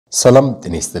ሰላም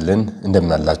ጤና ይስጥልን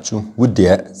እንደምን አላችሁ ውድ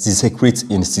የዚ ሴክሬት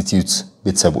ኢንስቲትዩት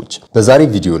ቤተሰቦች በዛሬ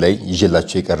ቪዲዮ ላይ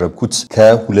ይዤላችሁ የቀረብኩት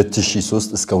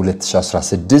ከ2003 እስከ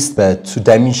 2016 በቱ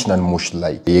ዳይሜንሽናል ሞሽን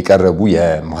ላይ የቀረቡ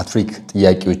የማትሪክ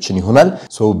ጥያቄዎችን ይሆናል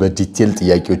ሶ በዲቴል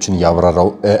ጥያቄዎችን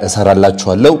ያብራራው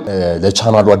እሰራላችኋለሁ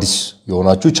ለቻናሉ አዲስ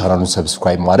የሆናችሁ ቻናሉን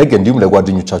ሰብስክራይብ ማድረግ እንዲሁም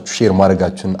ለጓደኞቻችሁ ሼር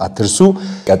ማድረጋችሁን አትርሱ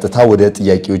ቀጥታ ወደ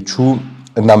ጥያቄዎቹ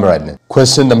እናምራለን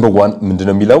question number 1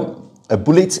 ምንድነው የሚለው A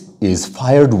bullet is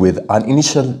fired with an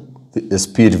initial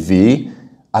speed v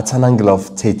at an angle of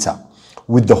theta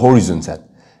with the horizontal.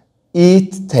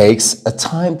 It takes a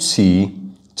time t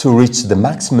to reach the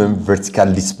maximum vertical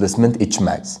displacement h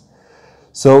max.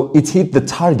 So it hit the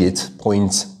target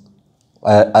point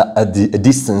at a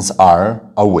distance r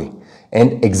away and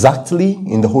exactly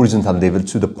in the horizontal level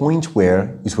to the point where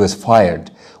it was fired.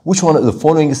 Which one of the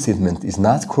following statement is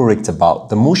not correct about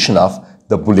the motion of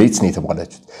the bullets need to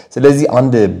watch. So let's see on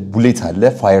the bullet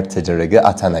left fire ተደረገ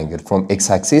at an angle from x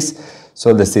axis. So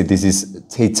let's say this is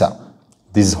theta.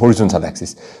 This is horizontal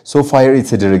axis. So fire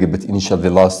የተደረገበት initial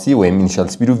velocity or initial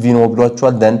speed v ነው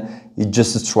ብሏቸዋል. Then it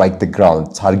just strike the ground.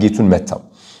 ታርጌቱን መታው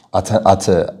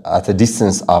at a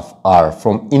distance of r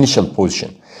from initial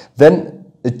position. Then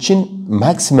እቺን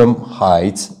maximum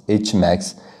height h max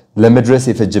ለመድረስ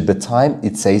የፈጀበት time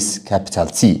it says capital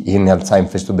T ይሄን ያህል time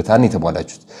ፈጅቶበታል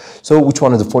የተባላችሁት so which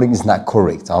one of the following is not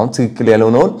correct አሁን ትክክል ያለው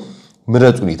ነው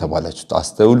ምረጡን የተባላችሁት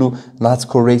አስተውሉ not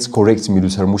correct የሚሉ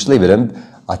ተርሞች ላይ በደንብ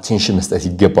attention መስጠት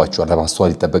ይገባችኋል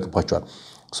ለማስተዋል ይጠበቅባችኋል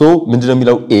so ምንድነው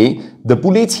የሚለው A the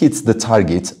bullet hits the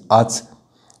target at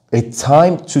a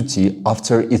time 2t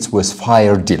after it was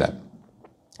fired ይላል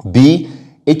B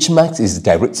h max is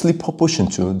directly proportional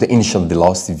to the initial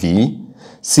velocity v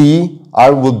C,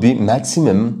 R will be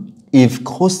maximum if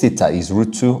cos theta is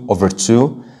root 2 over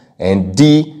 2 and D,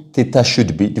 theta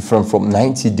should be different from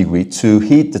 90 degree to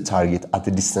hit the target at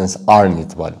the distance R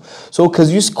netbal. So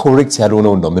because use correct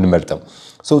ያልሆነው ነው ምን መርጠው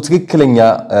so ትክክለኛ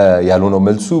ያልሆነው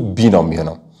መልሱ B ነው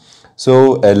የሚሆነው so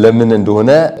ለምን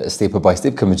እንደሆነ step by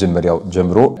step ከመጀመሪያው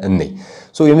ጀምሮ እንይ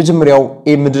so የመጀመሪያው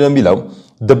A ምንድነው የሚለው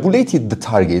the bullet hit the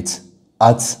target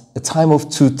at a time of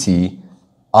 2t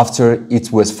after it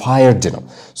was fired ነው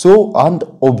so አንድ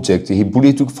ኦብጀክት ይሄ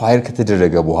ቡሌቱ ፋየር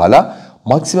ከተደረገ በኋላ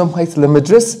ማክሲመም ሃይት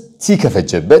ለመድረስ t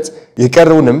ከፈጀበት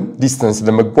የቀረውንም ዲስታንስ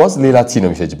ለመጓዝ ሌላ t ነው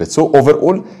የሚፈጅበት so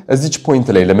overall እዚች ፖይንት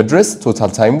ላይ ለመድረስ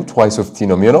ቶታል ታይሙ twice of t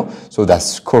ነው የሚሆነው so that's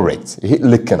correct ይሄ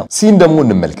ልክ ነው c ደግሞ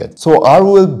እንመልከት so r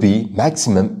will be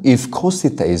maximum if cos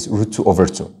theta is root 2 over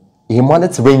 2 ይሄ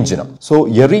ማለት ሬንጅ ነው so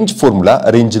የሬንጅ ፎርሙላ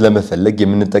ሬንጅ ለመፈለግ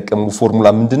የምንጠቀመው ፎርሙላ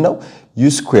ምንድነው u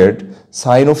squared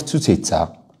sin of 2 theta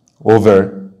over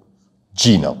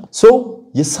g ነው so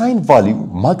የሳይን ቫልዩ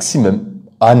ማክሲመም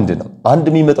አንድ ነው አንድ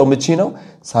የሚመጣው መቼ ነው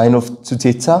sin of 2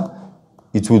 theta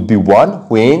it will be 1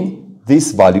 when this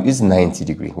value is 90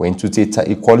 degree when 2 theta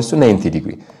equals to 90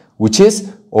 degree which is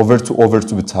over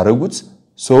 2 ብታረጉት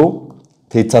so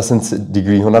theta ስንት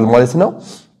ዲግሪ ይሆናል ማለት ነው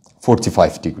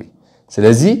 45 degree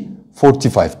ስለዚህ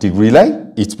 45 degree ላይ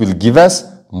it will give us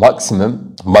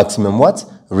maximum what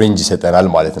range ይሰጠናል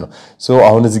ማለት ነው so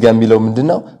አሁን እዚህ ጋር የሚለው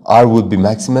ምንድነው r will be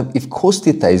maximum if cos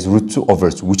theta is root 2 over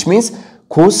 2 which means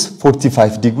cos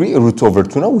 45 degree root 2 over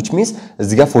 2 ነው which means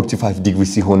እዚህ ጋር 45 degree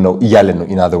ሲሆን ነው እያለን ነው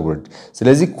in other word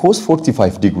ስለዚህ cos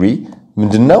 45 degree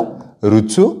ምንድነው root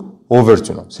 2 over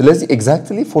 2 ነው ስለዚህ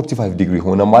exactly 45 degree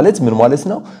ሆነ ማለት ምን ማለት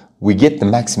ነው we get the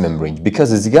maximum range because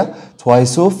እዚህ ጋር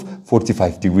twice of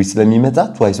 45 degree ስለሚመጣ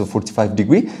twice of 45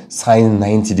 degree sin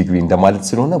 90 degree እንደማለት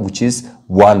ስለሆነ which is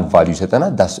one value ሰጠና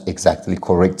that's exactly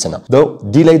correct ነው though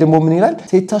d ላይ ደግሞ ምን ይላል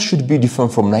theta should be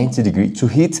different from 90 degree to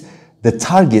hit the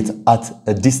target at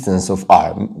a distance of r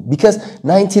because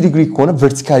 90 degree ከሆነ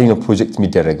vertically ነው ፕሮጀክት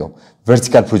የሚደረገው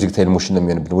vertical projectile motion ነው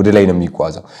የሚሆነው ወደ ላይ ነው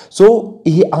የሚጓዘው so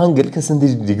ይሄ አንግል ከስንት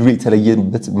ዲግሪ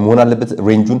የተለየበት መሆን አለበት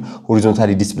ሬንጁን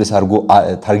ሆሪዞንታሊ ዲስፕሌስ አድርጎ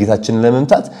ታርጌታችንን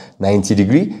ለመምታት 90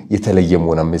 ዲግሪ የተለየ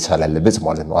መሆን መቻል አለበት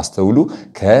ማለት ነው አስተውሉ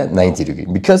ከ90 ዲግሪ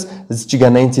because እዚህ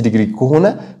ጋር 90 ዲግሪ ከሆነ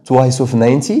twice of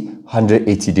 90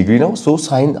 180 ዲግሪ ነው so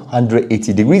sin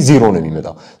 180 ዲግሪ 0 ነው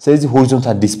የሚመጣው ስለዚህ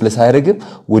ሆሪዞንታል ዲስፕሌስ አያደርግም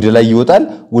ወደ ላይ ይወጣል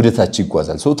ወደ ታች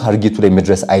ይጓዛል so ታርጌቱ ላይ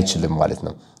መድረስ አይችልም ማለት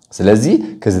ነው ስለዚህ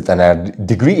ከ90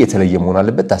 ዲግሪ የተለየ መሆን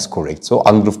አለበት that's correct so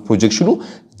angle of projection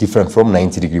different from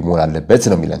 90 degree መሆን አለበት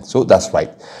ነው የሚለን so that's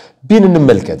right ቢን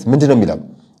እንመልከት ምንድነው የሚለው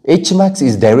h max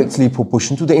is directly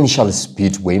proportional to the initial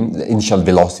speed when the initial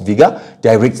velocity ጋር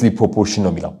directly proportional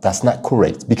ነው የሚለው that's not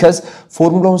correct because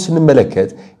ፎርሙላውን ስንመለከት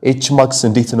h max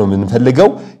እንዴት ነው የምንፈልገው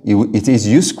it is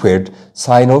u squared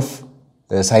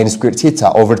sin squared theta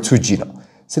over 2g ነው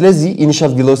ስለዚህ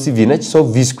initial velocity v ነች so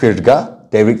v squared ጋር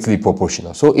directly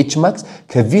proportional. So h max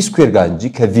ከv square ጋር እንጂ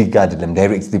ከv ጋር አይደለም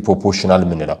directly proportional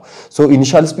ምንለው. So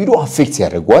initial speed affect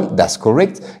ያደርጋል. That's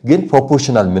correct. ግን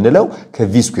proportional ምንለው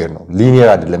ከv square ነው. linear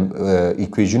አይደለም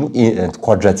equation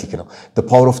quadratic ነው. The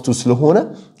power of 2 ስለሆነ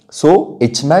so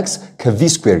h max ከv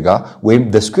square ጋር ወይም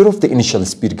the square of the initial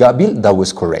speed ጋር ቢል that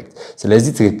was correct.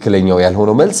 ስለዚህ ትክክለኛው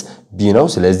ያልሆነው መልስ b ነው.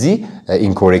 ስለዚህ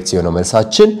incorrect የሆነው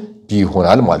መልሳችን b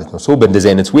ይሆናል ማለት ነው. so በእንደዚህ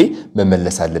አይነት way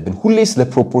መመለስ አለብን. ሁሌ ስለ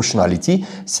proportionality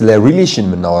ስለ relation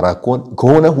ምናወራ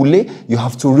ከሆነ ሁሌ you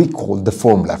have to recall the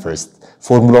formula first.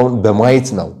 ፎርሙላውን በማየት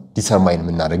ነው determine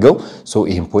የምናደርገው. so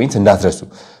ይሄን point እንዳትረሱ.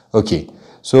 okay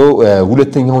so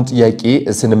ሁለተኛውን ጥያቄ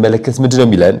ስንመለከት ምንድነው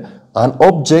የሚለን? An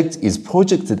object is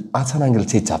projected at an angle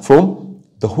theta from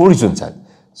the horizontal.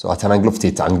 So at an angle of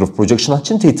theta, angle of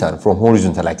projection theta from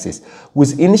horizontal axis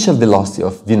with initial velocity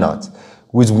of v naught.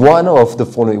 Which one of the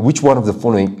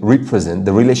following represent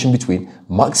the relation between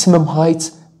maximum height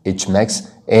h max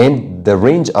and the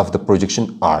range of the projection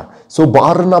r? So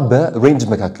በr እና በrange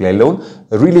መካከል ያለውን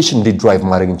relation derive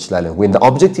ማድረግ እንችላለን when the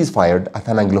object is fired at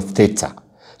an angle of theta.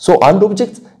 So አንድ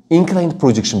object inclined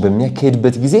projection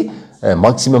በሚያካሄድበት ጊዜ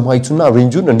maximum height እና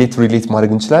range-ን እንዴት relate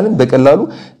ማድረግ እንችላለን? በቀላሉ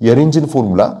የrange-ን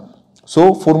ፎርሙላ so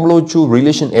ፎርሙላዎቹ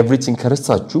relation everything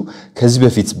ከረሳችሁ ከዚህ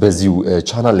በፊት በዚሁ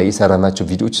ቻናል ላይ የሰራናቸው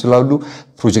ቪዲዮዎች ስላሉ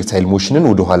projectile motion-ን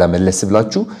ወደ ኋላ መለስ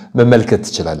ብላችሁ መመልከት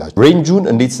ትችላላችሁ። range-ን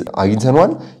እንዴት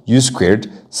አግኝተናል? u squared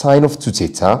sin of 2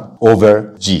 theta over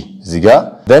g እዚህ ጋር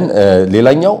then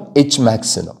ሌላኛው h max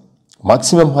ነው።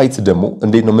 maximum height ደግሞ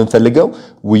እንዴት ነው የምንፈልገው?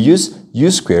 we use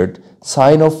u squared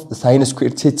sin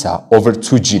squared theta over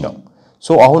 2g ነው።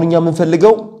 so አሁን እኛ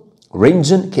የምንፈልገው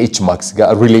range-ን ከh max ጋር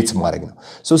relate ማድረግ ነው.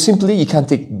 so simply you can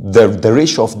take the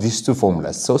ratio of these two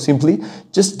formulas. so simply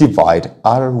just divide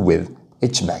r with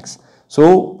h max. so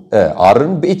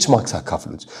r-ን በh max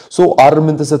አካፍሉት. so r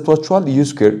ምን ተሰጥቷችኋል? u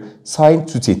squared sin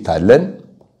 2 theta አለን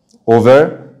over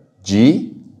g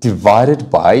divided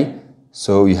by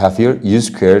so you have here u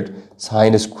squared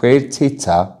sin squared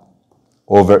theta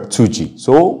over 2g.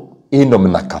 so ይሄን ነው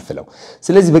የምናካፍለው።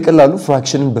 ስለዚህ በቀላሉ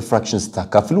ፍራክሽንን በፍራክሽን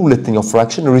ስታካፍሉ ሁለተኛው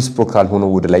ፍራክሽን ሪሲፕሮካል ሆኖ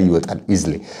ወደ ላይ ይወጣል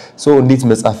easily. so እንዴት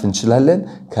መጻፍ እንችላለን?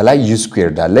 ከላይ u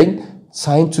squared አለኝ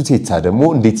sin 2 theta ደግሞ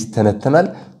እንዴት ይተነተናል?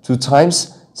 2 times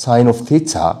sin of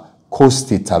theta cos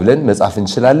theta ብለን መጻፍ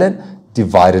እንችላለን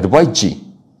divided by g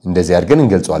እንደዚህ አድርገን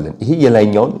እንገልጸዋለን። ይሄ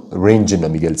የላይኛውን range ነው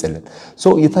የሚገልጽልን. so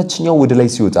የታችኛው ወደ ላይ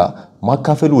ሲወጣ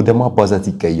ማካፈሉ ወደ ማባዛት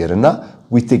ይቀየርና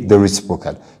we take the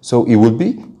reciprocal. so it will be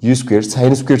u squared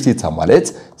sin squared theta ማለት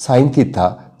sin theta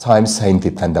times sin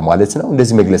theta እንደማለት ነው።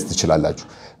 እንደዚህ መግለጽ ትችላላችሁ።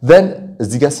 then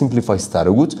እዚህ ጋር simplify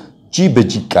ስታደርጉት g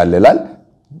በg ይቃለላል።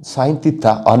 sin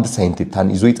theta አንድ sin theta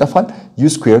ይዞ ይጠፋል።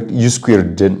 u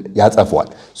squared ያጠፋዋል።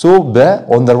 so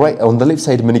on the left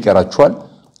side ምን ይቀራችኋል?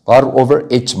 r over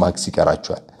h max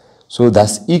ይቀራችኋል. so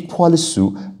that's equals to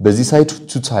በዚህ side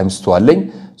 2 times 2 አለኝ.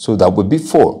 so that would be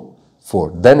 4.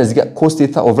 then እዚህ ጋር cos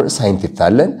theta over sin theta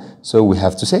አለን. so we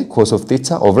have to say cos of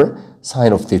theta over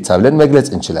sin of theta ብለን መግለጽ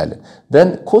እንችላለን. then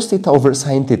cos theta over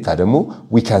sin theta ደግሞ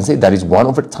we can say that is 1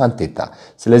 over tan theta.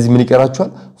 ስለዚህ ምን ይቀራችኋል?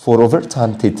 4 over tan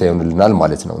theta ይሆንልናል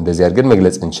ማለት ነው። እንደዚህ አድርገን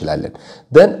መግለጽ እንችላለን.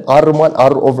 then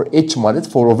r over h ማለት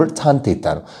 4 over tan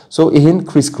theta ነው. so ይሄን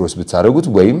ክሪስ ክሮስ ብታደርጉት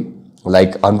ወይም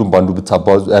like አንዱን ባንዱ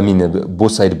ብታባዙ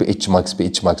both side በh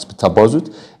max ብታባዙት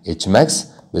h max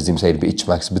በዚህም ሳይድ በh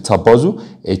max ብታባዙ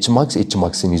h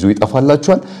maxን ይዞ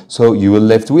ይጠፋላችኋል. so you will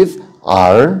left with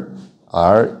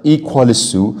r equals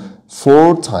to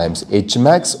 4 times h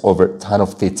max over tan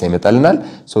of theta ይመጣልናል.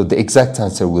 so the exact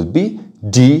answer will be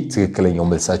d ትክክለኛው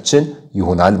መልሳችን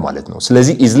ይሆናል ማለት ነው።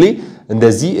 ስለዚህ easily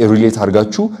እንደዚህ ሪሌት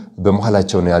አድርጋችሁ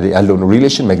በመሐላቸው ያለውን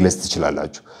ሪሌሽን መግለጽ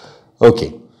ትችላላችሁ። okay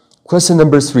question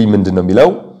number 3 ምንድነው የሚለው?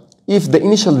 if the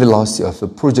initial velocity of a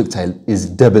projectile is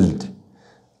doubled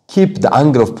keep the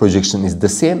angle of projection is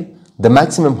the same the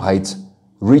maximum height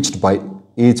reached by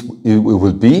it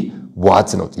will be what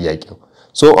ነው ጥያቄው።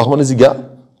 so አሁን እዚህ ጋር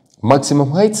maximum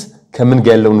height ከምን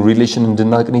ጋር ያለውን ሪሌሽን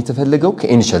እንድናውቅ ነው የተፈለገው?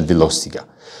 ከኢኒሺያል ቬሎሲቲ ጋር።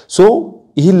 so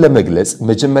ይህን ለመግለጽ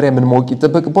መጀመሪያ ምን ማወቅ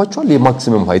ይጠበቅባችኋል?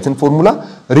 የማክሲመም ሃይትን ፎርሙላ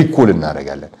ሪኮል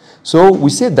እናደርጋለን። so we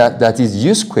said that is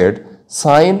u squared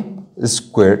sin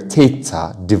squared theta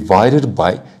divided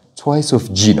by twice of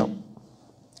g ነው።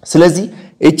 ስለዚህ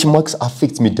h max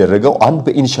affect የሚደረገው አንድ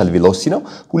በኢኒሺያል ቬሎሲቲ ነው፣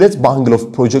 ሁለት በአንግል ኦፍ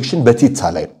ፕሮጀክሽን በቴታ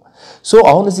ላይ ነው። so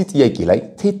አሁን እዚህ ጥያቄ ላይ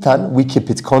ቴታን we keep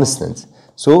it constant.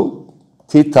 so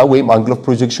ቴታ ወይም አንግል ኦፍ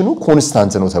ፕሮጀክሽኑ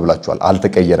ኮንስታንት ነው ተብላችኋል፣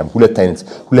 አልተቀየረም።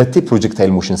 ሁለቴ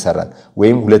ፕሮጀክታይል ሞሽን ሰራን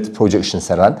ወይም ሁለት ፕሮጀክሽን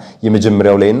ሰራን።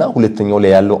 የመጀመሪያው ላይና ሁለተኛው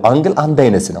ላይ ያለው አንግል አንድ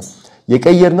አይነት ነው።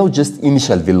 የቀየርነው just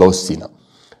initial velocity ነው።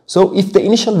 so if the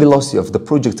initial velocity of the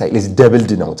projectile is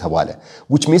doubled ነው ተባለ,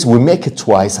 which means we make it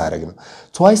twice አደረግነው።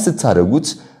 twice ስታደርጉት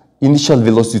initial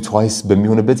velocity twice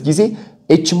በሚሆንበት ጊዜ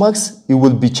h max it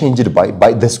will be changed by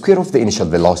the square of the initial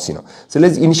velocity ነው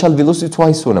ስለዚህ initial velocity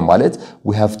twice ሆነ ማለት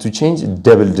we have to change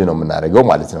doubled ነው የምናደርገው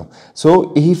ማለት ነው so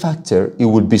ይሄ factor it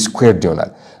will be squared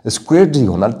ይሆናል squared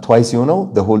ይሆናል twice የሆነው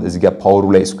the whole እዚህ ጋር ፓወሩ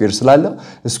ላይ square ስላለው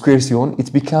square ሲሆን it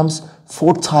becomes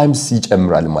 4 times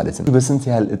ይጨምራል ማለት ነው በስንት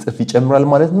ያህል እጥፍ ይጨምራል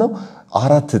ማለት ነው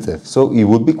አራት እጥፍ so it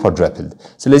will be quadrupled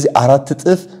ስለዚህ አራት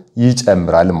እጥፍ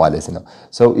ይጨምራል ማለት ነው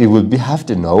so it will be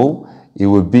halved no it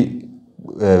will be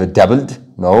doubled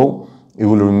no it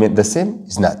will remain the same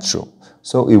is not true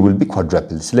so it will be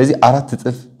quadrupled ስለዚህ አራት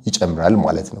እጥፍ ይጨምራል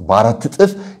ማለት ነው በአራት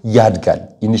እጥፍ ያድጋል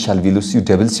initial velocity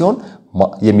double ሲሆን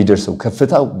የሚደርሰው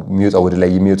ከፍታው የሚወጣው ወደ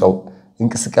ላይ የሚወጣው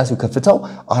እንቅስቃሴው ከፍታው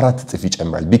አራት እጥፍ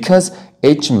ይጨምራል because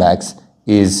h max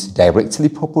is directly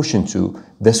proportional to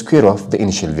the square of the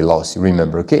initial velocity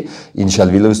remember okay initial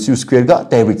velocity square ጋር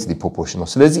directly proportional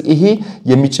ስለዚህ ይሄ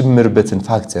የሚጨምርበትን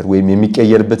ፋክተር ወይም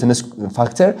የሚቀየርበትን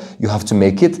ፋክተር you have to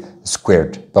make it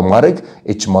squared በማድረግ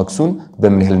h maxን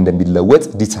በምን ያህል እንደሚለወጥ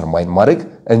ዲተርማይን ማድረግ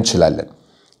እንችላለን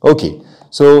okay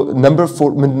so number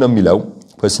 4 ምንድነው የሚለው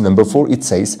question number 4 it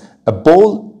says a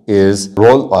ball is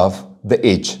roll off the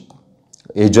edge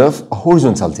of a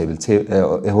horizontal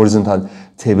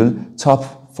table top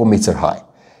 4 meter high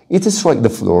it strike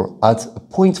the floor at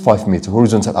 0.5 meter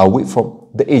horizontal away from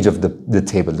the edge of the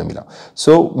table ነው የሚለው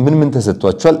so ምን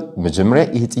ተሰጥቷቸዋል መጀመሪያ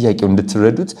ይሄ ጥያቄው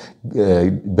እንድትረዱት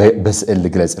በስዕል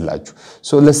ልግለጽላችሁ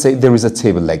so let's say there is a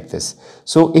table like this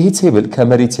so ይሄ ቴብል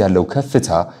ከመሬት ያለው ከፍታ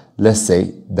let's say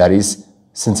that is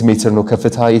ሴንቲሜትር ነው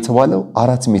ከፍታ የተባለው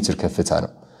 4 ሜትር ከፍታ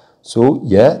ነው so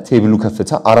የቴብሉ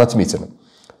ከፍታ 4 ሜትር ነው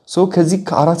so ከዚህ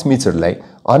ከ4 ሜትር ላይ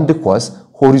አንድ ኳስ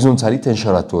ሆሪዞንታሊ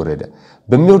ተንሸራቶ ወረደ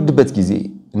በሚወርድበት ጊዜ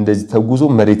እንደዚህ ተጉዞ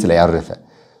መሬት ላይ ያረፈ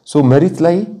so መሬት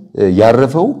ላይ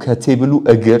ያረፈው ከቴብሉ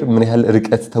እግር ምን ያህል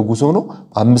ርቀት ተጉዞ ነው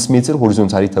 5 ሜትር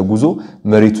ሆሪዞንታሊ ተጉዞ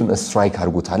መሬቱን ስትራይክ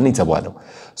አድርጎታል ነው የተባለው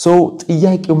so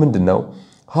ጥያቄው ምንድነው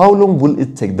how long will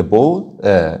it take the ball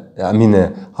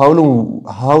how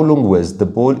long was the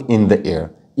ball in the air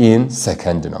in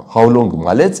second ነው how long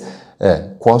ማለት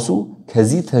ኳሱ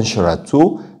ከዚህ ተንሸራቶ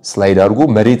ስላይድ አድርጎ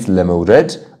መሬት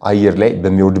ለመውረድ አየር ላይ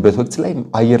በሚወርድበት ወቅት ላይ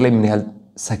አየር ላይ ምን ያህል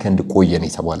ሰከንድ ቆየ ነው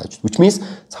የተባላችሁት which means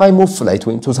time of flight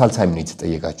ወይ total time ነው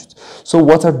የተጠየቃችሁት so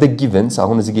what are the givens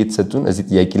አሁን እዚህ ጋር የተሰጡን እዚህ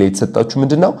ጥያቄ ላይ የተሰጣችሁ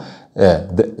ምንድነው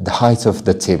the height of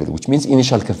the table which means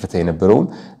initial ከፍታ የነበረውን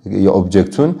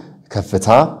የኦብጀክቱን ከፍታ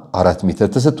 4 ሜትር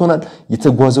ተሰጥቶናል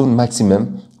የተጓዘውን maximum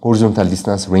horizontal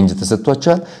distance range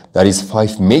ተሰጥቷቸዋል that is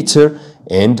 5 meter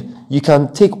and you can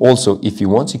take also if you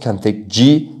want you can take g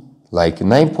like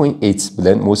 9.8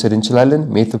 ብለን መውሰድ እንችላለን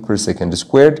meter per second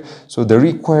squared so the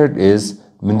required is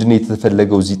ምንድነው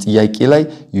የተፈለገው እዚህ ጥያቄ ላይ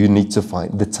you need to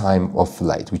find the time of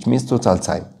flight which means total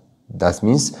time that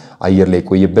means አየር ላይ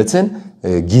ቆየበትን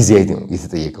ጊዜ ነው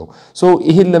የተጠየቀው so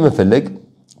ይሄን ለመፈለግ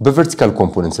በቨርቲካል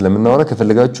ኮምፖነንት ስለምናወራ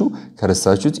ከፈለጋችሁ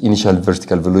ከረሳችሁት ኢኒሻል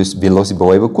ቨርቲካል ቬሎሲቲ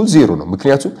በዋይ በኩል 0 ነው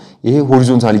ምክንያቱም ይሄ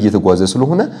ሆሪዞንታል እየተጓዘ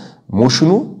ስለሆነ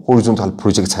ሞሽኑ ሆሪዞንታል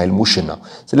ፕሮጀክታይል ሞሽን ነው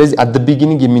ስለዚህ at the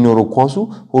beginning የሚኖረው ኳሱ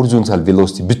ሆሪዞንታል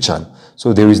ቬሎሲቲ ብቻ ነው so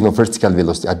there is no vertical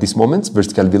velocity at this moment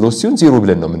vertical velocity 0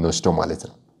 ብለን ነው የምንወስደው ማለት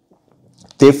ነው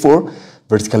therefore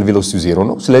vertical velocity 0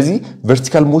 ነው ስለዚህ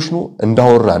vertical motion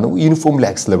እንዳወራ ነው uniformly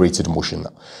accelerated motion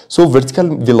ነው so vertical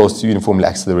velocity uniformly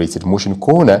accelerated motion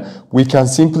ከሆነ we can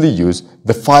simply use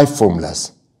the five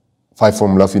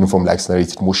formula of uniformly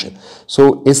accelerated motion so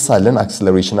s አለን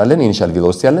acceleration አለን initial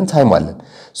velocity አለን time አለን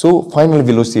so final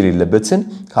velocity የሌለበትን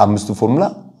ከአምስቱ ፎርሙላ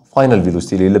final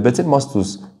velocity የሌለበትን ማስታወስ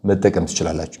መጠቀም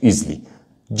ትችላላችሁ easily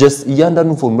just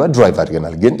እያንዳንዱ ፎርሙላ ድራይቭ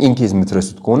አድርገናል ግን in case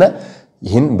የምትረሱት ከሆነ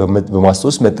ይሄን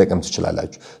በማስታወስ መጠቀም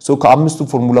ትችላላችሁ so ከአምስቱ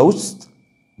ፎርሙላ ውስጥ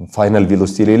ፋይናል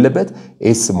ቬሎሲቲ የሌለበት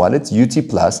s ማለት ut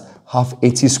plus half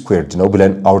at squared ነው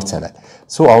ብለን አውርተናል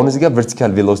so አሁን እዚህ ጋር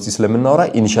vertical velocity ስለምናወራ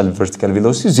initial vertical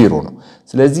velocity 0 ነው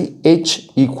ስለዚህ h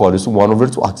equals 1 over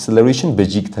 2 acceleration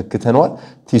በg ተክተናል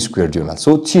t squared ይሆናል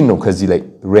so t ነው ከዚህ ላይ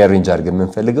rearrange አድርገን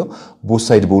የምንፈልገው both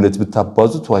side በሁለት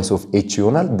ብታባዙ twice of h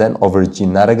ይሆናል then over g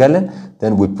እናደርጋለን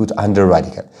then we put under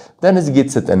radical then እዚህ ጋር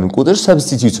የተሰጠንን ቁጥር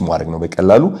substitute ማድረግ ነው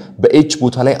በቀላሉ በh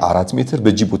ቦታ ላይ 4 ሜትር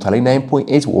በg ቦታ ላይ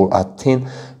 9.8 or at 10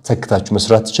 ተክታችሁ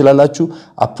መስራት ትችላላችሁ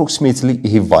approximately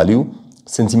ይሄ value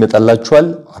ስንት ይመጣላችኋል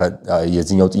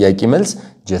የዚህኛው ጥያቄ መልስ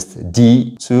just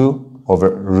d2 over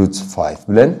root 5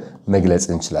 ብለን መግለጽ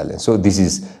እንችላለን so this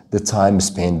is the time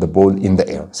spent the ball in the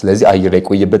air ስለዚህ አየር ላይ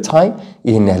ቆየበት time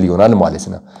ይሄን ያህል ይሆናል ማለት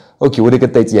ነው ኦኬ ወደ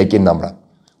ቀጣይ ጥያቄ እናምራ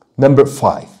number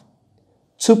 5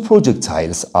 two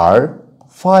projectiles are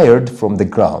fired from the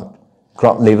ground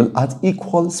level at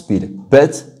equal speed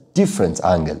but different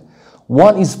angle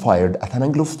one is fired at an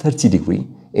angle of 30 degree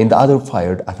and the other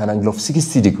fired at an angle of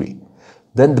 60 degree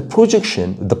then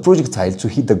the projectile to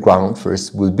hit the ground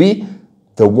first will be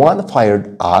the one fired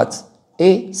at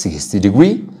A 60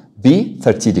 degree, B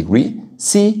 30 degree,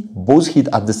 C both hit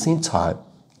at the same time,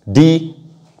 D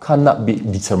cannot be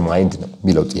determined ነው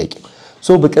የሚለው ጥያቄ።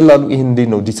 ሶ በቀላሉ ይሄን እንዴት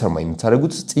ነው ዲተርማይን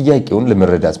የምታደርጉት? ጥያቄውን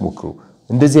ለመረዳት ሞክሩ።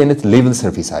 እንደዚህ አይነት ሌቭል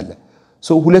ሰርፌስ አለ።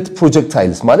 ሶ ሁለት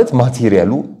ፕሮጀክታይልስ ማለት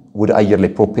ማቴሪያሉ ወደ አየር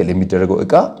ላይ ፕሮፔል የሚደረገው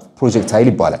እቃ ፕሮጀክታይል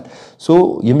ይባላል። ሶ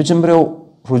የመጀመሪያው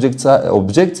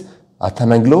ኦብጀክት at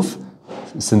an angle of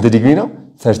ስንት ዲግሪ ነው?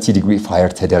 30 ዲግሪ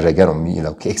ፋየር ተደረገ ነው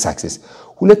የሚለው ከኤክስ አክሲስ።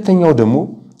 ሁለተኛው ደግሞ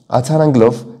at an angle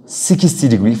of 60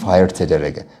 ዲግሪ ፋየር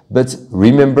ተደረገ። but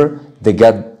remember they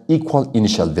got equal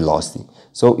initial velocity.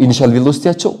 so initial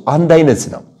velocityያቸው አንድ አይነት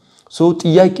ነው። so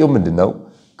ጥያቄው ምንድነው?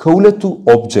 ከሁለቱ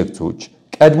ኦብጀክቶች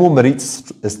ቀድሞ መሬት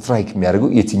ስትራይክ የሚያደርገው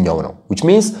የትኛው ነው? which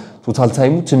means ቶታል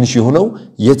ታይሙ ትንሽ የሆነው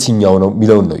የትኛው ነው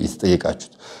የሚለውን ነው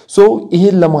የተጠየቃችሁት። so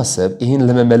ይሄን ለማሰብ ይሄን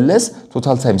ለመመለስ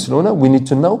ቶታል ታይም ስለሆነ we need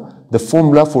to know the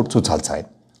formula for total time.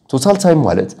 total time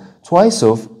ማለት twice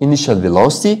of initial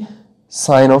velocity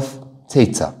sine of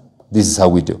theta. this is how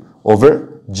we do over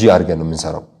g አድርገን ነው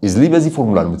የምንሰራው። easily በዚህ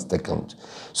ፎርሙላ ነው የምትጠቀሙት።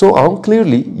 so አሁን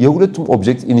clearly የሁለቱም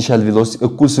ኦብጀክት ኢኒሺያል ቬሎሲቲ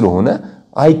እኩል ስለሆነ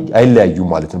አይለያዩም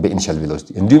ማለት ነው በኢኒሺያል ቬሎሲቲ።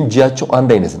 እንዲሁም ጂያቸው አንድ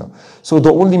አይነት ነው። so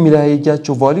the only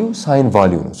የሚለያያቸው ቫልዩ ሳይን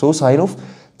ቫልዩ ነው። so ሳይን ኦፍ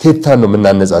ቴታ ነው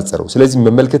የምናነጻጽረው። ስለዚህ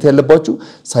መመልከት ያለባችሁ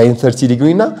ሳይን 30 ዲግሪ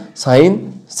እና ሳይን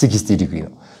 60 ዲግሪ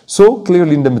ነው። so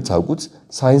clearly እንደምታውቁት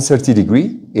ሳይን 30 ዲግሪ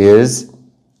is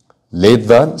less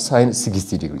than ሳይን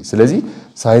 60 ዲግሪ። ስለዚህ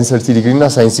ሳይን 30 ዲግሪ እና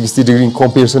ሳይን 60 ዲግሪ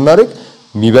ኮምፔር ስናደርግ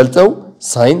የሚበልጠው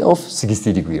ሳይን ኦፍ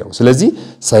 60 ዲግሪ ነው። ስለዚህ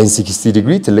ሳይን 60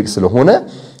 ዲግሪ ትልቅ ስለሆነ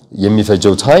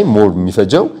የሚፈጀው ታይም ሞር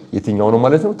የሚፈጀው የትኛው ነው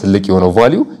ማለት ነው? ትልቅ የሆነው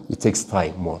ቫልዩ it takes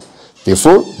time more.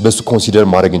 therefore በሱ ኮንሲደር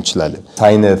ማድረግ እንችላለን።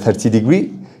 ሳይን 30 ዲግሪ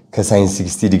ከሳይን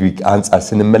 60 ዲግሪ አንፃር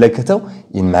ስንመለከተው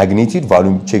in magnitude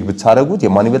ቫልዩም ቼክ ብታደርጉት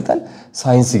የማን ይበልጣል?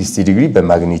 ሳይን 60 ዲግሪ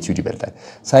በማግኒቲዩድ ይበልጣል።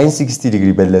 ሳይን 60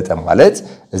 ዲግሪ በለጠ ማለት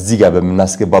እዚህ ጋር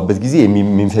በመናስገባበት ጊዜ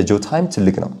የሚፈጀው ታይም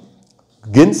ትልቅ ነው።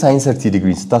 ግን ሳይን 30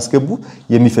 ዲግሪ ስታስገቡ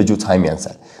የሚፈጀው ታይም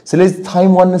ያንሳል። ስለዚህ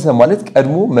ታይም ዋነሰ ማለት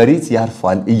ቀድሞ መሬት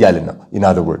ያርፋል እያልን ነው in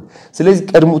other word። ስለዚህ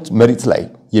ቀድሞ መሬት ላይ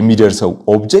የሚደርሰው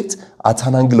ኦብጀክት at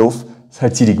an angle of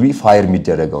 30 ዲግሪ ፋየር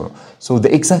የሚደረገው ነው። so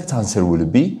the exact answer will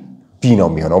be B ነው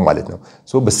የሚሆነው ማለት ነው።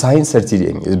 so በሳይን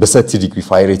 30 ዲግሪ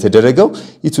ፋየር የተደረገው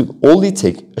it will only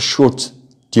take a short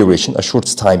duration a short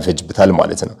time ፈጅብታል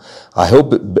ማለት ነው። I hope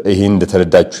ይሄን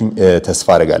እንደተረዳችሁ ተስፋ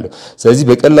አደርጋለሁ። ስለዚህ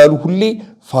በቀላሉ ሁሌ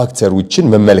ፋክተሮችን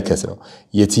መመልከት ነው።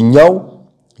 የትኛው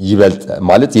ይበልጥ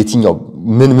ማለት የትኛው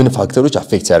ምን ፋክተሮች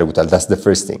አፌክት ያደርጉታል? that's the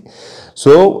first thing.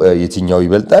 so የትኛው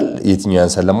ይበልጣል የትኛው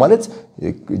ያንሳል ማለት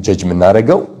ጀጅ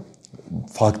የምናደርገው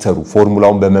ፋክተሩ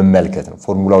ፎርሙላውን በመመልከት ነው።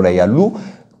 ፎርሙላው ላይ ያሉ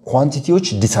ኳንቲቲዎች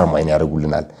ዲተርማይን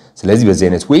ያደርጉልናል። ስለዚህ በዚህ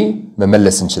አይነት ወይ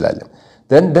መመለስ እንችላለን።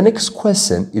 then the next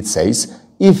question it says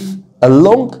if a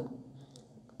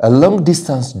long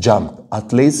distance jump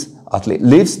athlete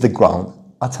leaves the ground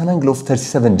at an angle of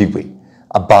 37 degree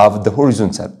above the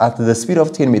horizontal at the speed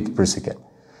of 10 meters per second,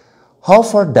 how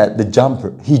far that the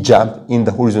jumper he jump in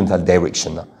the horizontal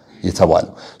direction ነው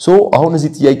የተባለው። so አሁን እዚህ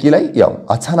ጥያቄ ላይ ያው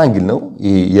at an angle ነው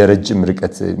የረጅም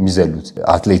ርቀት የሚዘሉት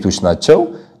አትሌቶች ናቸው።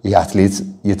 ይሄ አትሌት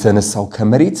የተነሳው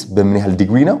ከመሬት በምን ያህል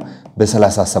ዲግሪ ነው?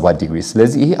 በ37 ዲግሪ።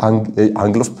 ስለዚህ ይሄ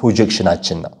አንግል ኦፍ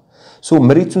ፕሮጀክሽናችን ነው። so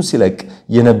መሬቱን ሲለቅ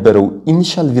የነበረው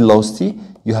initial velocity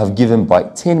you have given by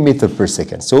 10 meters per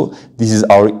second. so this is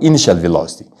our initial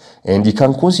velocity and you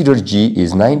can consider g is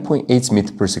 9.8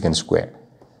 meters per second square.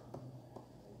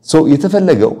 so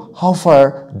የተፈለገው how far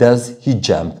does he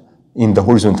jump in the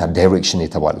horizontal direction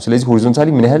የተባለው። ስለዚህ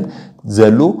horizontally ምን ያህል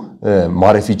ዘሎ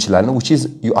ማረፍ ይችላል ነው which is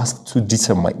you ask to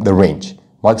determine the range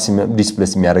maximum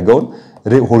displacement የሚያደርገውን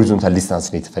horizontal distance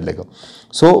ነው የተፈለገው።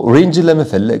 so range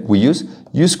ለመፈለግ we use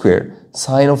u square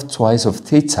sine of twice of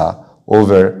theta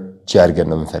over g አድርገን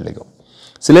ነው የምንፈልገው።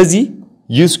 ስለዚህ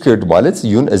u squared ማለት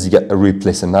ዩን እዚህ ጋር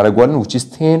replace እናደርጋለን which is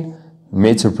 10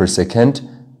 meter per second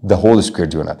the whole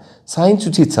squared ይሆናል። sine to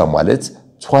theta ማለት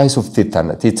twice of theta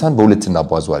እና theta በሁለት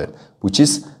እናባዛዋለን which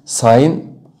is sine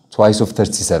twice of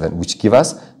 37 which give us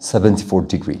 74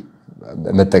 degree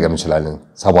መጠቀም እንችላለን።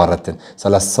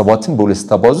 37ን በሁለት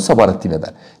ስታባዙ 74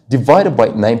 ይመጣል divided by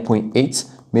 9.8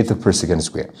 meter per second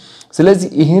square. ስለዚህ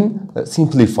ይሄን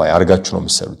simplify አድርጋችሁ ነው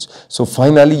የምትሰሩት። so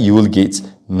finally you will get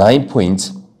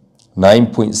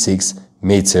 9.6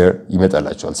 ሜትር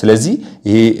ይመጣላችኋል። ስለዚህ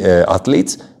ይሄ አትሌት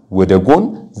ወደ ጎን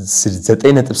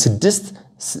 9.6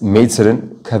 ሜትርን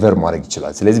ከቨር ማድረግ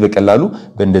ይችላል። ስለዚህ በቀላሉ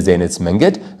በእንደዚህ አይነት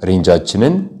መንገድ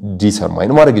ሬንጃችንን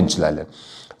ዲተርማይን ማድረግ እንችላለን።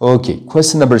 ኦኬ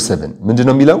question number 7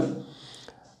 ምንድነው የሚለው?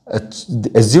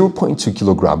 a 0.2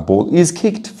 kilogram ball is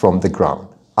kicked from the ground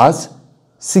at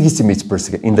 60 meters per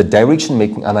second in the direction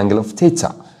making an angle of theta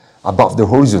above the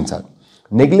horizontal,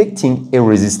 neglecting a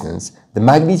resistance, the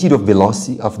magnitude of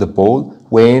velocity of the ball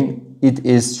when it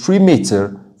is 3 meters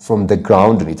from the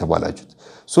ground ነው የተባላችሁት።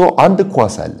 ሶ አንድ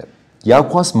ኳስ አለ። ያ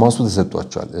ኳስ ማሱ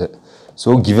ተሰጥቷቸዋል። ሶ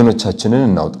ጊቨኖቻችንን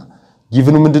እናውጣ።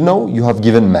 ጊቨኑ ምንድነው? you have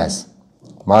given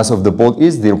mass of the ball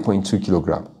is 0.2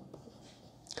 kilogram.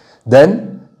 then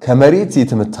ከመሬት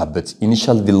የተመታበት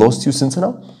initial velocity ስንት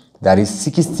ነው? that is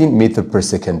 16 meters per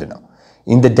second ነው.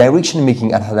 in the direction making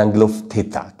at an angle of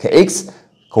theta ከx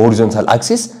ከሆሪዞንታል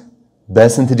አክሲስ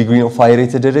በስንት ዲግሪ ነው ፋየር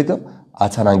የተደረገው?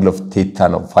 at an angle of theta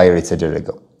ነው ፋየር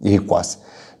የተደረገው ይሄ ኳስ።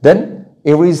 then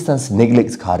a resistance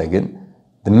neglect ካደረግን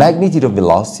the magnitude of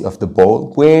velocity of the ball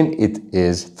when it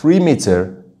is 3 meters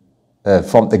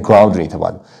from the ground ነው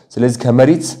የተባለው። ስለዚህ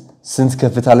ከመሬት ስንት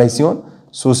ከፍታ ላይ ሲሆን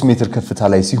 3 ሜትር ከፍታ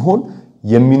ላይ ሲሆን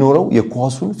የሚኖረው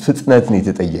የኳሱን ፍጥነት ነው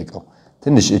የተጠየቀው።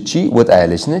 ትንሽ እቺ ወጣ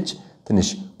ያለች ነች። ትንሽ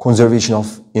conservation of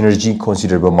energy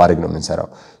consider በማድረግ ነው የምንሰራው።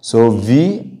 so v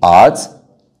at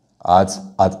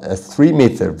a 3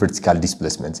 meter vertical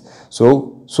displacement so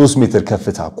 3 ሜትር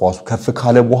ከፍታ ኳሱ ከፍ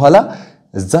ካለ በኋላ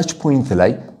እዛች ፖይንት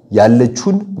ላይ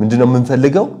ያለችውን ምንድነው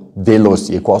የምንፈልገው? ቬሎሲቲ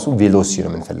የኳሱ ቬሎሲቲ ነው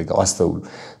የምንፈልገው። አስተውሉ።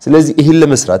 ስለዚህ ይሄን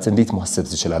ለመስራት እንዴት ማሰብ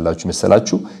ትችላላችሁ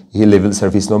መሰላችሁ? ይሄ ሌቭል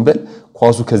ሰርፌስ ነው እንበል።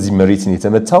 ኳሱ ከዚህ መሬትን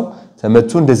የተመታው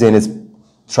ተመቶ እንደዚህ አይነት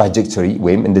ትራጀክቶሪ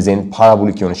ወይም እንደዚህ አይነት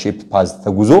ፓራቦሊክ የሆነ ሼፕ ፓዝ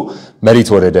ተጉዞ መሬት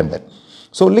ወረደ እንበል።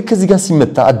 ሶ ልክ እዚህ ጋር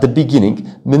ሲመታ at the beginning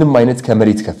ምንም አይነት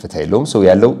ከመሬት ከፍታ የለውም። ሶ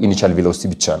ያለው ኢኒሺያል ቬሎሲቲ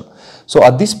ብቻ ነው። ሶ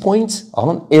at this point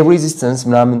አሁን ኤር ሬዚስተንስ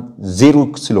ምናምን ዜሮ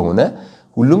ስለሆነ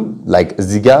ሁሉም ላይክ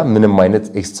እዚህ ጋር ምንም አይነት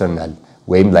ኤክስተርናል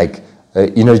ወይም ላይክ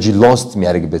ኢነርጂ ሎስት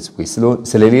የሚያደርግበት ወይ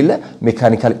ስለሌለ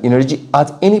ሜካኒካል ኢነርጂ at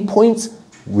any point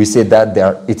we say that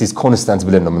it is constant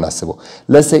ብለን ነው የምናስበው።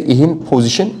 let's say ይሄን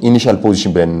ፖዚሽን ኢኒሺያል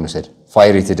ፖዚሽን ብለን እንውሰድ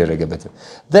ፋየር የተደረገበት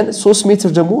then 3 ሜትር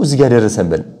ደግሞ እዚህ ጋር ደረሰን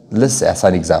በል let's say as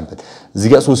an example እዚህ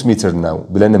ጋር 3 ሜትር ነው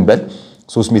ብለን እንበል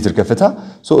 3 ሜትር ከፍታ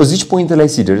so እዚች ፖይንት ላይ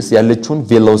ሲደርስ ያለችውን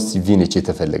ቬሎሲቲ v ነች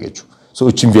የተፈለገችው so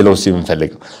እቺን ቬሎሲቲ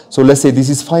የምንፈልገው so let's say this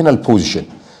is final position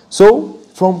so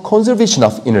from conservation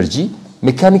of energy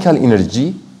mechanical energy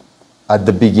at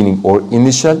the beginning or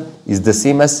initial is the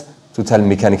same as total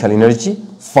mechanical energy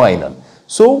final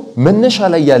so መነሻ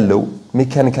ላይ ያለው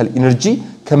mechanical energy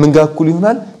ከምን ጋር እኩል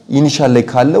ይሆናል? ኢኒሺያል ላይ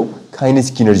ካለው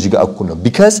ካይኔቲክ ኢነርጂ ጋር እኩል ነው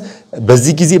because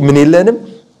በዚህ ጊዜ ምን የለንም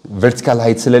vertical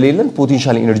height ስለሌለን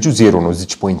potential energy ዜሮ ነው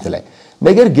እዚች ፖይንት ላይ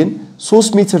ነገር ግን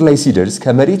 3 ሜትር ላይ ሲደርስ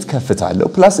ከመሬት ከፍታ አለው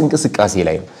ፕላስ እንቅስቃሴ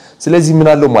ላይ ነው ስለዚህ ምን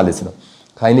አለው ማለት ነው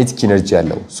kinetic energy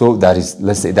አለው so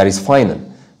let's say that is final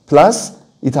plus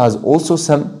it has also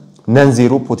some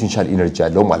non-zero potential energy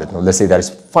አለው ማለት ነው let's say that is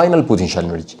final potential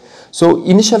energy so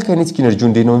initial kinetic energy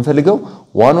እንዴት ነው የምንፈልገው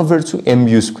 1/2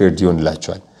 mu squared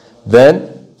ይሆንላችኋል then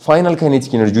final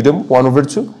kinetic energy ደግሞ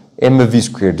 1/2 mv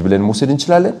squared ብለን መውሰድ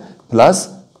እንችላለን plus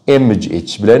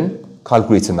mgh ብለን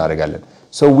ካልኩሌት እናደርጋለን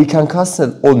so we can cancel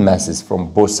all masses from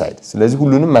both sides ስለዚህ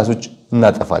ሁሉንም ማሶች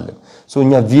እናጠፋለን so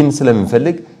እኛ v ን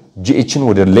ስለምንፈልግ gh ን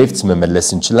ወደ ሌፍት መመለስ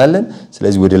እንችላለን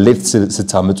ስለዚህ ወደ ሌፍት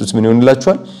ስታመጡት ምን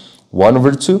ይሆንላችኋል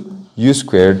 1/2 u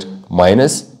squared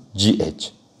minus gh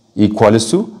equals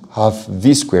to half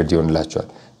v squared ይሆንላችኋል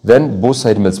then both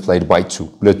side multiplied by 2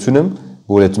 ሁለቱንም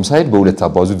በሁለቱም ሳይድ በሁለት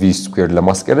አባዙ v squared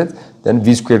ለማስቀረት then v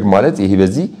squared ማለት ይሄ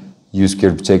በዚህ u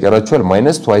squared ብቻ ይቀራችኋል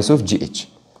minus twice of gh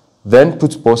then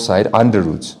put both side under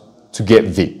root to get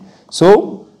v so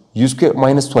u squared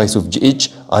minus twice of gh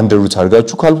under root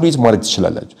አድርጋችሁ ካልኩሌት ማድረግ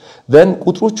ትችላላችሁ then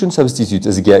ቁጥሮቹን substitute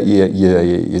እዚህ ጋር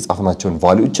የጻፍናቸውን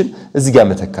ቫልዩዎችን እዚህ ጋር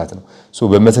መተካት ነው so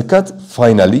በመተካት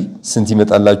finally ስንት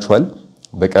ይመጣላችኋል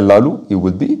በቀላሉ it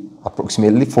will be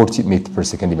approximately 40 meters per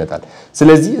second ይመጣል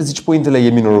ስለዚህ እዚች ፖይንት ላይ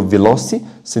የሚኖረው velocity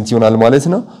ስንት ይሆናል ማለት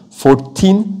ነው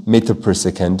 14 meters per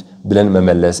second ብለን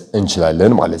መመለስ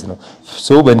እንችላለን ማለት ነው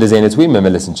so በእንደዚህ አይነት ወይ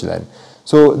መመለስ እንችላለን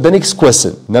so the next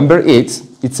question number 8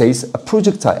 it says a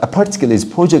particle is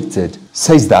projected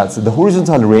says that the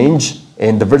horizontal range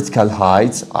and the vertical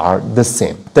height are the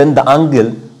same then the angle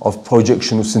of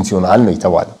projection ስንት ይሆናል ነው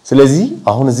የተባለው ስለዚህ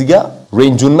አሁን እዚህ ጋር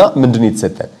ሬንጁና ምንድነው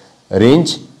የተሰጠን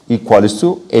range equals to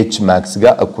h max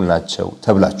ጋር እኩል ናቸው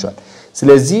ተብላችኋል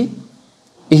ስለዚህ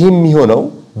ይሄ የሚሆነው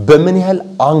በምን ያህል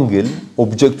አንግል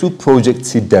ኦብጀክቱ ፕሮጀክት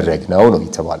ሲደረግ ነው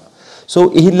የተባለው ሶ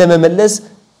ይሄን ለመመለስ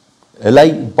ላይ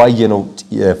ባየነው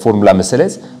ፎርሙላ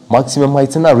መሰረት ማክሲመም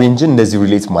ሃይት እና ሬንጅን እንደዚህ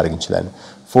ሪሌት ማድረግ እንችላለን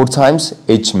 4 times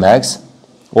h max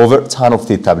over tan of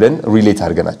theta ብለን ሪሌት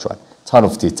አድርገናቸዋል tan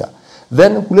of theta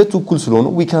then ሁለቱ እኩል ስለሆኑ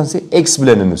we can say x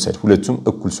ብለን እንውሰድ ሁለቱም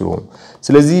እኩል ስለሆኑ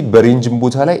ስለዚህ በሬንጅም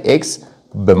ቦታ ላይ x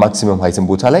በማክሲመም ሃይትም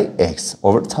ቦታ ላይ x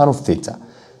over tan of theta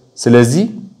ስለዚህ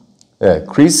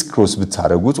ክሪስ ክሮስ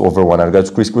ብታረጉት over 1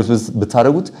 አድርጋችሁ ክሪስ ክሮስ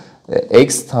ብታረጉት x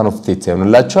tan of theta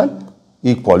ይሆንላችኋል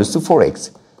equals to 4x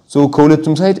so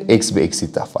ከሁለቱም ሳይድ x በx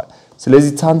ይጣፋል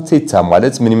ስለዚህ tan theta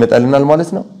ማለት ምን ይመጣልናል ማለት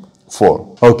ነው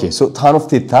 4 okay so tan of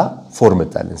theta 4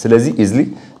 መጣልን ስለዚህ easily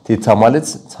theta ማለት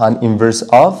tan inverse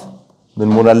of ምን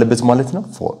መሆን አለበት ማለት ነው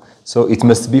 4 so it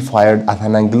must be fired at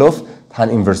an angle of tan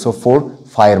inverse of 4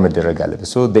 fire መደረግ አለበት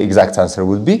so the exact answer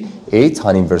would be a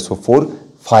tan inverse of 4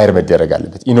 fire መደረግ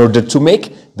አለበት in order to make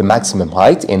the maximum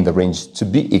height and the range to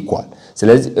be equal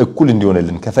ስለዚህ እኩል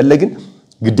እንዲሆንልን ከፈለግን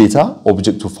ግዴታ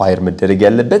ኦብጀክቱ ፋየር መደረግ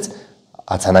ያለበት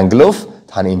at an angle of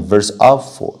tan inverse of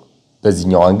 4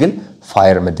 በዚህኛው አንግል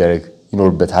ፋየር መደረግ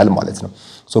ይኖርበታል ማለት ነው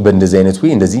ሶ በእንደዚህ አይነት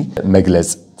ወይ እንደዚህ መግለጽ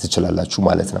ትችላላችሁ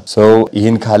ማለት ነው ሶ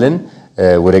ይሄን ካልን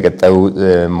ወደ ቀጣዩ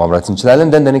ማብራት እንችላለን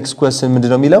then the next question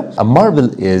ምንድነው የሚለው a marble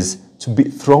is to be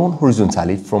thrown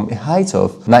horizontally from a height of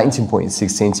 19.6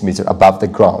 cm above the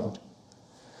ground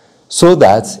so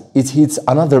that it hits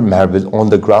another marble on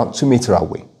the ground 2 meters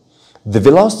away the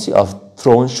velocity of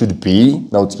thrown should be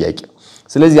now ጥያቄ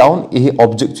ስለዚህ አሁን ይሄ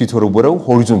ኦብጀክቱ የተወረወረው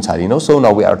ሆሪዞንታሊ ነው so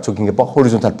now we are talking about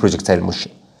horizontal projectile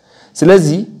motion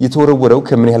ስለዚህ የተወረወረው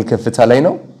ከምን ያህል ከፍታ ላይ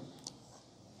ነው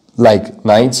like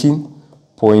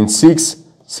 19.6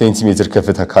 ሴንቲሜትር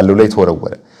ከፍታ ካለው ላይ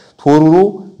ተወረወረ ተወርውሮ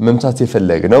መምታት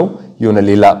የፈለግነው የሆነ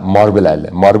ሌላ ማርብል አለ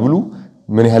ማርብሉ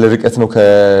ምን ያህል ርቀት ነው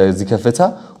ከዚህ ከፍታ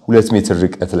 2 ሜትር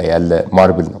ርቀት ላይ ያለ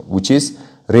ማርብል ነው which is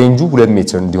ሬንጁ 2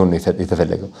 ሜትር እንዲሆን ነው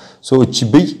የተፈለገው so እቺ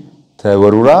ብይ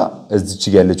ተወሩራ እዚች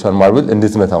ጋር ያለችውን ማርብል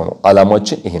እንድትመታው ነው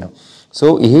አላማችን ይሄ ነው so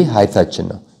ይሄ ሃይታችን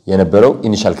ነው የነበረው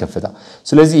ኢኒሻል ከፍታ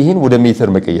ስለዚህ ይሄን ወደ ሜትር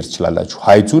መቀየር ትችላላችሁ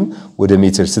ሃይቱን ወደ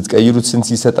ሜትር ስትቀይሩት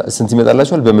ስንት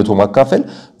ይመጣላችኋል በመቶ ማካፈል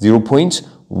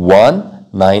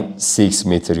 0.196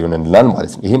 ሜትር ይሆንልናል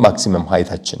ማለት ነው ይሄ ማክሲመም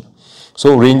ሃይታችን ነው so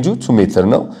ሬንጁ 2 ሜትር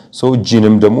ነው so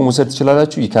ጂንም ደግሞ መውሰድ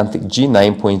ትችላላችሁ you can take g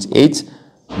 9.8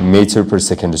 meter per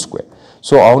second square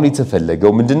so አሁን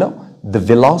የተፈለገው ምንድነው the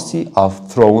velocity of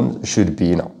thrown should be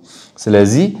now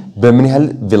ስለዚህ በምን ያህል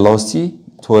velocity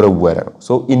ተወረወረ ነው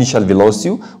so initial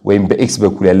velocity ወይም በx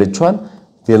በኩል ያለችዋን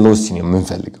velocity ነው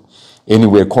የምንፈልገው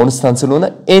anywhere constant ስለሆነ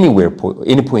anywhere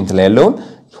any point ላይ ያለውን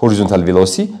horizontal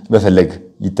velocity መፈለግ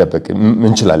ይተበቅ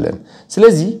እንችላለን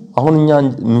ስለዚህ አሁን እኛ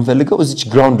የምንፈልገው እዚች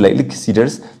ground ላይ ልክ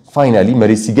ሲደርስ finally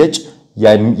መሬት ሲገጭ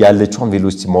ያለችውን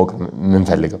velocity ማወቅ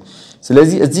የምንፈልገው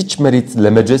ስለዚህ እዚች መሬት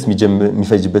ለመድረስ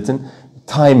የሚፈጅበትን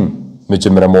time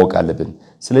መጀመሪያ ማወቅ አለብን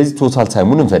ስለዚህ ቶታል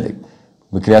ታይሙን እንፈልግ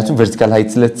ምክንያቱም vertical height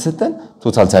ስለተሰጠን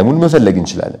ቶታል ታይሙን መፈለግ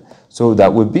እንችላለን so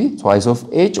that would be twice of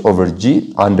h over g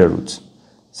under root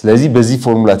ስለዚህ በዚህ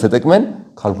ፎርሙላ ተጠቅመን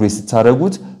ካልኩሌት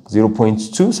ታደርጉት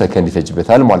 0.2 ሰከንድ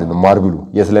ይፈጅበታል ማለት ነው ማርብሉ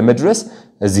የት ለመድረስ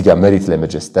እዚህ ጋር መሬት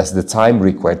ለመድረስ that's the time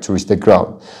required to reach the ground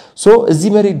so እዚህ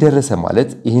መሬት ደረሰ ማለት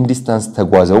ይሄን ዲስታንስ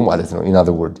ተጓዘው ማለት ነው in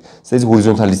other word ስለዚህ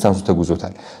horizontal distance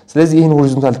ተጉዞታል ስለዚህ ይሄን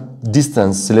horizontal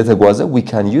distance ስለተጓዘ we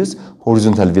can use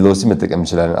horizontal velocity መጠቀም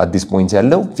እንችላለን at this point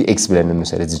ያለው vx ብለን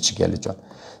እንሰራ እዚህ ጋር ያለችው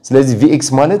ስለዚህ vx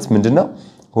ማለት ምንድነው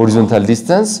horizontal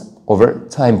distance over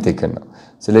time taken ነው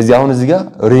ስለዚህ አሁን እዚህ ጋር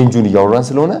ሬንጁን ያወራን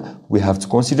ስለሆነ we have to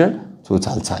consider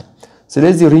total time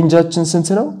ስለዚህ ሬንጃችን ስንት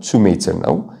ነው 2 ሜትር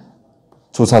ነው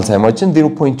total timeችን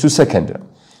 0.2 second ነው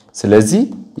ስለዚህ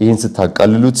ይሄን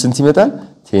ስታቃልሉት ስንት ይመጣል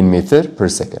 10 meter per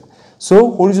second so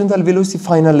horizontal velocity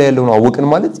final ላይ ያለው ነው አወቅን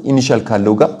ማለት initial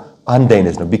ካለው ጋር አንድ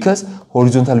አይነት ነው because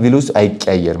horizontal velocity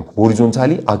አይቀየርም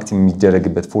horizontally አክት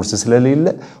የሚደረግበት ፎርስ ስለሌለ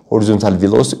horizontal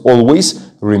velocity always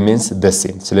remains the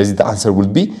same ስለዚህ the answer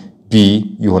will be B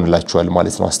ይሆንላችኋል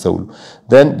ማለት ነው አስተውሉ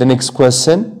then the next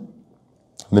question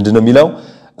ምንድነው የሚለው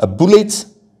a bullet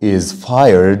is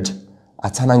fired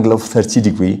at an angle of 30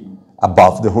 degree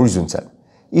above the horizontal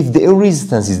if the air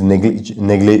resistance is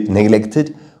neglected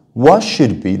what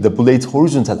should be the bullet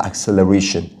horizontal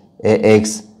acceleration ax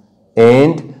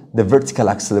and the vertical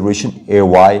acceleration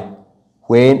ay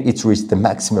when it reaches the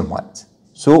maximum height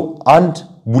so and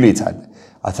bullet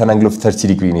at an angle of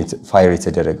 30 degree fire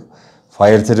የተደረገው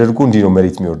fire ተደርጎ እንዲ ነው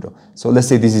መሬት የሚወርደው so let's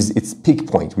say this is its peak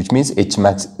point which means h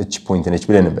max h point ነች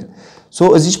ብለን እንበል so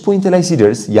እዚህ ፖይንት ላይ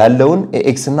ሲደርስ ያለውን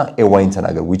ax እና ay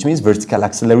ተናገር which means vertical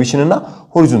acceleration እና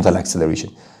horizontal acceleration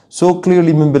so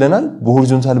clearly ምን ብለናል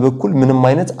በሆሪዞንታል በኩል ምንም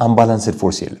አይነት unbalanced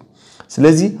force የለም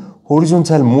ስለዚህ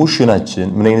horizontal motionአችን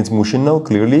ምን አይነት motion ነው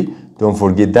clearly don't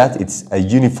forget that it's a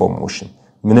uniform motion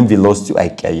ምንም velocity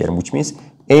አይቀያየርም which means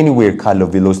anywhere ካለው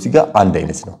velocity ጋር አንድ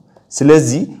አይነት ነው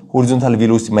ስለዚህ horizontal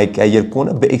velocity ማይቀያየር ከሆነ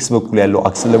በx በኩል ያለው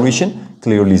acceleration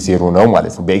clearly zero ነው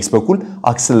ማለት ነው በx በኩል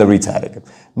accelerate አያደርግም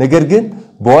ነገር ግን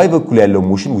በy በኩል ያለው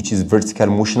motion which is vertical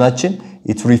motionአችን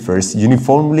it refers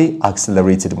uniformly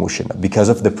accelerated motion because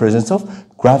of the presence of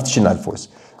gravitational force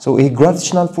so a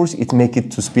gravitational force it make it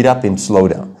to speed up and slow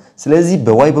down ስለዚህ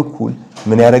በy በኩል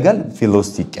ምን ያደርጋል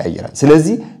ቬሎሲቲ ይቀያየራል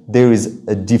ስለዚህ there is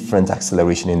a different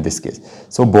acceleration in this case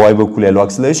so በy በኩል ያለው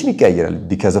acceleration ይቀያየራል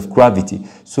because of gravity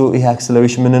so ይሄ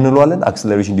acceleration ምን እንለዋለን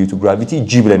acceleration due to gravity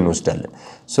g ብለን እንወስዳለን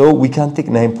so we can take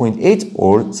 9.8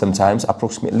 or sometimes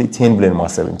approximately 10 ብለን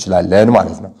ማሰብ እንችላለን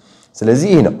ማለት ነው ስለዚህ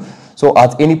ይሄ ነው so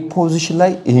at any position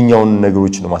ላይ ይሄኛውን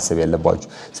ነገሮች ነው ማሰብ ያለባችሁ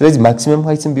ስለዚህ maximum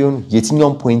height ቢሆን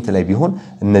የትኛውን ፖይንት ላይ ቢሆን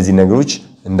እነዚህ ነገሮች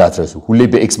እንዳትረሱ ሁሌ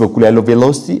በx በኩል ያለው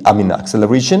velocity I mean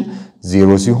acceleration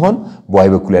 0 ሲሆን በy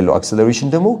በኩል ያለው acceleration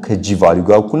ደግሞ ከg value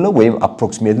ጋር እኩል ነው ወይም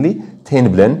approximately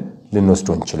 10 ብለን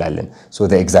ልንወስደው እንችላለን so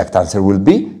the exact answer will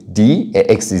be d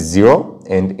ax is 0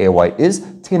 and ay is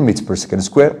 10 meters per second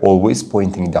square always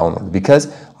pointing downward because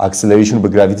acceleration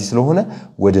በግራቪቲ ስለሆነ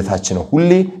ወደ ታች ነው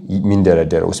ሁሌ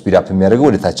የሚንደረደረው speed up የሚያደርገው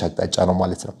ወደ ታች አቅጣጫ ነው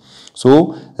ማለት ነው so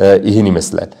ይሄን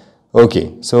ይመስላል okay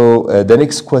so the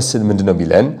next question ምንድነው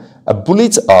ቢለን a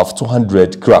bullet of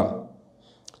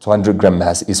 200 gram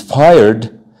mass is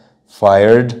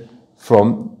fired from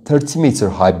 30 meter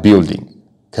high building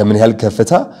ከምን ያህል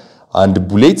ከፍታ አንድ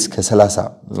ቡሌት ከ30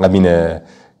 I mean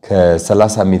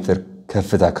ከ30 ሜትር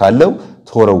ከፍታ ካለው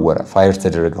ተወረወረ ፋየር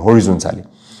ተደረገ horizontally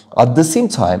at the same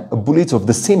time a bullet of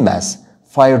the same mass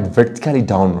fired vertically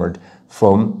downward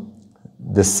from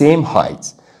the same height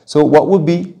so what would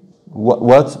be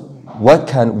what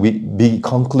can we be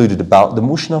concluded about the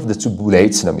motion of the two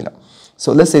bullets ነው የሚለው so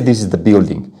let's say this is the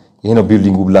building ይሄ ነው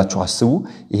ቢልዲንጉ ብላችሁ አስቡ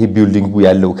ይሄ ቢልዲንጉ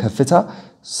ያለው ከፍታ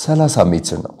 30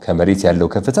 ሜትር ነው ከመሬት ያለው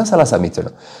ከፍታ 30 ሜትር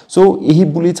ነው ሶ ይሄ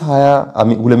ቡሌት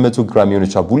 200 ግራም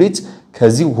የሆነች ቡሌት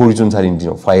ከዚህ ሆሪዞንታሊ እንዲ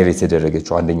ነው ፋየር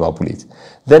የተደረገችው አንደኛው ቡሌት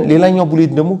then ሌላኛው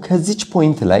ቡሌት ደግሞ ከዚች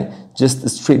ፖይንት ላይ just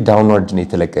straight downward ነው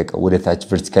የተለቀቀው ወደ ታች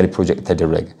vertically project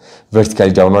ተደረገ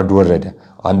vertically downward ወረደ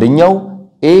አንደኛው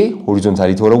A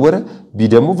horizontally ተወረወረ B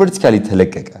ደግሞ vertically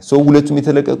ተለቀቀ so ሁለቱም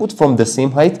የተለቀቁት from the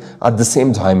same height at the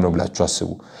same time ነው ብላችሁ አስቡ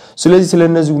ስለዚህ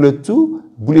ስለነዚህ ሁለቱ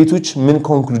ቡሌቶች ምን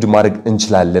ኮንክሉድ ማድረግ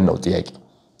እንችላለን ነው ጥያቄ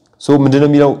so ምንድነው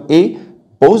የሚለው A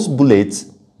both bullets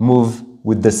move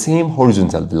with the same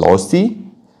horizontal velocity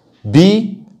B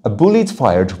a bullet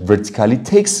fired vertically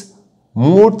takes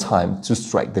more time to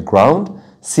strike the ground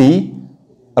C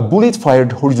a bullet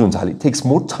fired horizontally takes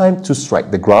more time to strike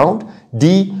the ground D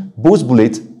both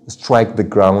bullets strike the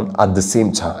ground at the same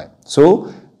time so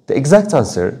the exact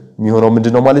answer የሚሆነው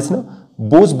ምንድነው ማለት ነው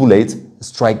both bullets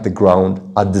strike the ground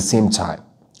at the same time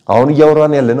አሁን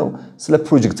ያወራን ያለነው ስለ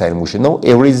ፕሮጀክታይል ሞሽን ነው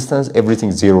a resistance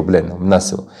everything zero ብለን ነው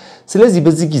እናስበው ስለዚህ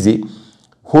በዚህ ጊዜ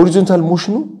horizontal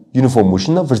motion uniform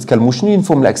motion ነው vertical motion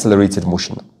uniformly accelerated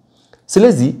motion ነው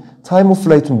ስለዚህ time of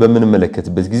flightን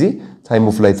በመመለከትበት ጊዜ time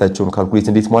of flightታቸውን ካልኩሌት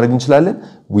እንዴት ማድረግ እንችላለን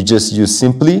we just use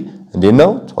simply እንዴት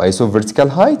ነው twice of vertical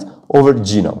height over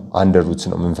g ነው under root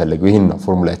ነው የምንፈልገው ይሄን ነው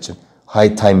ፎርሙላችን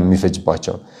height time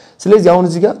የሚፈጅባቸው ስለዚህ አሁን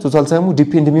እዚህ ጋር ቶታል ታይሙ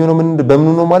ዲፔንድ የሚሆነው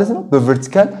በምን ነው ማለት ነው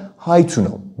በvertical height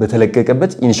ነው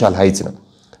በተለቀቀበት initial height ነው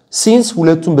since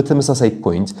ሁለቱም በተመሳሳይ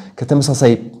ፖይንት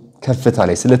ከተመሳሳይ ከፍታ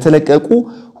ላይ ስለተለቀቁ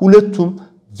ሁለቱም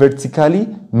vertically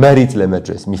መሬት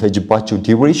ለመድረስ የሚፈጅባቸው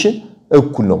duration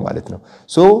እኩል ነው ማለት ነው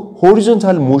so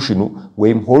horizontal motion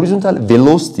ወይም horizontal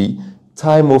velocity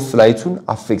time of flightን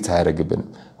affect አያደርግብንም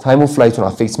time of flightን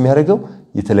affect የሚያደርገው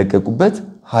የተለቀቁበት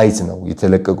height ነው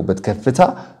የተለቀቁበት ከፍታ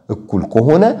እኩል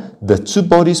ከሆነ the two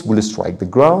bodies will strike the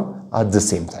ground at the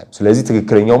same time ስለዚህ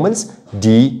ትክክለኛው መልስ D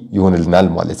ይሆንልናል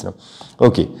ማለት ነው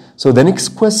okay so the next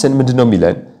question ምንድነው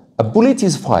የሚለን a bullet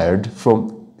is fired from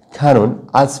cannon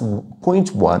at point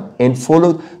 1 and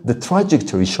followed the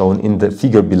trajectory shown in the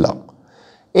figure below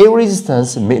a resistance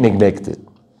may be neglected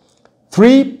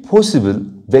 3 possible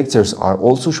vectors are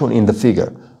also shown in the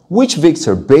figure which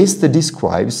vector best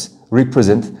describes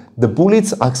represent the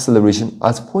bullet's acceleration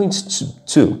at point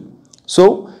 2 so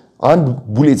አንድ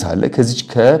ቡሌት አለ ከዚህ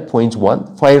ከፖይንት 1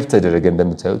 ፋየር ተደረገ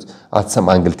እንደምታዩት at some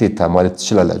angle theta ማለት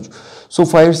ትችላላችሁ so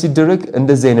ፋየር ሲደረግ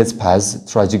እንደዚህ አይነት path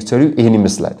trajectory ይሄን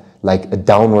ይመስላል like a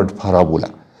downward parabola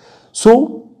so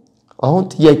አሁን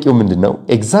ጥያቄው ምንድነው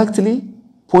exactly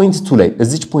point 2 ላይ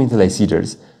እዚች ፖይንት ላይ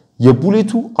ሲደርስ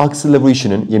የቡሌቱ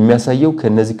አክሰለሬሽንን የሚያሳየው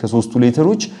ከነዚህ ከሶስቱ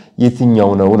ሌተሮች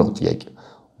የትኛው ነው ጥያቄው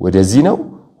ወደዚህ ነው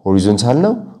ሆሪዞንታል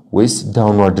ነው ወይስ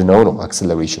ዳውንዋርድ ነው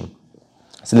አክሰለሬሽን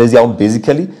ስለዚህ አሁን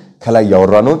ቤዚካሊ ከላይ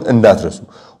ያወራነው እንዳትረሱ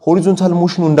ሆሪዞንታል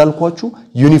ሞሽኑ እንዳልኳችሁ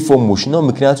ዩኒፎርም ሞሽን ነው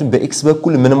ምክንያቱም በኤክስ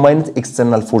በኩል ምንም አይነት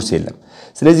ኤክስተርናል ፎርስ የለም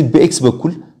ስለዚህ በኤክስ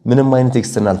በኩል ምንም አይነት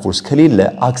ኤክስተርናል ፎርስ ከሌለ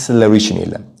አክሰለሬሽን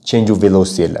የለም change of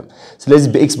velocity የለም ስለዚህ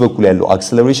በኤክስ በኩል ያለው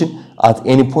አክሰለሬሽን at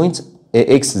any point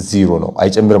ax 0 ነው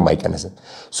አይጨምርም አይቀነስም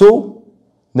so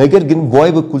ነገር ግን በዋይ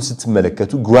በኩል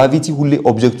ስትመለከቱ ግራቪቲ ሁሌ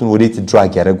ኦብጀክቱን ወዴት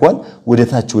ድራግ ያደርጋል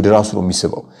ወደታች ወደ ራሱ ነው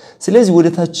የሚስበው ስለዚህ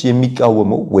ወደታች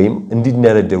የሚቃወመው ወይም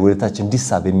እንዲነረደር ወደታች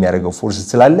እንዲሳብ የሚያደርገው ፎርስ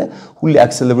ስላለ ሁሌ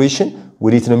አክሰለሬሽን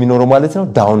ወዴት ነው የሚኖረው ማለት ነው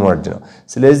ዳውንዋርድ ነው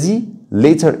ስለዚህ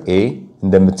ሌተር ኤ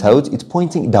እንደምታዩት it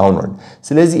pointing downward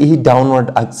ስለዚህ ይሄ downward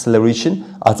acceleration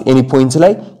at any point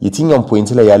ላይ የትኛው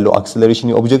ፖይንት ላይ ያለው acceleration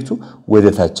የኦብጀክቱ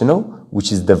ወደታች ነው which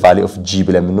is the value of g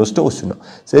ብለን የምንወስደው እሱ ነው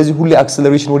ስለዚህ ሁሌ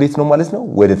acceleration ወዴት ነው ማለት ነው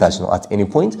ወደታች ነው at any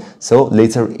point so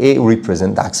letter a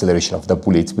represent the acceleration of the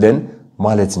bullet ብለን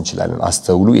ማለት እንችላለን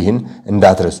አስተውሉ ይሄን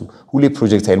እንዳትረሱ ሁሌ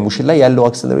ፕሮጀክታይል ሞሽን ላይ ያለው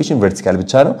acceleration vertical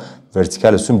ብቻ ነው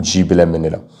vertical እሱም g ብለን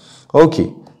የምንለው okay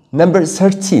number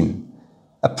 13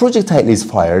 A projectile is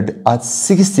fired at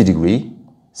 60 degree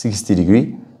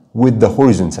with the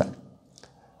horizontal.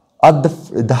 At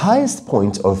the highest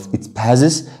point of its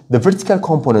passes, the vertical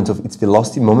component of its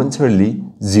velocity momentarily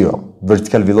zero.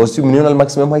 Vertical velocity minimum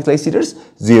maximum height like cedars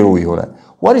zero.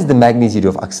 What is the magnitude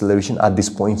of acceleration at this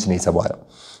point in የተባለው?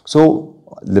 So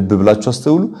ልብ ብላችሁ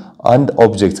አስተውሉ አንድ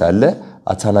ኦብጀክት አለ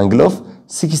at an angle of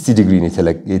 60 degree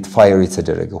ፋየር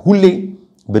የተደረገ ሁሌ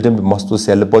በደንብ ማስተዋወስ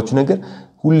ያለባችሁ ነገር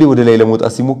ሁሌ ወደ ላይ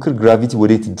ለመውጣት ሲሞክር ግራቪቲ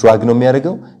ወዴት ድራግ ነው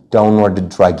የሚያደርገው ዳውንዋርድ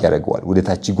ድራግ ያደርጋል ወደ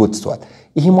ታች ይጎትተዋል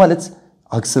ይሄ ማለት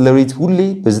አክሰለሬት ሁሌ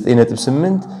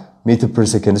በ9.8 ሜትር ፐር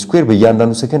ሰከንድ ስኩዌር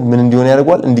በእያንዳንዱ ሰከንድ ምን እንዲሆን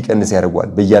ያደርጋል እንዲቀንስ ያደርጋል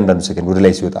በእያንዳንዱ ሰከንድ ወደ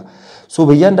ላይ ሲወጣ ሶ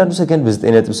በእያንዳንዱ ሰከንድ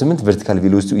በ9.8 ቨርቲካል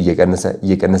ቬሎሲቲው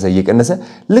እየቀነሰ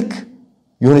ልክ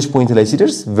የሆነች ፖይንት ላይ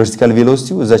ሲደርስ ቨርቲካል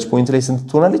ቬሎሲቲው እዛች ፖይንት ላይ ስንት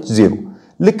ትሆናለች ዜሮ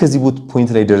ልክ ከዚህ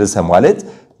ፖይንት ላይ ደረሰ ማለት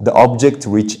the object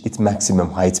reach its maximum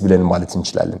height ብለን ማለት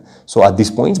እንችላለን so at this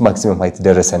point maximum height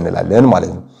ደረሰ እንላለን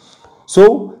ማለት ነው so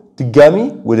ድጋሚ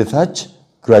ወደ ታች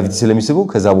ግራቪቲ ስለሚስበው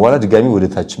ከዛ በኋላ ድጋሚ ወደ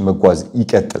ታች መጓዝ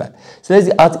ይቀጥላል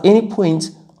ስለዚህ at any point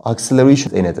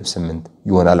acceleration 9.8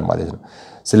 ይሆናል ማለት ነው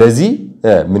ስለዚህ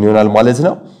ምን ይሆናል ማለት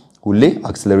ነው ሁሌ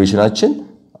አክሰለሬሽናችን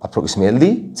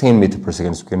approximately 10 meter per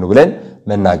second square ነው ብለን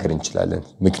መናገር እንችላለን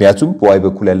ምክንያቱም በዋይ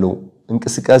በኩል ያለው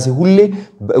እንቅስቃሴ ሁሌ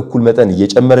በእኩል መጠን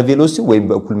እየጨመረ ቬሎሲቲ ወይም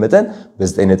በእኩል መጠን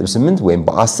በ9.8 ወይም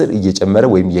በ10 እየጨመረ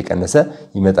ወይም እየቀነሰ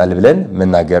ይመጣል ብለን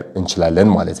መናገር እንችላለን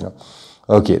ማለት ነው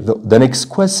okay the next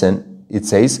question it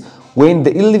says when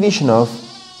the elevation of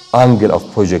angle of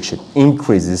projection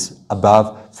increases above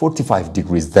 45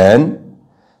 degrees then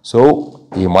so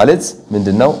ይሄ ማለት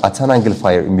ምንድነው at an angle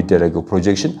fire የሚደረገው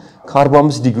projection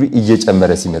ከ45 ዲግሪ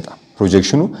እየጨመረ ሲመጣ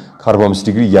ፕሮጀክሽኑ ከ45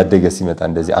 ዲግሪ ያደገ ሲመጣ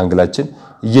እንደዚህ አንግላችን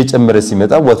እየጨመረ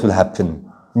ሲመጣ what will happen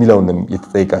ሚለውን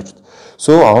የተጠየቃችሁት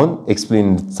ሶ አሁን ኤክስፕሌን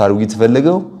እንድታደርጉ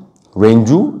የተፈለገው ሬንጁ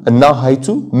እና ሃይቱ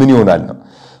ምን ይሆናል ነው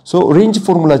ሶ ሬንጅ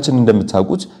ፎርሙላችን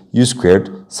እንደምታውቁት u squared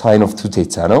sin of 2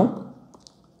 theta ነው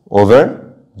over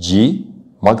g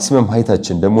ማክሲመም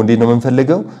ሃይታችን ደግሞ እንዴት ነው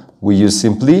የምንፈልገው we use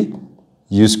simply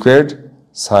u squared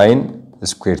sin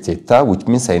square theta which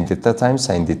means sin theta times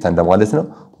sin theta እንደማለት ነው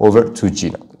over 2g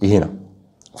ነው ይሄ ነው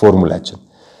ፎርሙላችን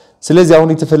ስለዚህ አሁን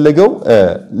የተፈለገው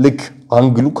ልክ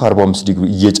አንግሉ ከ45 ዲግሪ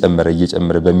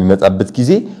እየጨመረ በሚመጣበት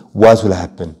ጊዜ what will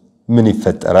happen ምን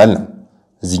ይፈጠራል ነው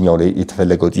እዚህኛው ላይ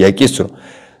የተፈለገው ጥያቄ እሱ ነው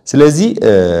ስለዚህ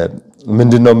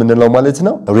ምንድነው የምንለው ማለት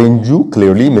ነው ሬንጁ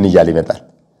ክሊርሊ ምን ይያል ይመጣል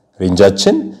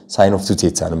ሬንጃችን sin of 2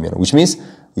 theta ነው የሚሆነው which means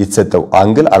የተሰጠው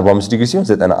አንግል 45 ዲግሪ ሲሆን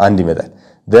 91 ይመጣል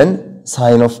then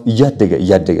sin of እያደገ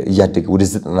ወደ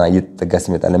 90 እየተጠጋ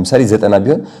ሲመጣ ለምሳሌ 90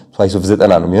 ቢሆን twice of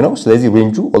 90 ነው የሚሆነው ስለዚህ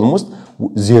ሬንጁ almost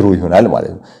 0 ይሆናል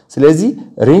ማለት ነው ስለዚህ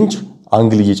ሬንጅ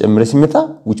አንግል እየጨመረ ሲመጣ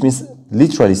which means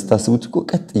literally ስታስቡት እኮ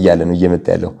ቀጥ እያለ ነው እየመጣ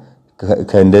ያለው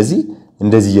ከእንደዚህ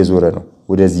እየዞረ ነው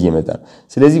ወደዚህ ይመጣል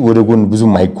ስለዚህ ወደ ጎን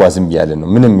ብዙም አይጓዝም ያለ ነው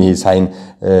ምንም ይሄ ሳይን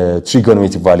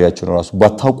ትሪጎኖሜትሪክ ቫልዩአቸው ነው ራሱ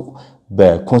ባታውቁ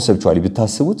በኮንሰፕቹአሊ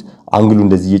ብታስቡት አንግሉ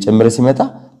እንደዚህ እየጨመረ ሲመጣ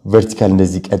ቨርቲካል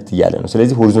እንደዚህ ቀጥ እያለ ነው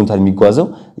ስለዚህ ሆሪዞንታል የሚጓዘው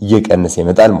እየቀነሰ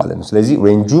ይመጣል ማለት ነው ስለዚህ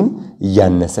ሬንጁን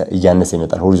እያነሰ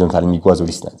ይመጣል ሆሪዞንታል የሚጓዘው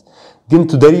ዲስታንስ ግን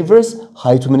to the reverse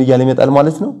ሃይቱ ምን እያለ ይመጣል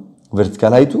ማለት ነው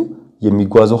ቨርቲካል ሃይቱ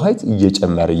የሚጓዘው ሃይት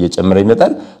እየጨመረ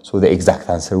ይመጣል so the exact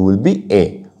answer will be a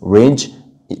range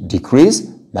decrease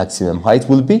maximum height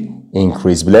will be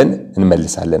increase ብለን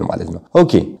እንመልሳለን ማለት ነው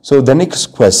okay so the next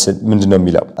question ምንድነው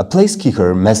የሚለው a place kicker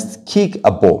must kick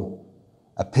a ball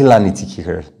a penalty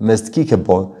kicker must kick a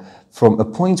ball from a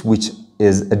point which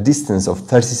is a distance of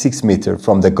 36 meters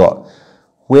from the goal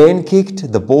when kicked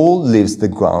the ball leaves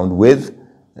the ground with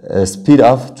a speed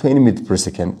of 20 meters per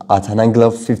second at an angle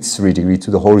of 53 degrees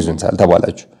to the horizontal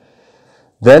ተባላችሁ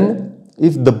then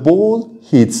if the ball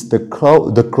hits the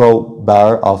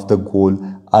crossbar of the goal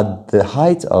at the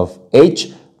height of h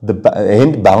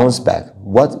and bounce back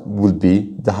what will be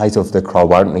the height of the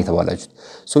crossbar ነው የተባላችሁት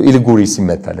so ኢሊጎሪ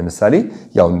ሲመታ ለምሳሌ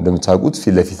ያው እንደምታውቁት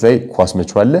ፊት ለፊት ላይ ኳስ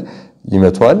መቻለ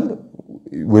ይመቷል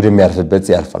ወደሚያርፍበት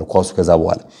ያልፋል ኳሱ ከዛ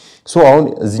በኋላ ሶ አሁን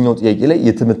እዚህኛው ጥያቄ ላይ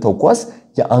የተመታው ኳስ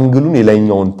የአንግሉን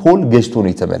የላይኛውን ፖል ገጭቶ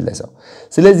ነው የተመለሰው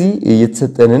ስለዚህ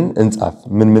የተሰጠንን እንጻፍ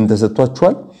ምን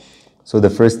ተሰጥቷችኋል so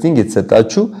the first thing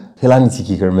የተሰጣችሁ penalty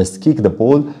kicker must kick the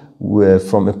ball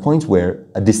from a point where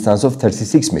a distance of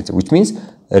 36 meter which means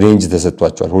range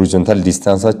ተሰጥቷችኋል horizontal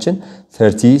distanceአችን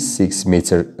 36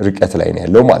 meter ርቀት ላይ ነው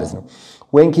ያለው ማለት ነው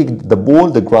when kicked the ball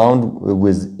the ground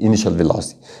with initial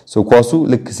velocity so ኳሱ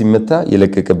ልክ ሲመታ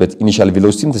የለቀቀበት initial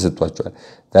velocity ተሰጥቷችኋል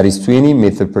that is 20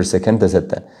 meter per second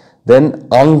ተሰጠን then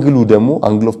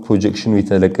angle of projection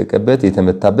የተለቀቀበት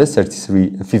የተመታበት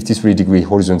 53 degree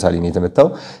horizontally ነው የተመታው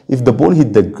if the ball hit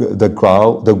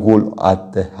the goal at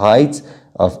the height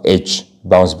of h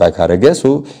bounce back አረገ so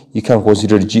you can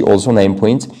consider g also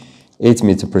 9.8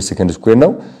 meter per second square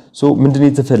now so ምንድነው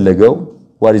የተፈለገው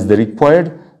what is the required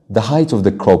the height of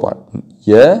the crowbar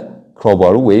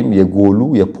የክሮባሩ ወይም የጎሉ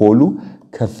የፖሉ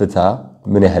ከፍታ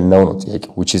ምን ያህል ነው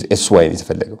ጥያቄው which is sy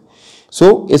የተፈለገው so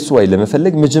sy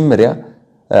ለመፈለግ መጀመሪያ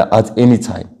at any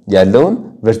time ያለውን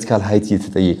vertical height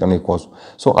እየተጠየቀ ነው ይኳሱ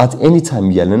so at any time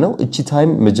ያለ ነው እቺ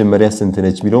ታይም መጀመሪያ ስንት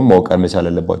ነች ሚለው ማወቅ መቻል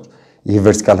አለባችሁ ይሄ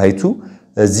vertical height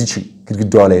እዚህ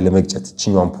ግድግዳው ላይ ለመግጨት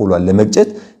እቺኛውን ፖሏን ለመግጨት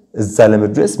እዛ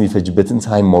ለመድረስ የሚፈጅበትን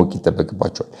ታይም ማወቅ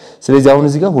ይተበቅባቸዋል ስለዚህ አሁን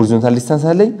እዚህ ጋር horizontal distance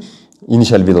አለኝ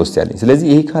initial velocity አለኝ ስለዚህ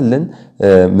ይሄ ካለን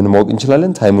ምን ማወቅ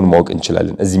እንችላለን ታይሙን ማወቅ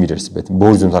እንችላለን እዚህ የሚደርስበት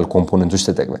በሆሪዞንታል ኮምፖነንቶች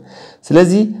ተጠቅመን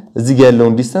ስለዚህ እዚህ ጋር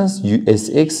ያለውን ዲስታንስ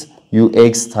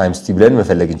ux times t ብለን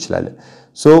መፈለግ እንችላለን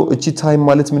so እቺ ታይም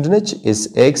ማለት ምንድነች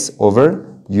sx over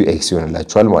ux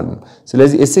ይሆንላችኋል ማለት ነው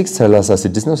ስለዚህ sx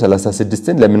 36 ነው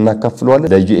 36ን ለምን እናካፍለዋለን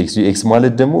ለux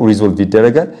ማለት ደግሞ ሪዞልቭ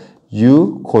ይደረጋል u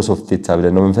cos of theta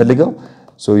ብለን ነው የምንፈልገው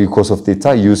so u cos of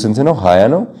theta u ስንት ነው 20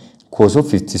 ነው cos of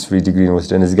 53 degree ነው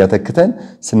ወስደን እዚህ ጋር ተክተን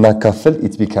ስናካፍል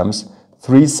it becomes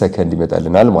 3 second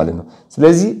ይመጣልናል ማለት ነው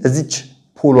ስለዚህ እዚች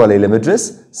ፖሏ ላይ ለመድረስ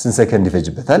ስንት ሰከንድ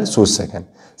ይፈጅበታል 3 ሰከንድ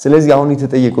ስለዚህ አሁን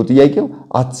የተጠየቀው ጥያቄው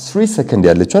at 3 second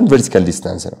ያለችውን vertical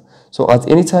distance ነው so at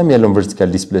any time ያለውን vertical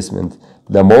displacement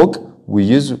ለማወቅ we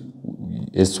use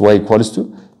sy equals to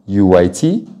uyt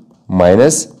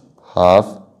minus half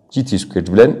gt squared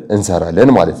ብለን እንሰራለን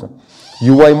ማለት ነው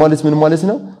uy ማለት ምን ማለት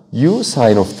ነው u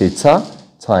sin of theta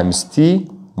times t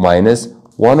minus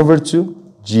 1 over 2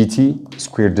 gt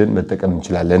squared መጠቀም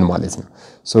እንችላለን ማለት ነው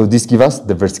so this gives us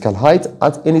the vertical height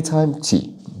at any time t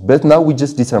but now we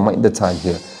just determine the time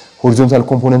here horizontal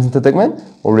component ተጠቅመን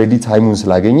already timeውን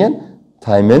ስላገኘን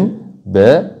timeን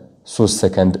በ3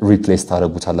 second replace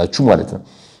ታደርጉታላችሁ ማለት ነው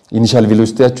initial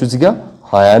velocityያችሁ እዚህ ጋር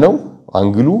 20 ነው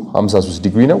አንግሉ 53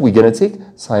 degree ነው we gonna take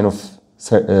sin of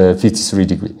 53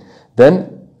 degree then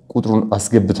ቁጥሩን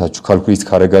አስገብታችሁ ካልኩሌት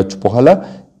ካረጋችሁ በኋላ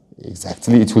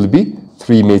exactly it will be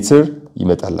 3 meter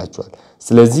ይመጣላችኋል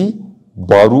ስለዚህ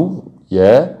ባሩ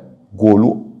የጎሉ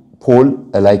ፖል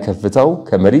ላይ ከፍታው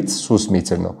ከመሬት 3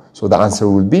 ሜትር ነው so the answer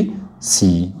will be c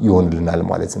ይሆንልናል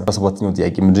ማለት ነው ሰባተኛው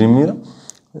ጥያቄ ምንድነው የሚለው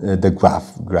the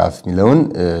graph ሚለውን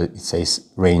it says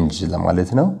range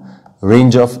ለማለት ነው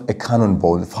range of a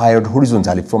cannonball fired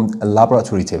horizontally from a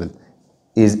laboratory table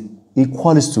is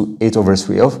equals to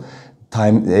 8/3 of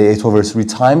 8/3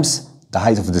 times the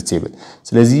height of the table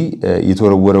ስለዚህ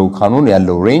የተወረወረው ካኖን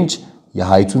ያለው range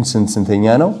የሃይቱን ስንተኛ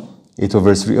ነው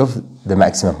 8/3 of the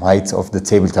maximum height of the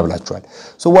table ተብላችኋል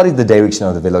so what is the direction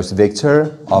of the velocity vector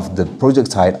of the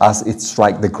projectile as it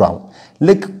strike the ground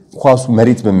ልክ ኳሱ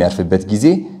መሬት በሚያርፍበት ጊዜ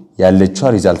ያለችው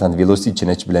ሪዛልታንት ቬሎሲቲ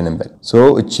እቺ ብለን እንበል so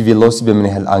እቺ ቬሎሲቲ በምን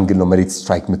ያህል አንግል ነው መሬት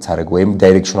ስትራይክ የምታደርገው ወይም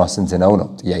ዳይሬክሽኗ ስንት ነው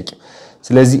ጥያቄው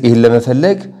ስለዚህ ይሄን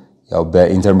ለመፈለግ ያው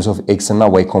በin terms of x እና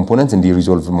y component እንዲ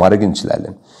ሪዞልቭ ማድረግ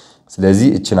እንችላለን ስለዚህ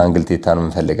እቺን አንግል ቴታ ነው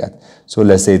የምንፈልጋት so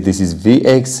let's say this is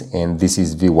vx and this is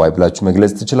vy ብላችሁ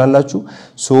መግለጽ ትችላላችሁ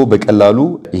so በቀላሉ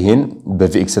ይሄን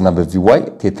በvx እና በvy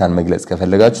ቴታን መግለጽ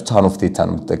ከፈለጋችሁ tan of theta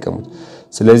ነው የምትጠቀሙት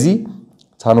ስለዚህ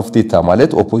tan of theta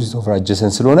ማለት opposite over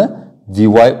adjacent ስለሆነ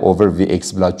vy over vx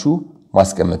ብላችሁ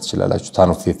ማስቀመጥ ትችላላችሁ tan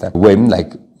of theta ወይም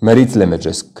like መሬት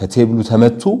ለመድረስ ከቴብሉ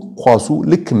ተመቶ ኳሱ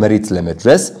ልክ መሬት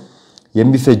ለመድረስ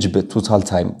የሚፈጅበት ቶታል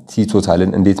ታይም t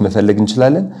ቶታልን እንዴት መፈለግ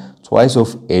እንችላለን twice of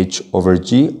h over g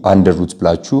under root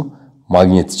ብላችሁ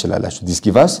ማግኘት ትችላላችሁ this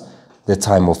gives us the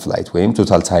time of flight ወይም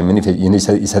ቶታል ታይምን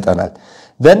ይሰጠናል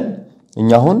then እኛ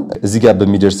አሁን እዚህ ጋር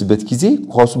በሚደርስበት ጊዜ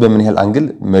ኳሱ በምን ያህል አንግል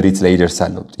መሬት ላይ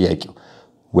ይደርሳል ነው ጥያቄው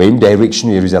ወይም ዳይሬክሽኑ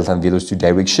የሪዛልታንት ቬሎሲቲ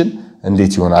ዳይሬክሽን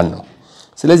እንዴት ይሆናል ነው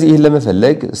ስለዚህ ይሄን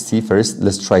ለመፈለግ እስቲ first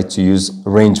let's try to use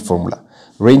range formula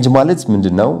range ማለት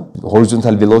ምንድነው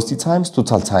horizontal velocity times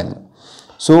total time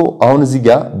so አሁን እዚህ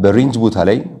ጋር በሬንጅ ቦታ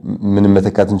ላይ ምን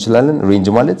መተካት እንችላለን ሬንጅ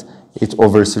ማለት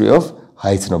 8/3 of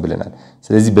height ነው ብለናል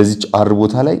ስለዚህ በዚች r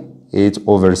ቦታ ላይ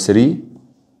 8/3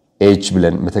 h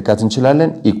ብለን መተካት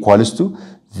እንችላለን equals to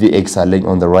vx አለኝ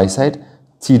on the right side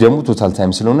t ደግሞ total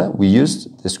time ስለሆነ we used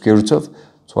the square root of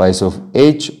twice of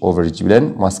h over g ብለን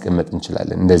ማስቀመጥ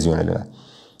እንችላለን እንደዚህ ሆነልናል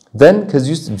then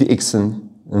ከዚህ ውስጥ vx ን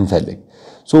እንፈልግ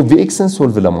so vx ን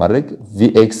ሶልቭ ለማድረግ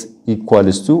vx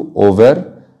equals to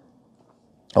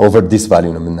over this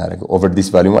value ነው የምናደርገው over this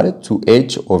value ማለት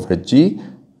 2h over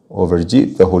g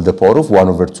the whole the power of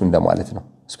 1 over 2 እንደማለት ነው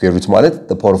square root ማለት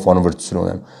the power of 1 over 2 ስለሆነ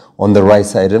ነው on the right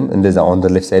side እንደዛ on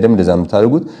the left side እንደዛ ነው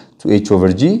ታደርጉት 2h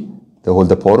over g the whole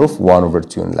the power of 1 over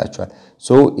 2 ይሆንላችኋል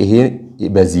so ይሄ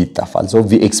በዚህ ይጣፋል so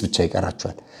vx ብቻ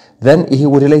ይቀራችኋል then ይሄ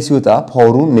ወደ ላይ ሲወጣ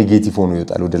ፓወሩ ኔጌቲቭ ሆኖ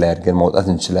ይወጣል ወደ ላይ አድርገን ማውጣት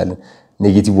እንችላለን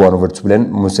ኔጌቲቭ 1 over 2 ብለን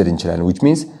መውሰድ እንችላለን which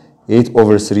means 8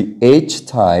 over 3h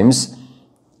times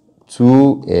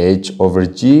 2h over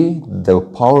g the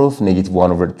power of negative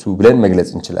 1 over 2 ብለን መግለጽ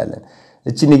እንችላለን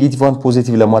እቺ ኔጌቲቭ 1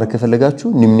 ፖዚቲቭ ለማድረግ ከፈለጋችሁ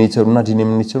ኑሜሬተሩና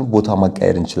ዲኖሚኔተሩ ቦታ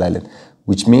ማቀየር እንችላለን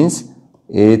which means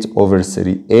 8 over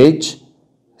 3h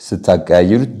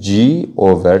ስታቀያይሩት g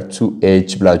over 2h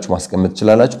ብላችሁ ማስቀመጥ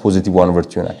ትችላላችሁ ፖዚቲቭ 1 over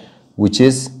 2 ይሆናል which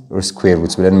is square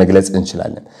root ብለን መግለጽ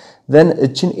እንችላለን then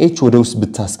እቺን h ወደ ውስጥ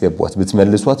ብታስገቧት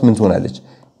ብትመልሷት ምን ትሆናለች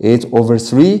 8 over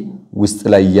 3 ውስጥ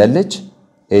ላይ ያለች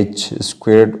h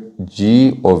squared g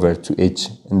over 2h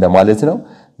እንደማለት ነው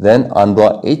then አንዷ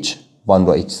h ባንዷ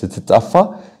h ስትጣፋ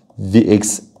vx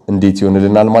እንዴት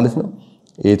ይሆንልናል ማለት ነው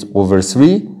 8 over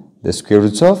 3 the square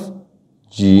root of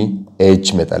g h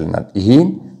መጣልናል ይሄን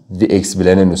vx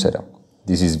ብለን እንወስደው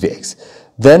this is vx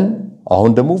then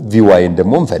አሁን ደግሞ vy ን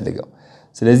ደግሞ እንፈልገው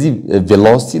ስለዚህ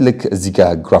velocity ልክ እዚህ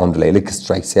ጋር ground ላይ ልክ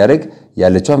strike ሲያደርግ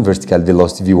ያለችውን vertical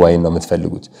velocity vy ነው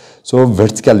የምትፈልጉት so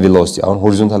vertical velocity አሁን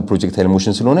horizontal projectile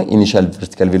motion ስለሆነ initial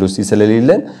vertical velocity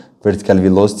ስለሌለን vertical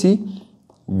velocity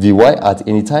vy at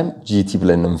any time gt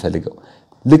ብለን ነው የምንፈልገው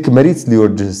ልክ መሬት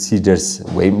ሊወርድ ሲደርስ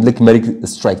ወይም ልክ መሬት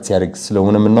strike ሲያደርግ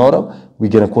ስለሆነ የምናወራው we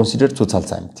going to consider total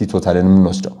time t total ን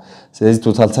የምንወስደው ስለዚህ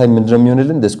total time ምንድነው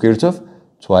የሚሆንልን the square root of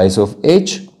twice of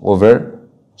h over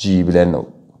g ብለን ነው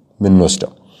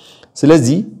ምንወስደው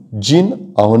ስለዚህ ጂን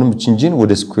አሁንም እቺን ጂን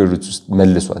ወደ ስኩዌር ሩት ውስጥ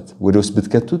መልሷት ወደ ውስጥ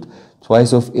ብትከቱት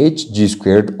twice of h g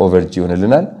squared over g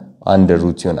ይሆንልናል under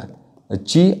root ይሆናል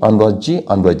እቺ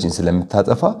አንዷ ጂን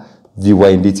ስለምታጠፋ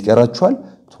vy እንዴት ይቀራችኋል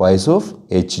twice of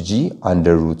hg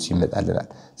under root ይመጣልናል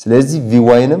ስለዚህ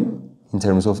vy ንም in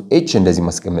terms of h እንደዚህ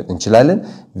ማስቀመጥ እንችላለን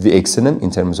vx ንም in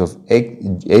terms of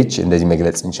h እንደዚህ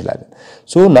መግለጽ እንችላለን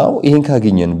so now ይሄን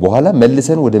ካገኘን በኋላ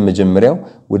መልሰን ወደ መጀመሪያው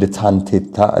ወደ tan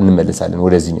theta እንመለሳለን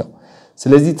ወደዚህኛው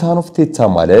ስለዚህ tan of theta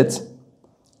ማለት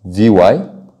vy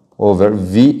over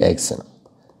vx ነው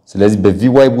ስለዚህ በvy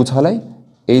ቦታ ላይ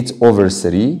 8 over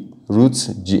 3 root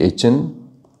gh ን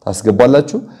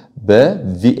ታስገባላችሁ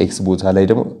በvx ቦታ ላይ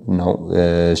ደግሞ ነው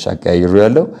ሻቀያይሩ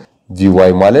ያለው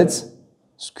vy ማለት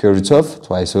square root of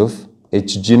twice of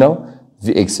hg ነው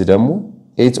vx ደግሞ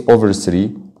 8 over 3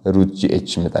 root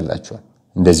gh ይመጣላችኋል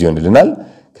እንደዚህ ይሆንልናል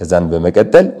ከዛን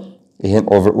በመቀጠል ይሄን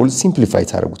overall simplify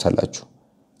ታደርጉታላችሁ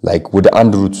like ወደ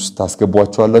አንድ root ውስጥ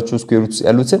ታስገቧቸዋላችሁ square root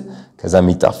ያሉትን ከዛ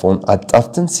የሚጣፋውን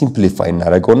አጣፍተን simplify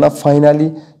እናደርገውና finally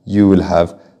you will have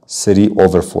 3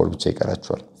 over 4 ብቻ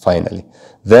ይቀራችኋል finally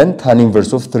then tan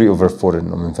inverse of 3 over 4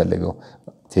 ነው የምንፈልገው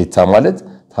theta ማለት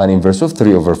tan inverse of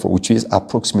 3 over 4 which is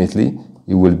approximately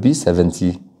it will be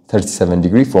 37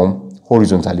 degree from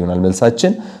horizontal ይሆናል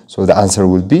መልሳችን so the answer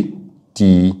will be d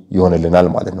ይሆንልናል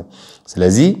ማለት ነው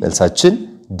ስለዚህ መልሳችን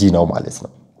d ነው ማለት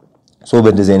ነው so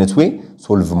በእንደዚህ አይነት way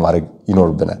solve ማድረግ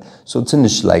ይኖርብናል so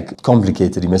ትንሽ like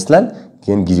complicated ይመስላል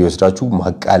ግን ጊዜ ወስዳችሁ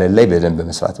ማቃለል ላይ በደንብ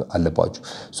መስራት አለባችሁ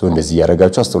so እንደዚህ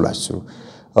ያረጋችሁ አስተውላችሁ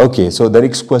okay so the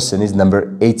next question is number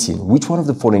 18 which one of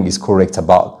the following is correct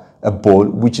about a ball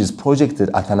which is projected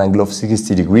at an angle of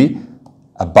 60 degree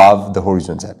above the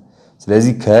horizontal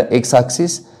ስለዚህ ከx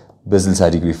axis በ60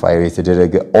 ዲግሪ ፋየር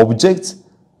የተደረገ ኦብጀክት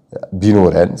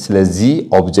ቢኖረን ስለዚህ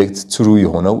ኦብጀክት true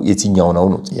የሆነው የትኛው ነው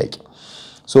ጥያቄ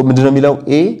so ምንድነው የሚለው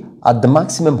a at the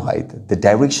maximum height the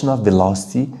direction of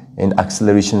velocity and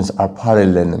accelerations are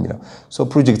parallel ነው የሚለው so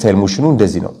projectile motion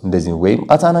እንደዚህ ነው ወይም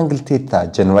at an angle theta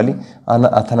generally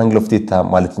at an angle of theta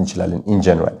ማለት እንችላለን in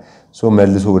general so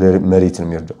መልሶ ወደ መሬት ነው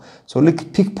የሚወርደው so ልክ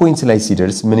ፒክ ፖይንት ላይ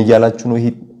ሲደርስ ምን ይያላችሁ ነው ይሄ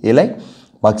ላይ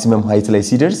maximum height ላይ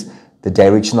ሲደርስ the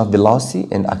direction of velocity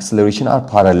and acceleration are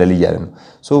parallel ይያለ ነው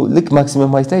so ልክ maximum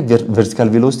height ላይ vertical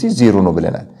velocity 0 ነው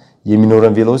ብለናል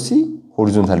የሚኖረን velocity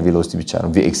horizontal velocity ብቻ ነው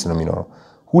vx ነው የሚኖረው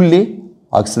ሁሌ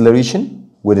acceleration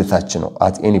ወደ ታች ነው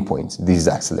at any point this is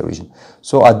acceleration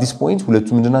so at this point ሁለቱ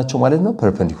ምንድናቸው ማለት ነው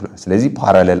perpendicular ስለዚህ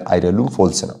parallel አይደሉም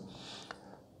false ነው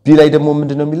b ላይ ደግሞ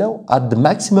ምንድነው የሚለው at the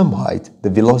maximum height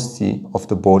the velocity of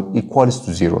the ball equals to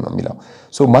 0 ነው የሚለው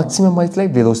so maximum height ላይ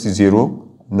velocity 0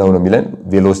 ነው የሚለን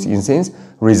velocity in sense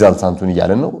resultanቱን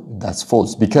ይያለ ነው that's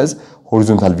false because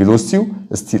horizontal velocity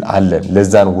still አለ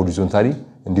ለዛ ነው horizontally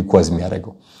እንዲጓዝ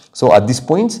የሚያደርገው so at this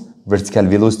point vertical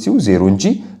velocity 0 እንጂ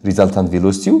resultant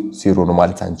velocity 0 ነው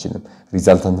ማለት አንችልም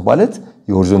resultant ማለት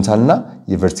የሆሪዞንታል እና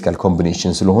የቨርቲካል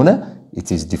ኮምቢኔሽን ስለሆነ it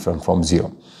is different from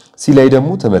 0 ሲ ላይ ደግሞ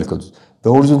ተመልከቱ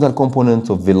the horizontal component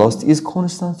of velocity is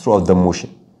constant throughout the motion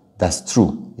that's true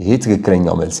ይሄ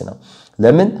ትክክለኛው መልስ ነው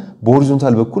ለምን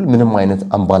በሆሪዞንታል በኩል ምንም አይነት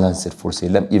unbalanced force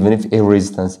የለም even if air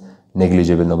resistance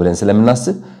negligible ነው ብለን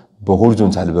ስለምናስብ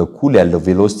በሆሪዞንታል በኩል ያለው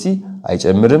ቬሎሲቲ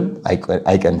አይጨምርም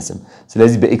አይቀንስም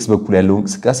ስለዚህ በኤክስ በኩል ያለው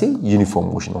እንቅስቃሴ ዩኒፎርም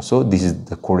ሞሽን ነው so this is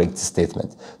the correct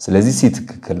statement ስለዚህ ሲ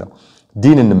ትክክል ነው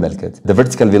ዲን እንመልከት the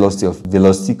vertical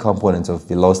velocity component of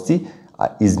velocity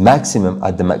is maximum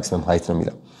at the maximum height ነው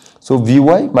የሚለው so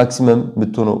vy maximum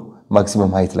ምትሆነው maximum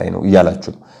height ላይ ነው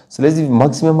ይያላችሁ ስለዚህ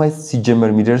maximum height ሲጀመር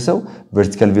የሚደርሰው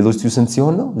vertical velocity ስንት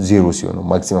ሲሆን ነው 0 ሲሆን ነው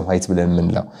maximum height ብለን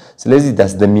ምንላው ስለዚህ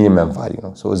that's the minimum value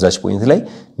ነው so እዛች ፖይንት ላይ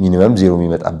minimum 0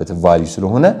 የሚመጣበት value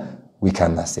ስለሆነ we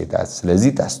cannot say that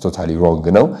ስለዚህ that's totally wrong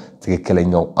ነው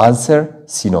ትክክለኛው answer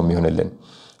C ነው የሚሆነልን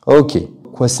okay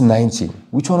question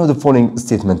 19 which one of the following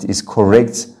statement is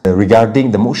correct regarding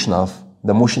the motion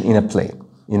in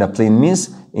a plane means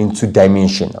in two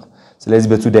dimension ስለዚህ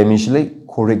በ two dimension ላይ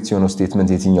correct የሆነው statement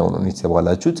የትኛው ነው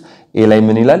የተባላችሁት A ላይ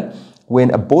ምን ይላል when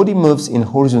a body moves in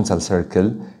horizontal circle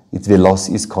its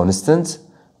velocity is constant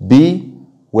B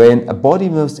when a body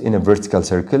moves in a vertical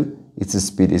circle its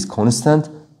speed is constant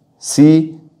C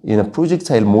in a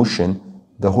projectile motion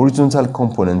the horizontal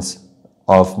components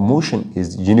of motion is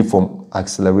uniform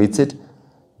accelerated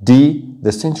D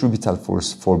the centripetal force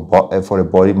for a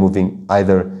body moving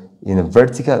either in a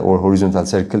vertical or horizontal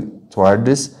circle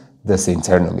towards the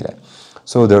center ነው የሚላል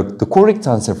so the correct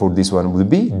answer for this one would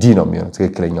be D ነው የሚሆነው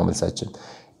ትክክለኛው መልሳችን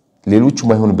ሌሎቹ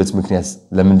ማይሆንበት ምክንያት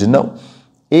ለምንድነው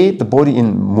A the body in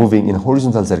moving in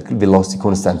horizontal circle velocity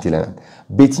constant ይለናል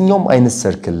በየትኛውም አይነት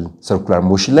circular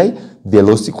motion ላይ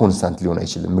velocity constant ሊሆን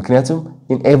አይችልም ምክንያቱም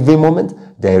in every moment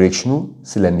direction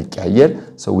ስለሚቀያየር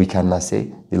so we cannot say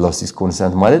velocity is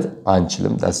constant ማለት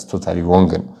አንችልም that's totally wrong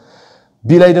ነው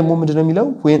B ላይ ደግሞ ምንድነው የሚለው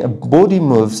when a body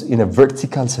moves in a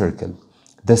vertical circle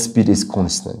the speed is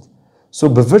constant so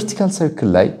በvertical circle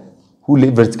ላይ ሁሌ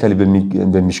vertically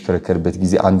በሚሽከረከርበት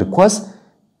ጊዜ አንድ ኳስ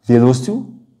velocity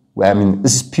I mean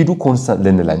speed constant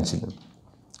ልንል አንችልም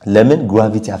ለምን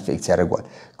gravity affect ያደርጋል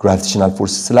gravitational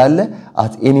force ስላለ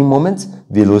at any moment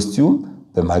velocity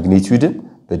በማግኒቲዩድም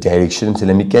በዳይሬክሽንም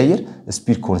ስለሚቀያየር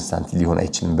speed constant ሊሆን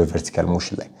አይችልም በvertical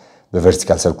motion ላይ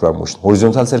በvertical circular motion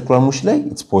horizontal circular motion ላይ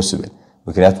it's possible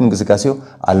ምክንያቱም እንቅስቃሴው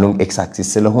along x axis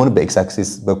ስለሆነ በx axis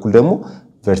በኩል ደግሞ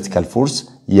vertical force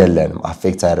የለንም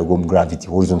affect ያደርገውም gravity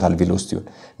horizontal velocity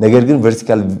ነገር ግን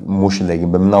vertical motion ላይ ግን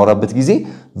በመናወራበት ጊዜ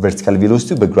vertical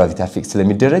velocity በgravity affect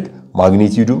ስለሚደረግ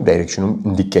magnitude directionum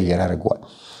እንዲቀየር ያደርጋል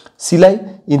C ላይ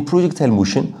in projectile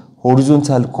motion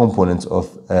horizontal component of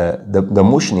the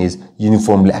motion is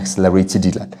uniformly accelerated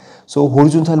ይላል so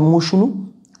horizontal motion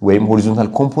ወይም horizontal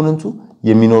component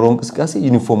የሚኖረው እንቅስቃሴ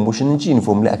uniform motion እንጂ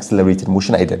uniformly accelerated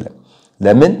motion አይደለም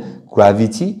ለምን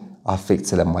gravity affect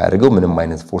ስለማያደርገው ምንም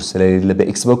አይነት ፎርስ ስለሌለ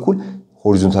በኤክስ በኩል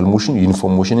horizontal motion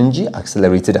uniform motion እንጂ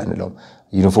accelerated አንለው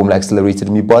uniformly accelerated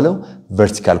የሚባለው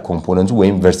vertical component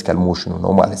ወይም vertical motion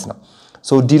ነው ማለት ነው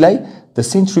so D ላይ the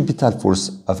centripetal force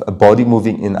of a body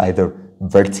moving in either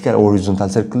vertical or horizontal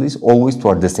circle is always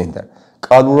toward the center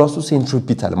ቃሉ ራሱ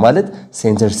centripetal ማለት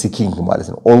center seeking ማለት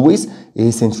ነው always ይሄ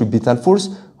centripetal force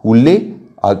ሁሌ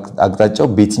አቅጣጫው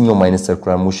በየትኛው ማይነስ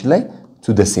circular motion ላይ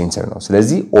to the center ነው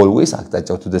ስለዚህ always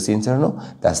አቅጣጫው to the center ነው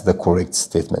that's the correct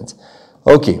statement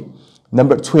okay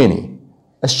number 20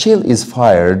 a shell is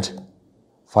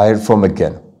fired from a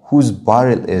gun whose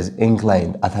barrel is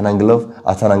inclined at an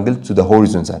angle to the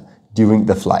horizontal during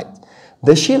the flight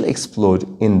the shell explode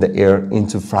in the air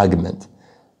into fragment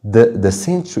the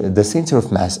center of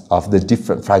mass of the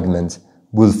different fragments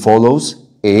will follows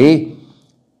A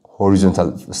horizontal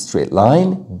straight line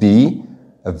B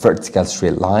a vertical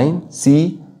straight line C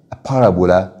a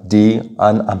parabola D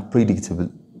an unpredictable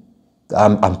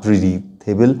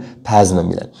path ነው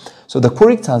የሚላል so the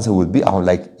correct answer would be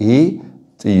like A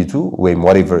ጥይቱ ወይም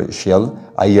whatever shell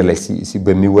አየር ላይ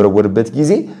በሚወረወርበት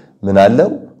ጊዜ ምን አለው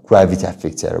gravity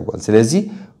affect ያደርጋል ስለዚህ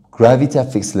gravity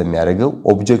affect ስለሚያደርገው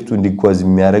ኦብጀክቱ እንዲጓዝ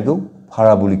የሚያደርገው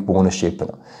parabolic በሆነ ሼፕ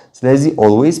ነው ስለዚህ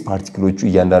always ፓርቲክሎቹ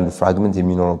እያንዳንዱ ፍራግመንት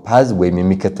የሚኖረው ፓዝ ወይም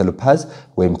የሚከተለው ፓዝ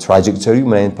ወይም ትራጀክተሪ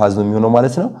ምን አይነት ፓዝ ነው የሚሆነው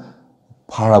ማለት ነው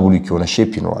parabolic የሆነ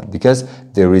ሼፕ ይኖራል because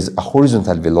there is a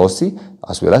horizontal velocity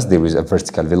as well as there is a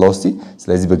vertical velocity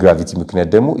ስለዚህ በግራቪቲ ምክንያት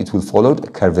ደግሞ it will follow a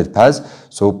curved path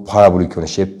so parabolic የሆነ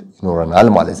ሼፕ ይኖረናል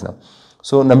ማለት ነው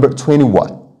so number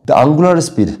 21 the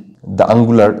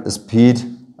angular speed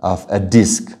of a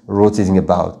disk rotating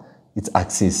about its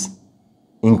axis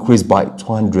increased by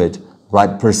 200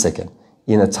 rad per second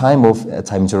in a time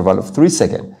interval of 3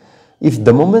 seconds. If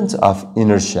the moment of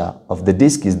inertia of the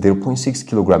disk is 0.6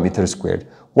 kilogram meter squared,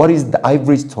 what is the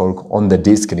average torque on the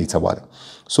disk ነው የተባለው።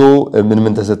 ሶ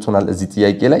ምን ተሰጥቶናል እዚህ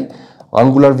ጥያቄ ላይ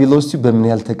angular velocity በምን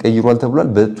ያህል ተቀይሯል ተብሏል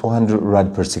በ200 rad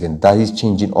per second. that is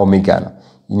change in omega ነው።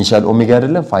 ኢኒሻል ኦሜጋ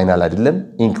አይደለም ፋይናል አይደለም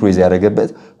ኢንክሪዝ ያደረገበት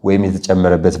ወይም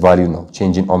የተጨመረበት ቫልዩ ነው።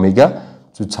 change in omega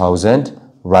 2000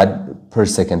 rad per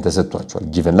second ተሰጥቷቸዋል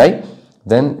given ላይ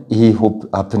then he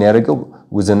happen ያደረገው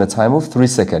within a time of 3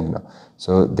 seconds now.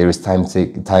 So there is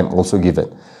time also given.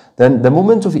 Then the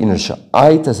moment of inertia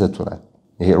I ተሰጥቶናል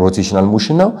ይሄ rotational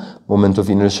motion now. Moment of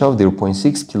inertia of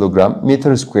 0.6 kilogram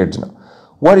meter squared now.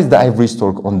 What is the average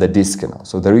torque on the disk now?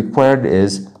 So the required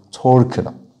is torque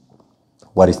now.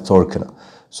 What is torque now?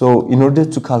 So in order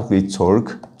to calculate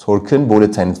torque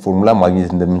በሁለት አይነት ፎርሙላ ማግኘት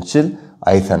እንደምንችል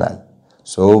አይተናል.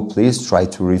 So please try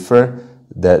to refer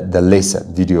the lesson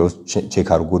video check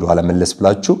አድርጉ ወደ ኋላ መለስ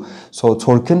ብላችሁ so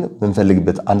torque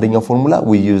በመፈልግበት አንደኛው ፎርሙላ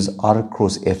we use r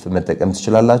cross f መጠቀም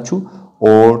ትችላላችሁ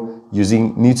or using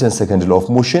Newton's second law of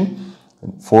motion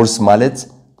force ማለት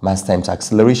mass times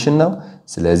acceleration ነው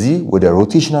ስለዚህ ወደ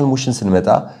rotational motion ስንመጣ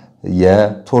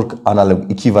የቶርክ አናሎግ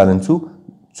ኢኩቫለንቱ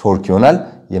ቶርክ ይሆናል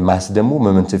የማስ ደግሞ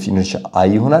moment of inertia I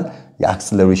ይሆናል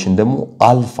የአክሰለሬሽን ደግሞ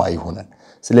አልፋ ይሆናል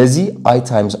ስለዚህ I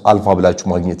times alpha ብላችሁ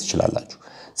ማግኘት ትችላላችሁ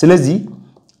ስለዚህ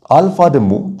አልፋ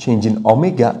ደግሞ change in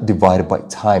omega divided by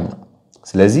time ነው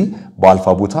ስለዚህ በአልፋ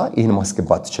ቦታ ይሄን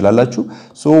ማስገባት ትችላላችሁ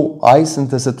so I ስንት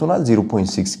ተሰጥቶናል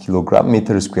 0.6 kilogram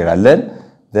meter square አለን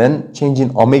then change in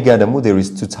omega ደግሞ there is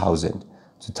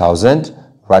 2000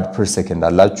 rad per second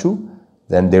አላችሁ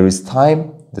then there is time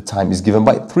the time is given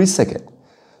by 3 seconds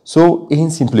so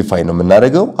ይሄን simplify ነው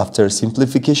የምናደርገው after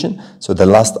simplification so the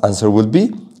last answer will be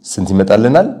ስንት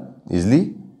ይመጣልናል easily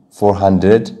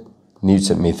 400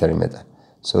 newton meter ይመጣል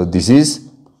so this is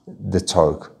the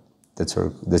torque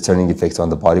the turning effect on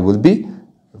the body will be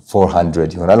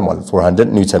 400 ይሆናል ማለት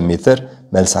 400 newton meter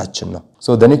መልሳችን ነው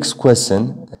so the next question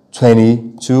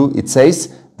 22 it says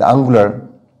the angular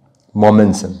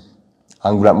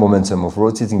momentum of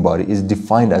rotating body is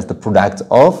defined as the product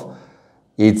of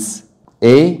its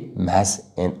a mass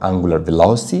and angular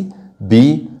velocity b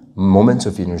moment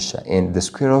of inertia and the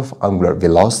square of angular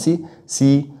velocity c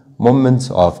moment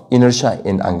of inertia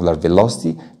and angular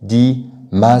velocity d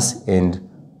mass and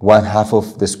 1/2 of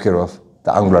the square of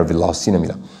the angular velocity ነው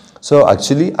የሚለው so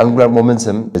actually angular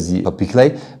momentum በዚህ ቶፒክ ላይ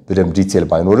በደንብ ዲቴል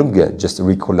ባይኖርም just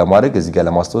recall ለማድረግ እዚህ ጋር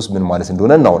ለማስተዋወስ ምን ማለት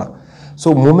እንደሆነ እናውራ so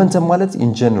momentum ማለት in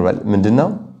general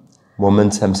ምንድነው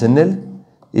momentum ስንል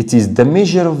it is the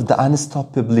measure of the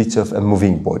unstoppability of a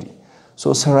moving body so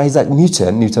Sir Isaac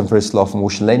Newton first law of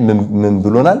motion ላይ ምን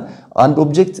ብሎናል አንድ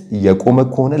ኦብጀክት የቆመ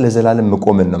ከሆነ ለዘላለም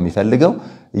መቆምን ነው የሚፈልገው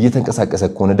እየተንቀሳቀሰ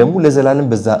ከሆነ ደግሞ ለዘላለም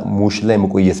በዛ ሞሽን ላይ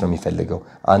መቆየት ነው የሚፈልገው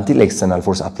until external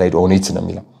force applied on it ነው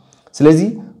የሚለው ስለዚህ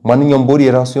ማንኛውም ቦዲ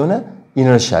የራሱ የሆነ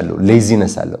ኢነርሺያ አለው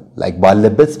ሌዚነስ አለው like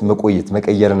ባለበት መቆየት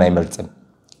መቀየርን አይመርጥም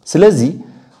ስለዚህ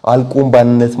አልቆም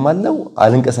ባይነት ማለው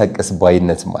አልንቀሳቀስ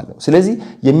ባይነት ማለው ስለዚህ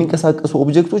የሚንቀሳቀሱ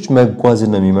ኦብጀክቶች መጓዝ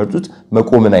ነው የሚመርጡት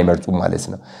መቆምን አይመርጡም ማለት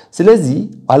ነው ስለዚህ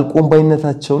አልቆም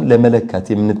ባይነታቸውን ለመለካት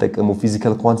የምንጠቀመው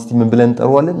ፊዚካል ኳንቲቲ ምን ብለን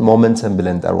እንጠራዋለን ሞመንተም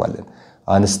ብለን እንጠራዋለን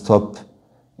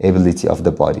unstoppability of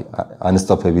the body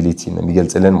unstoppability ነው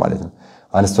የሚገልጽልን ማለት ነው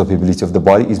unstoppability of the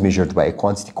body is measured by a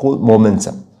quantity called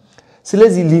momentum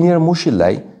ስለዚህ linear motion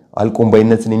ላይ አልቆም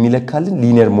ባይነትን የሚለካልን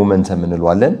linear momentum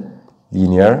እንለዋለን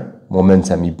linear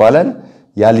momentum ይባላል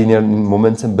ያ linear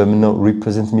momentum በምንነው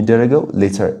represent የሚደረገው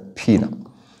letter p ነው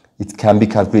it can be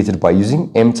calculated by using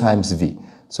m times v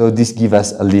so this gives us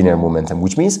a linear momentum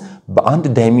which means በአንድ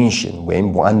dimension ወይም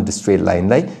በአንድ straight line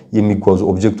ላይ የሚጓዙ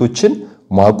ኦብጀክቶችን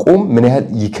ማቆም ምን ያህል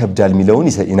ይከብዳል ሚለውን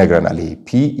ይነግረናል ይሄ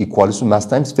p equals to mass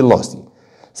times velocity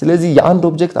ስለዚህ የአንድ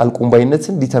ኦብጀክት አልቆም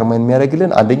ባይነትን ዲተርማይን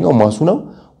የሚያደርግልን አንደኛው ማሱ ነው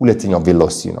ሁለተኛው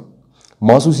ቬሎሲቲ ነው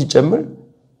ማሱ ሲጨምር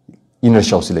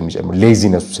ኢነርሺያው ስለሚጨምር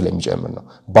ሌዚነሱ ስለሚጨምር ነው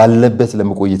ባለበት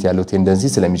ለመቆየት ያለው ቴንደንሲ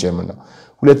ስለሚጨምር ነው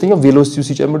ሁለተኛው ቬሎሲቲው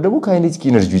ሲጨምር ደግሞ ካይኔቲክ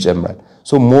ኢነርጂ ይጨምራል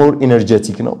ሶ ሞር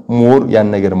ኢነርጄቲክ ነው ሞር ያን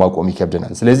ነገር ማቆም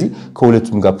ይከብደናል ስለዚህ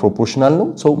ከሁለቱም ጋር ፕሮፖርሽናል ነው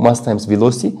ሶ ማስ ታይምስ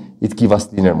ቬሎሲቲ it gives us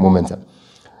linear momentum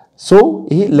ሶ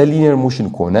ይሄ ለሊኒየር ሞሽን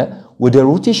ከሆነ ወደ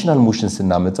ሮቴሽናል ሞሽን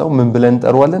ስናመጣው ምን ብለን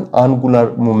እንጠራዋለን አንጉላር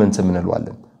ሞመንተም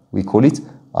እንለዋለን we call it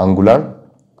angular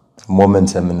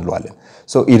momentum እንለዋለን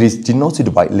so it is denoted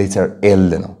by letter L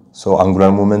ነው so angular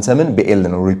momentum በL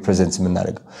ነው represent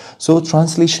የምናደርገው so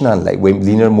translational ላይ ወይም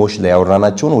linear motion ላይ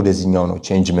ያወራናቸውን ወደዚህኛው ነው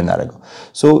change የምናደርገው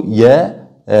so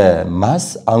mass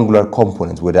angular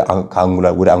component ወደ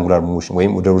angular motion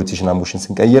ወይም ወደ rotational motion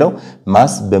ስንቀይረው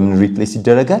mass በምን replace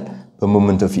ይደረጋል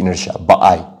በmoment of inertia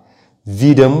በI v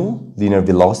ደግሞ linear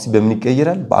velocity በምን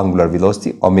ይቀየራል በangular velocity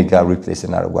omega replace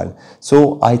እናደርጋለን so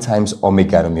I times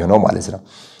omega ነው የሚሆነው ማለት ነው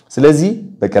ስለዚህ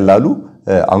በቀላሉ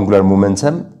angular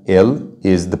momentum L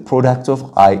is the product of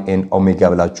I and omega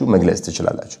ብላችሁ መግለጽ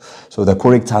ትችላላችሁ so the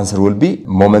correct answer will be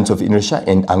moment of inertia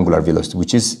and angular velocity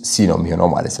which is C ነው የሚሆነው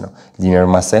ማለት ነው linear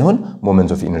mass ሳይሆን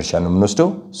moment of inertia ነው የምንወስደው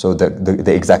so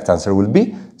the exact answer will be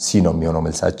C ነው የሚሆነው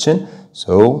መልሳችን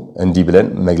so እንዲህ ብለን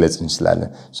መግለጽ እንችላለን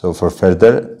so for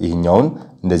further ይሄኛውን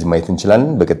እንደዚህ ማየት እንችላለን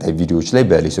በቀጣይ ቪዲዮዎች ላይ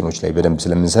በሌሰኖች ላይ በደንብ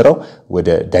ስለምንሰራው ወደ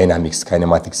ዳይናሚክስ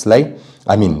ካይኔማቲክስ ላይ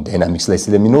ዳይናሚክስ ላይ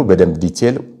ስለሚኖር በደንብ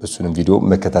ዲቴል እሱንም ቪዲዮ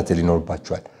መከታተል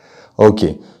ይኖርባችኋል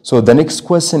okay so the next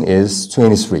question is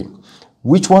 23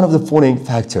 which one of the following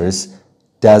factors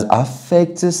does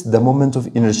affects the moment of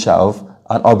inertia of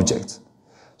an object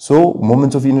so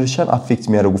moment of inertia affect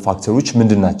የሚያደርጉ ፋክተሮች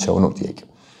ምንድናቸው ነው ጥያቄ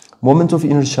moment of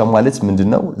inertia ማለት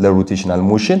ምንድነው ለሮቴሽናል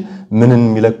ሞሽን ምንን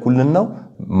የሚለኩልን ነው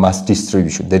mass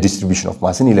distribution the distribution of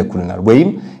mass ይለኩልናል ወይም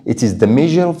it is the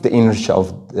measure of the inertia of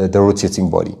the rotating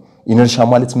body inertia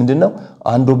ማለት ምንድነው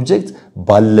አንድ ኦብጀክት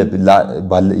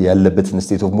ያለበትን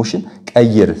state of motion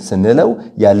ቀይር ስንለው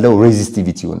ያለው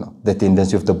resistivity ነው the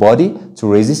tendency of the body to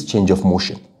resist change of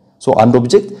motion so አንድ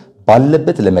ኦብጀክት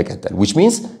ባለበት ለመቀጠል which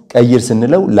means ቀይር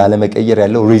ስንለው ላለመቀየር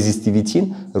ያለው resistivity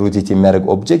rotate የሚያደርግ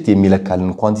ኦብጀክት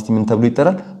የሚለካልን ኳንቲቲ ምን ተብሎ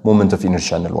ይጠራል moment of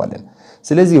inertia እንለዋለን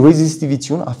ስለዚህ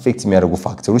resistivity-ን affect የሚያደርጉ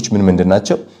ፋክተሮች ምን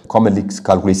ምንድናቸው commonly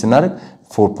calculate ስናደርግ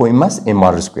 4 point mass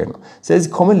mr² ነው ስለዚህ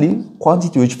commonly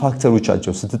ኳንቲቲዎች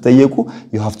ፋክተሮቻቸው ስትጠየቁ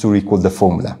you have to recall the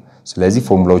formula ስለዚህ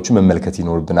ፎርሙላዎቹን መመልከት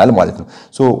ይኖርብናል ማለት ነው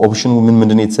so ኦፕሽኑ ምን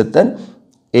ምንድነው የተሰጠን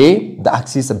a the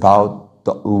axis about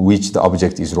which the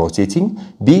object is rotating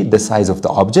b the size of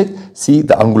the object c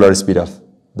the angular speed of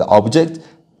the object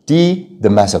d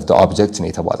the mass of the object ነው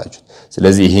የተባላችሁት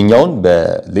ስለዚህ ይሄኛውን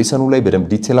በሌሰኑ ላይ በደንብ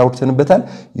ዲቴል አውርተንበታል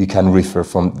you can refer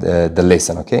from the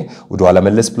lesson okay ወደ ኋላ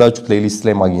መለስ ብላችሁ ፕሌሊስት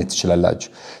ላይ ማግኘት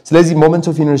ትችላላችሁ ስለዚህ moment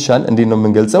of inertia እንዴት ነው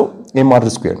የምንገልጸው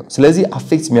mr² ነው ስለዚህ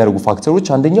affect የሚያደርጉ ፋክተሮች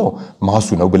አንደኛው ማሱ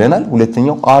ነው ብለናል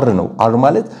ሁለተኛው r ነው r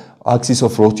ማለት axis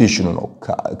of rotation ነው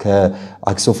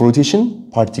ከaxis of rotation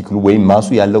particle ወይም ማሱ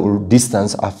ያለው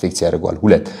distance affect ያደርጋል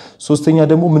ሁለት ሶስተኛ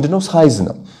ደግሞ ምንድነው ሳይዝ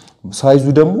ነው ሳይዙ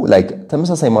ደግሞ ላይክ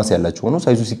ተመሳሳይ ማስ ያላቸው ሆኖ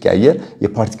ሳይዙ ሲቀያየር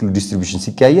የፓርቲክል ዲስትሪቢዩሽን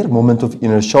ሲቀያየር ሞመንት ኦፍ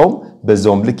ኢነርሻውም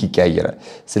በዛውም ልክ ይቀያየራል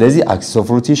ስለዚህ axis of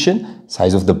rotation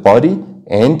size of the body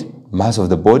and mass of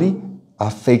the body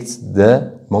affects the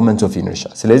moment of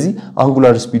inertia ስለዚህ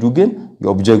angular speed ግን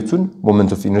የኦብጀክቱን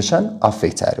moment of inertia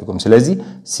affect ያደርጋል ስለዚህ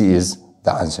C is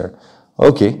the answer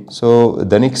okay so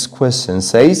the next question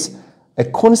says a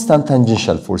constant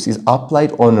tangential force is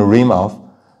applied on a rim of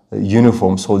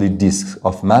uniform solid disk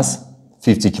of mass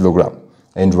 50 kg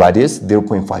and radius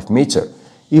 0.5 meter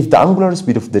if the angular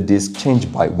speed of the disk changed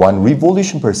by 1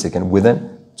 revolution per second within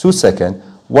 2 seconds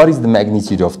what is the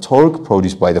magnitude of torque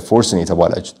produced by the force in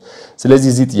የተባላችሁት ስለዚህ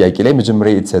እዚህ ጥያቄ ላይ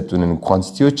መጀመሪያ የተሰጡንን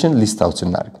ኳንቲቲዎችን ሊስት አውት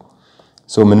እናድርግ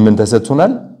so ምን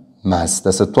ተሰጥቶናል mass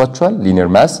ተሰጥቷቸዋል linear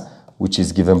mass which is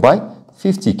given by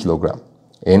 50 kg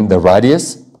and the radius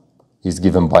is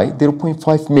given by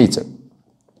 0.5 meter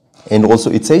and also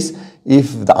it says if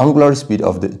the angular speed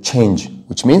of the change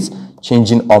which means change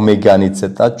in omega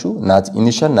የተሰጣችሁ not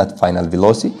initial not final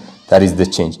velocity that is the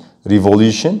change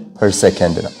revolution per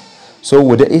second ነው so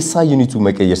ወደ SI ዩኒቱ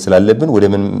መቀየር ስላለብን ወደ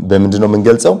በምንድነው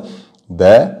የምንገልጸው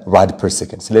በራድ per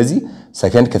second ስለዚህ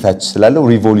ሰከንድ ከታች ስላለው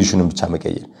revolutionን ብቻ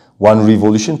መቀየር 1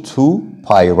 revolution 2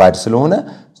 pi rad ስለሆነ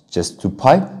just 2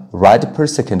 pi rad per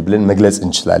second ብለን መግለጽ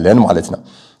እንችላለን ማለት ነው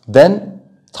then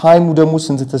time ደግሞ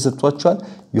ስንት ተሰጥቷችኋል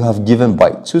you have given by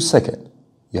 2 seconds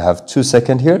you have 2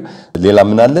 seconds here ሌላ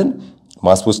ምን አለን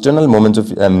ማስ ወስደናል moment of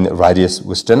radius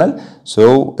ወስደናል so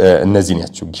እነዚህ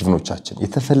ናቸው ጊቭኖቻችን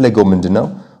የተፈለገው ምንድነው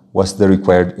what's the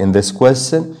required in this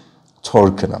question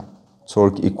torque ነው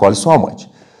torque equals how much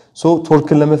so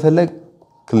torque ለመፈለግ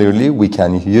clearly we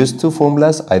can use two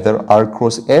formulas either r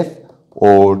cross f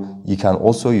or you can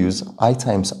also use I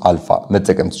times alpha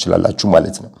መጠቀም ትችላላችሁ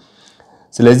ማለት ነው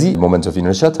ስለዚህ moment of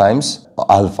inertia times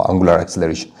alpha angular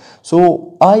acceleration so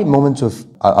I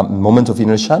moment of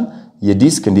inertia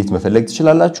የዲስክ እንዴት መፈለግ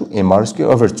ትችላላችሁ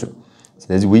mr²/2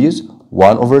 ስለዚህ we use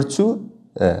 1/2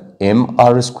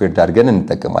 mr² አድርገን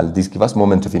እንጠቀማለን this gives us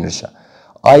moment of inertia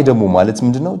I ደግሞ ማለት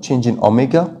ምንድነው change in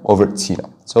omega over t ነው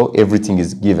so everything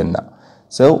is given now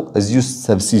so as you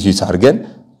substitute አድርገን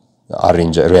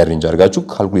rearrange አድርጋችሁ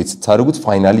calculate ታደርጉት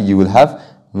finally you will have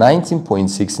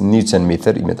 19.6 ኒውተን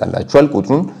ሜትር ይመጣላችኋል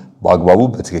ቁጥሩን በአግባቡ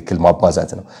በትክክል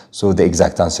ማባዛት ነው so the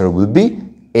exact answer will be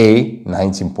a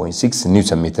 19.6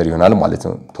 ኒውተን ሜትር ይሆናል ማለት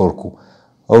ነው ቶርኩ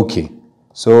okay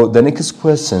so the next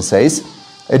question says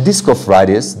a disk of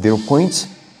radius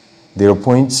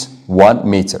 0.1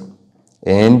 meter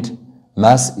and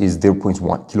mass is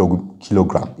 0.1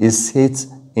 kilogram, is set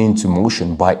into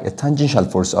motion by a tangential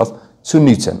force of 2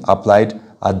 Newton applied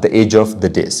at the edge of the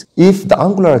disk. If the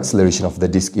angular acceleration of the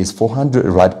disk is 400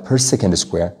 rad per second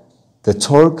square, the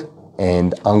torque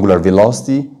and angular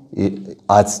velocity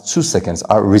at 2 seconds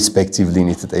are respectively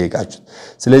የተጠየቃችሁት።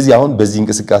 ስለዚህ አሁን በዚህ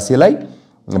እንቅስቃሴ ላይ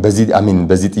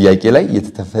በዚህ ጥያቄ ላይ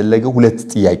የተፈለገው ሁለት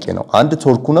ጥያቄ ነው። አንድ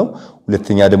ቶርኩ ነው፣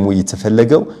 ሁለተኛ ደግሞ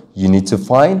የተፈለገው you need to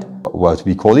find what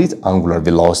we call it angular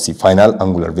velocity, final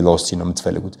angular velocity ነው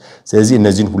የምትፈልጉት። ስለዚህ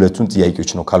እነዚህን ሁለቱን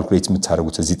ጥያቄዎች ነው ካልኩሌት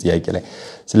የምታደርጉት እዚህ ጥያቄ ላይ።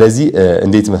 ስለዚህ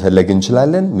እንዴት መፈለግ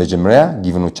እንችላለን? መጀመሪያ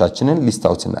ጊቨኖቻችንን ሊስት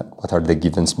አውት እናድርግ። what are the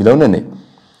givens ሚለውን እኔ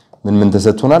ምን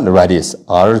ተሰጥቶናል? radius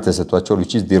r ተሰጥቷቸው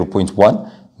which is 0.1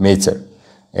 meter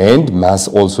and mass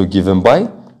also given by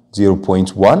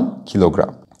 0.1 kilogram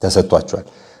ተሰጥቷቸዋል።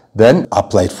 then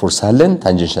applied force አለን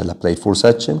tangential applied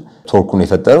forceአችን ቶርኩን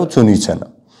የፈጠረው 2 ኒውተን ነው።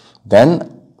 then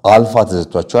alpha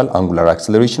ተሰጥቷቸዋል angular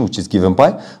acceleration which is given by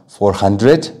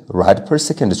 400 rad per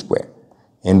second square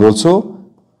and also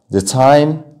the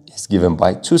time is given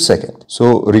by 2 seconds. so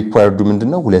required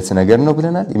ምንድነው? ሁለት ነገር ነው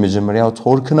ብለናል። የመጀመሪያው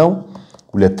ቶርክ ነው፣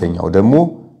 ሁለተኛው ደግሞ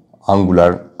angular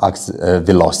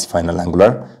velocity, final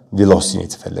angular velocity ነው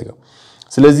የተፈለገው።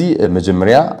 ስለዚህ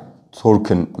መጀመሪያ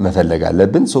ቶርክን መፈለግ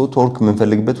አለብን። ሶ ቶርክ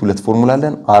የምንፈልግበት ሁለት ፎርሙላ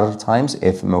አለን። r times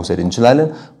f መውሰድ እንችላለን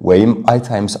ወይም i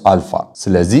times alpha።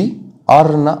 ስለዚህ r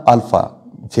እና alpha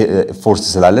ፎርስ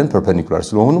ስላለን ፐርፔንዲኩላር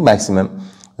ስለሆኑ ማክሲመም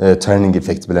turning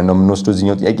effect ብለን ነው የምንወስደው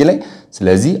እዚህኛው ጥያቄ ላይ።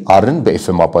 ስለዚህ r ን በf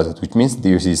ማባዛት which means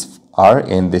this is r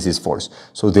and this is force.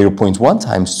 so 0.1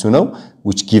 times 2 ነው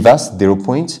which give us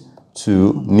 0.2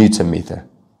 newton meter.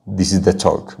 this is the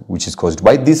torque which is caused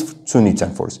by this 2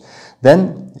 newton force. then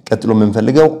ቀጥሎ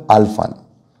የምንፈልገው አልፋ ነው።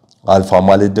 አልፋ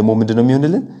ማለት ደግሞ ምንድነው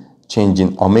የሚሆንልን? change in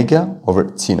omega over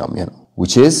t ነው የሚሆነው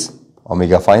which is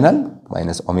omega final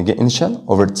minus omega initial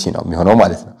over t ነው የሚሆነው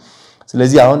ማለት ነው።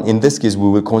 ስለዚህ አሁን in this case we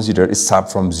will consider it start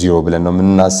from 0 ብለን ነው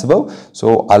የምናስበው። so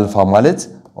አልፋ ማለት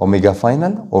omega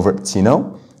final over t ነው።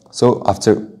 so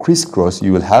after crisscross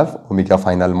you will have omega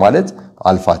final ማለት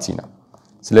alpha t ነው።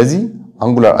 ስለዚህ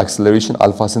angular acceleration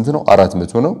alpha ስንት ነው?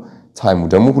 400 ነው። ታይሙ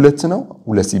ደግሞ 2 ነው።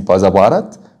 2 ሲባዛ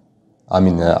በ4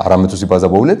 400 ሲባዛ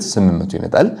በ2 800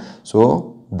 ይመጣል። so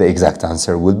the exact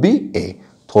answer would be A.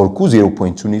 ቶርኩ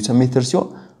 0.2 ኒውተን ሜትር ሲሆን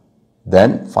then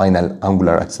final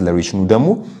angular acceleration ደግሞ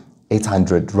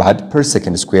 800 rad per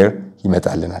second square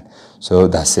ይመጣልናል። so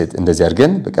that's it። እንደዚህ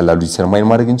አድርገን በቀላሉ ዲተርማይን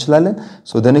ማድረግ እንችላለን።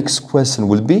 so the next question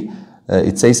will be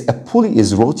it says a pulley is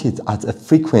rotated at a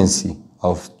frequency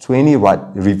of 20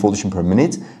 revolution per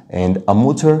minute and a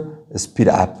motor speed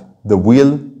up the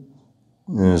wheel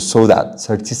so that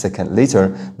 30 seconds later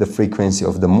the frequency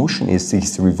of the motion is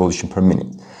 60 revolution per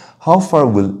minute. How far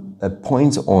will a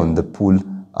point on the pull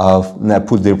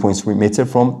 0.3 meter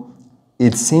from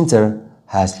its center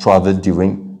has traveled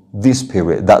during this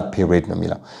period, that period ነው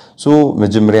የሚለው። so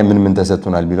መጀመሪያ ምን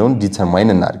ተሰጥቶናል የሚለውን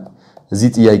ዲተርማይን እናድርግ። እዚህ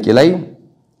ጥያቄ ላይ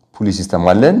ፑሊ ሲስተም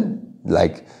አለን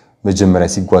like መጀመሪያ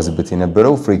ሲጓዝበት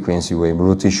የነበረው ፍሪኩዌንሲ ወይም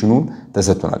ሮቴሽኑን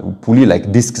ተሰጥቶናል። ፑሊ ላይክ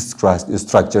ዲስክ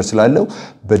ስትራክቸር ስላለው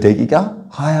በደቂቃ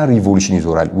 20 ሪቮሉሽን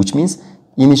ይዞራል which means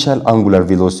initial angular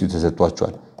velocity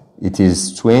ተሰጥቷቸዋል it is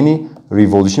 20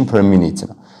 revolution per minute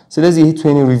ነው። ስለዚህ ይሄ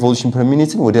 20 revolution per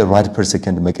minute ወደ rad per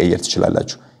second መቀየር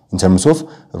ትችላላችሁ። in terms of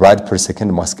rad per second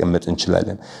ማስቀመጥ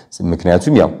እንችላለን።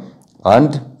 ምክንያቱም ያው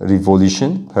አንድ revolution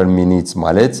per minute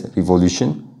ማለት revolution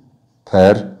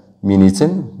per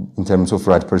ሚኒትን in terms of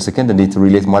rad per second እንዴት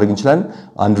ሪሌት ማድረግ እንችላለን?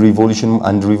 አንድ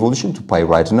ሪቮሉሽን 2 pi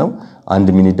rad ነው። አንድ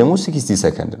ሚኒት ደግሞ 60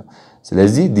 ሰከንድ ነው።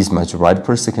 ስለዚህ this much rad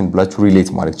per second ብላችሁ ሪሌት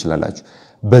ማድረግ ትችላላችሁ።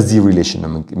 በዚህ ሪሌሽን ነው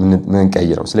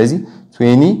የምንቀይረው። ስለዚህ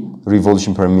 20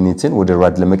 revolution per minute ወደ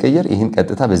rad ለመቀየር ይሄን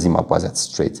ቀጥታ በዚህ ማባዛት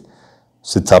ስትሬት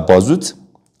ስታባዙት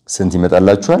ስንት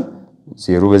ይመጣላችኋል?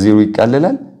 0 በ0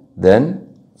 ይቃለላል then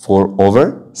 4 over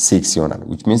 6 ይሆናል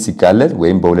which means ይቃለል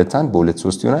ወይም በ2 1 በ2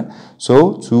 3 ይሆናል so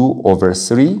 2 over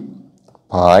 3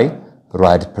 pi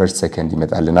rad per second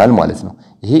ይመጣልናል ማለት ነው።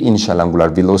 ይሄ ኢኒሻል አንጉላር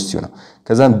ቬሎሲቲ ነው።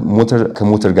 ከዛ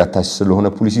ከሞተር ጋር ታች ስለሆነ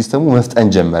ፑሊ ሲስተሙ መፍጠን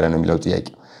ጀመረ ነው የሚለው ጥያቄ።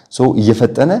 so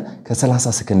እየፈጠነ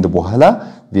ከ30 ሰከንድ በኋላ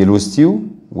ቬሎሲቲው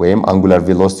ወይም አንጉላር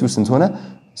ቬሎሲቲው ስንት ሆነ?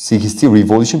 60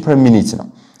 revolution per minute ነው።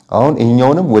 አሁን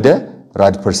ይሄኛውንም ወደ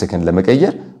rad per second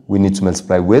ለመቀየር we need to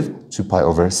multiply with 2 pi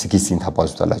over 16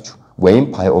 ታባዙታላችሁ ወይም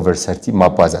pi over 30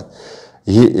 ማባዛት።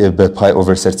 ይሄ በpi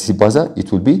over 30 ሲባዛ it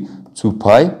will be 2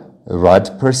 pi rad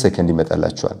per second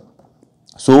ይመጣላችኋል።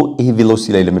 so ይሄ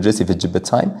velocity ላይ ለመድረስ የፈጀበት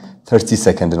time 30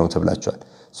 second ነው ተብላችኋል።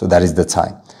 so that is the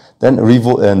time. then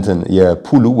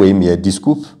የፑሉ ወይም የዲስኩ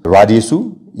ራዲየሱ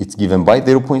it's given by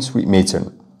 0.3 meter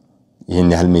ይሄን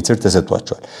ያህል ሜትር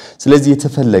ተሰጥቷቸዋል። ስለዚህ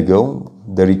የተፈለገው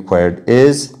the required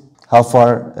is how far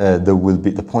there will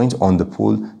be the point on the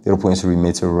pool 0.3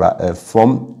 meter from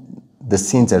the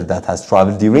center that has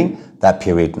traveled during that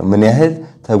period ነው ምን ያህል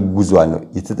ተጉዟል ነው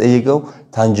የተጠየቀው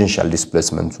tangential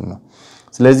displacement ነው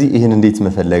ስለዚህ ይሄን እንዴት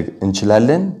መፈለግ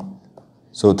እንችላለን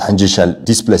so tangential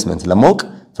displacement ለማወቅ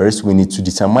first we need to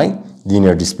determine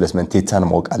linear displacement theta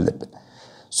ማወቅ አለብን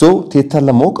so theta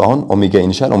ለማወቅ አሁን ኦሜጋ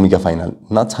ኢኒሻል ኦሜጋ ፋይናል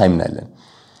እና ታይም ነው ያለን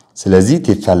ስለዚህ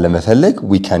theta ለመፈለግ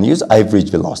we can use average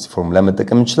velocity formula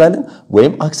መጠቀም እንችላለን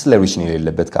ወይም acceleration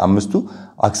የሌለበት ከአምስቱ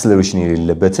acceleration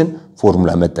የሌለበትን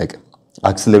ፎርሙላ መጠቀም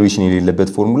acceleration የሌለበት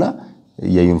ፎርሙላ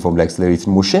የዩኒፎርምሊ accelerated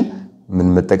motion ምን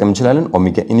መጠቀም እንችላለን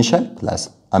ኦሜጋ ኢኒሻል ፕላስ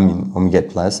ኦሜጋ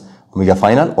ፕላስ ኦሜጋ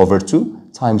ፋይናል over 2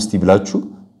 times t ብላችሁ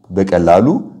በቀላሉ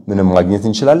ምንም ማግኘት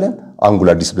እንችላለን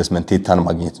አንጉላር ዲስፕሌስመንት ቴታን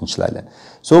ማግኘት እንችላለን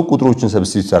ሶ ቁጥሮችን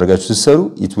ሰብስቲቱት አድርጋችሁ ሲሰሩ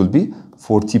it will be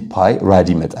 40 pi rad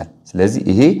ይመጣል ስለዚህ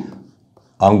ይሄ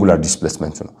አንጉላር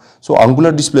ዲስፕሌስመንቱ ነው ሶ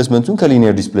አንጉላር ዲስፕሌስመንቱን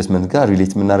ከሊኒየር ዲስፕሌስመንት ጋር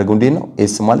ሪሌት የምናደርገው እንዴት ነው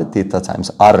s ማለት ቴታ ታይምስ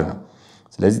r ነው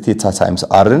ስለዚህ ቴታ ታይምስ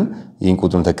r ን ይሄን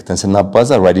ቁጥሩን ተከተን ስናባዛ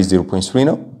ራዲየስ 0.3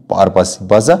 ነው በ40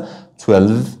 ሲባዛ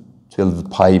 12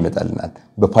 pi ይመጣልናል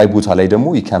በፓይ ቦታ ላይ ደግሞ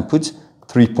you can put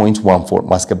 3.14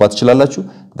 ማስገባት ይችላልላችሁ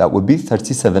that would be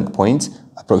 37 point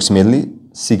approximately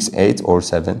 68 or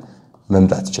 7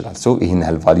 መምጣት ይችላል so ይሄን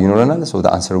ያህል ቫልዩ ይኖረናል so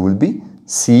the answer will be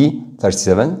c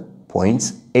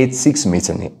 37.86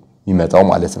 ሜትር ነው የሚመጣው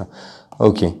ማለት ነው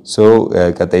okay so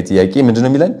ቀጣይ ጥያቄ ምንድነው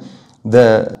የሚለን the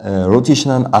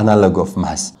rotational analog of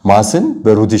massን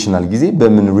በሮቴሽናል ጊዜ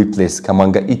በምን ሪፕሌስ ከማን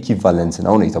ጋር ኢኩቫለንት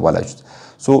ነው የተባላችሁት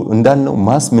so እንዳልነው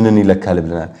ማስ ምንን ይለካል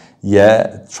ብለናል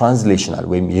የትራንስሌሽናል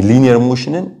ወይም የሊኒየር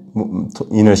ሞሽንን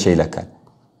ኢነርሺያ ይለካል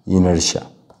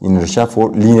ኢነርሺያ for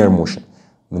linear motion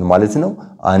ምን ማለት ነው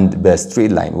አንድ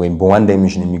በስትሬት ላይን ወይም በዋን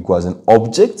ዳይሜንሽን የሚጓዝን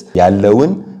ኦብጀክት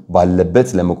ያለውን ባለበት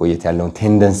ለመቆየት ያለውን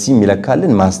ቴንደንሲ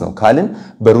የሚለካልን ማስ ነው ካልን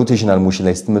በሮቴሽናል ሞሽን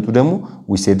ላይ ስትመጡ ደግሞ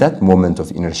we say that moment of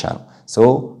inertia ነው so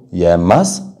የማስ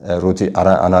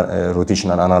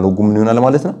ሮቴሽናል አናሎጉ ምን ይሆናል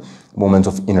ማለት ነው moment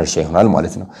of inertia ይሆናል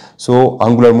ማለት ነው so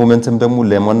angular momentum ደግሞ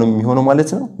ለማን ነው የሚሆነው ማለት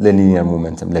ነው ለሊኒየር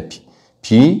momentum ለp p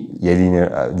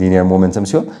የሊኒየር momentum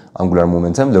ሲሆን angular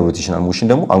momentum ለሮቴሽናል ሞሽን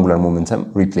ደግሞ angular momentum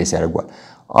replace ያደርጋል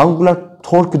angular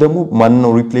torque ደግሞ ማን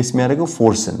ነው replace የሚያደርገው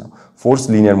force ነው force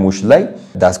linear motion ላይ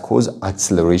that cause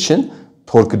acceleration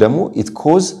torque ደግሞ it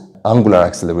cause angular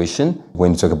acceleration when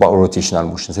you talk about rotational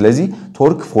motion ስለዚህ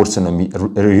torque force ነው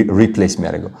replace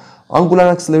የሚያደርገው angular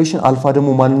acceleration alpha ደግሞ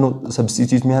ማን ነው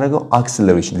substitute የሚያደርገው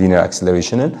acceleration linear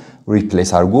acceleration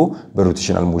replace አድርጎ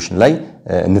በሮቴሽናል motion ላይ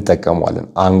እንጠቀመዋለን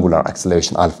angular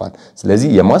acceleration alpha ስለዚህ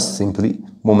የማስ simply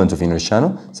moment of inertia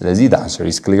ነው ስለዚህ the answer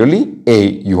is clearly a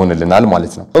ይሆንልናል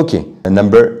ማለት ነው okay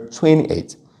number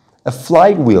 28 a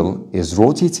flywheel is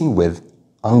rotating with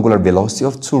angular velocity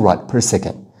of 2 rad per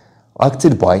second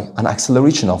acted by an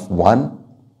acceleration of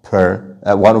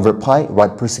 1 over pi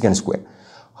rad per second square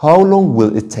how long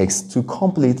will it take to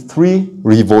complete 3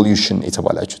 revolution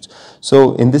የተባላችሁት so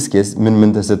in this case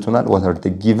ምን ተሰጥቶናል what are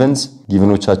the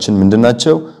givenoቻችን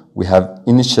ምንድናቸው we have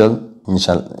initial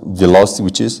velocity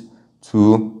which is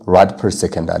 2 rad per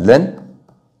second አለን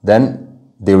then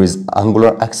there is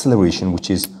angular acceleration which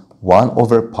is 1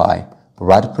 over pi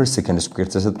rad per second square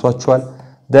ተሰጥቷቸዋል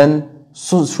then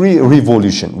so 3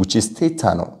 revolution which is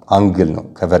theta ነው አንግል ነው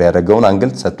ከቨር ያደረገውን አንግል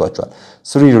ተሰጥቷቸዋል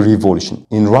 3 revolution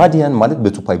in radian ማለት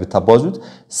በ2 pi ብታባዙት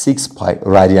 6 pi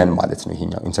radian ማለት ነው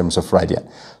ይሄኛው in terms of radian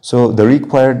so the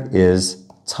required is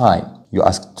time you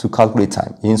ask to calculate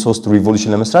time ይሄን 3 revolution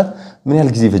ለመስራት ምን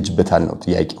ያህል ጊዜ ይፈጅበታል ነው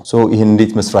ጥያቄው so ይሄን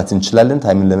እንዴት መስራት እንችላለን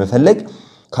ታይምን ለመፈለግ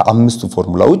ከአምስቱ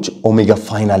ፎርሙላዎች ኦሜጋ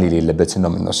ፋይናል የሌለበት ነው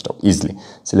የምንወስደው easily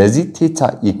ስለዚህ theta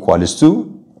equals to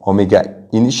omega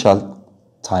initial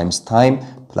times time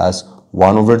plus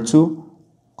 1 over 2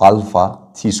 alpha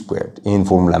t squared ይሄን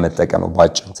ፎርሙላ መጠቀም ነው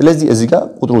ባጭሩ ስለዚህ እዚህ ጋር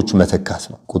ቁጥሮቹ መተካት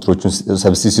ነው ቁጥሮቹን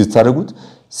ሰብስቲቱት ታደርጉት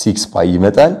 6 pi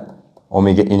ይመጣል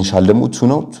ኦሜጋ ኢኒሻል ደግሞ 2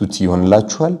 ነው 2t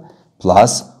ይሆንላችኋል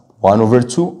plus 1 over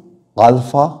 2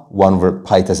 alpha 1 over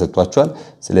pi ተሰጥቷችኋል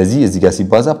ስለዚህ እዚህ ጋር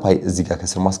ሲባዛ pi እዚህ ጋር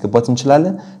ከስር ማስገባት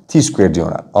እንችላለን t squared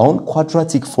ይሆናል አሁን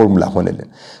ኳድራቲክ ፎርሙላ ሆነልን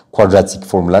ኳድራቲክ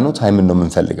ፎርሙላ ነው ታይምን ነው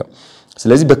የምንፈልገው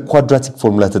ስለዚህ በኳድራቲክ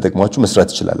ፎርሙላ ተጠቅማችሁ መስራት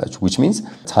ይችላልላችሁ which means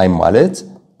time ማለት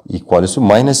equals to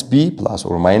minus b plus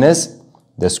or minus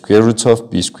the square root of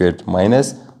b squared minus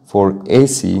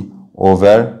 4ac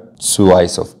over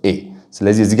 2i's of a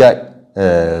ስለዚህ እዚህ ጋር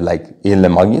like ይሄን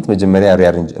ለማግኘት መጀመሪያ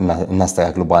ሪአሬንጅ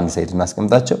እናስተካክለው በአንድ ሳይድ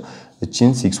እናስቀምጣቸው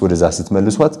እቺን 6 ወደዛ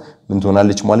ስትመልሷት ምን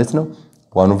ትሆናለች ማለት ነው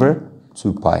 1 over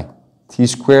 2 pi t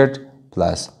squared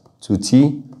plus 2t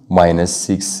minus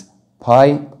 6 pi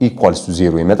equals to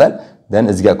 0 ይመጣል then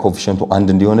እዚህ ጋር ኮኤፊሺየንቱ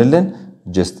 1 እንዲሆንልን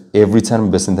just every term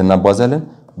በስንት እናባዛለን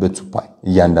በ2 pi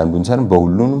እያንዳንዱን term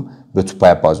በሁሉንም በ2 pi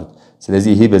አባዙት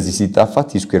ስለዚህ ይሄ በዚህ ሲጣፋ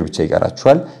t ስኩዌር ብቻ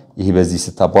ይቀራችኋል ይሄ በዚህ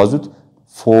ስታባዙት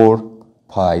 4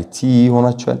 pi t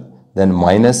ሆናችኋል then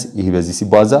minus ይሄ በዚህ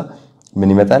ሲባዛ ምን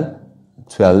ይመጣል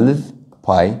 12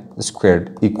 pi squared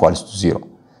equals to 0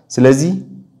 ስለዚህ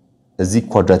እዚህ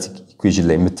ኳድራቲክ ኢኩዌሽን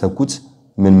ላይ የምትተኩት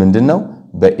ምንድነው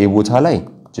በa ቦታ ላይ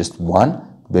just 1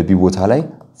 በb ቦታ ላይ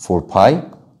 4 pi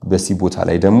በc ቦታ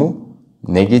ላይ ደግሞ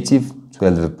ኔጌቲቭ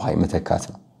 12 pi መተካት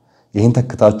ነው ይሄን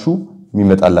ተክታችሁ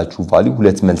የሚመጣላችሁ ቫልዩ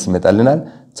ሁለት መልስ ይመጣልናል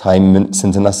ታይም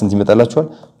ስንትና ስንት ይመጣላችኋል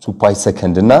 2 pi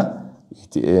second እና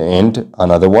and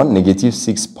another one negative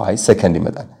 6 pi second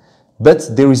ይመጣል but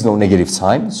there is no negative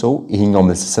time so ይሄኛው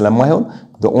መልስ ስለማይሆን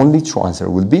the only true answer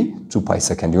will be 2 pi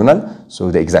second ይሆናል so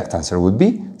the exact answer will be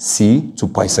c 2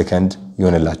 pi second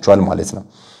ይሆንላችኋል ማለት ነው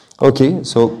okay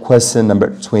so question number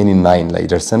 29 ላይ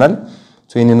ደርሰናል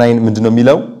 29 ምንድነው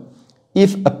የሚለው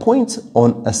if a point on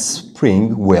a spring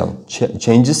wheel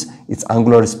changes its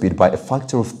angular speed by a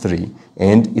factor of 3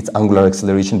 and its angular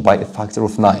acceleration by a factor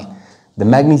of 9 the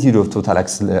magnitude of total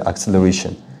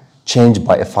acceleration change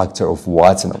by a factor of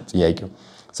what ነው ጥያቄው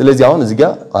ስለዚህ አሁን እዚህ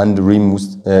ጋር አንድ ሪም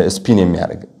ውስጥ ስፒን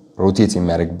የሚያደርግ ሮቴት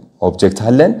የሚያደርግ ኦብጀክት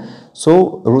አለን ሶ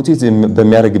ሮቴት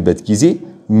በሚያደርግበት ጊዜ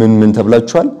ምን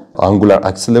ተብላችኋል angular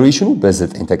acceleration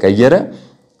በ9 ተቀየረ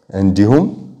እንዲሁም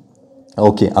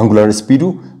okay angular speed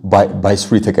by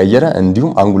 3 ተቀየረ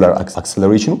እንዲሁም angular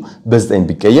acceleration በ9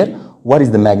 ቢቀየር what is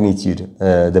the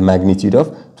magnitude of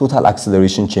total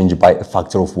acceleration change by a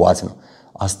factor of what ነው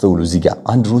አስተውሉ እዚህ ጋር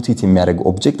አንድ ሮቴት የሚያደርግ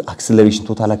ኦብጀክት acceleration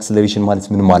total acceleration ማለት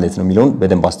ምን ማለት ነው የሚለውን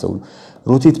በደንብ አስተውሉ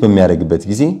ሮቴት በሚያደርግበት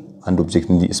ጊዜ አንድ ኦብጀክት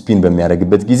እንዲ ስፒን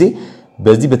በሚያደርግበት ጊዜ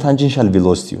በዚህ በታንጀንሻል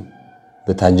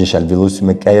ቬሎሲቲ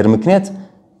መቀየር ምክንያት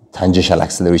ታንጀንሻል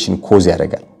acceleration ኮዝ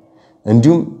ያደርጋል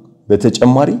እንዲሁም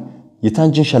በተጨማሪ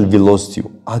የታንጀንሻል ቬሎሲቲው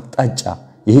አቅጣጫ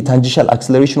ይሄ ታንጀንሻል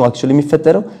acceleration actually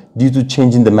የሚፈጠረው due to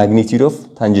change in the magnitude of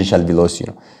tangential velocity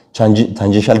ነው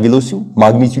ታንጀንሻል ቬሎሲቲው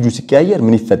ማግኒቲዩዱ ሲቀያየር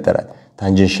ምን ይፈጠራል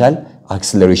ታንጀንሻል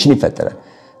acceleration ይፈጠራል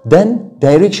then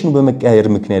ዳይሬክሽኑ በመቀያየር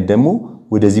ምክንያት ደግሞ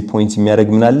ወደዚህ ፖይንት የሚያደርግ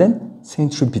ምን አለን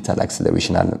centripetal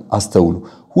acceleration አለን አስተውሉ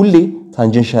ሁሌ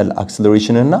tangential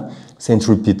acceleration እና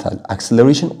centripetal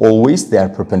acceleration always they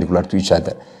are perpendicular to each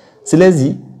other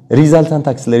ስለዚህ resultant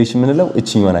acceleration ምንለው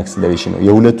እቺኛውን acceleration ነው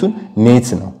የሁለቱን ኔት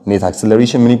ነው ኔት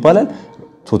acceleration ምን ይባላል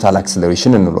total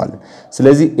acceleration እንለዋለን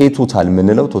ስለዚህ a total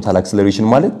ምንለው total acceleration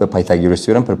ማለት በፓይታጎረስ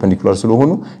ቴዎረም perpendicular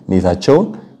ስለሆኑ ኔታቸውን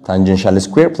tangential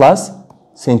square plus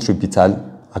centripetal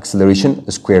acceleration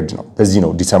squared ነው በዚህ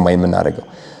ነው ዲተርማይን የምናደርገው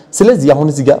ስለዚህ አሁን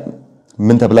እዚህ ጋር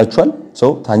ምን ተብላችኋል so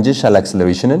tangential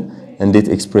accelerationን እንዴት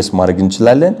ኤክስፕሬስ ማድረግ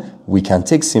እንችላለን we can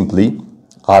take simply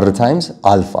r times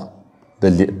alpha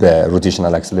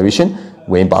በሮቴሽናል acceleration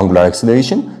ወይም በangular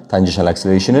acceleration tangential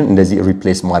acceleration እንደዚህ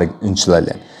ሪፕሌስ ማድረግ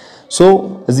እንችላለን so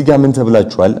እዚህ ጋር ምን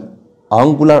ተብላችኋል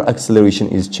angular acceleration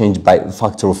is changed by a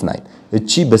factor of 9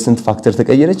 እቺ በስንት ፋክተር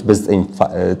ተቀየረች በ9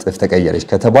 እጥፍ ተቀየረች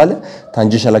ከተባለ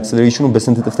tangential acceleration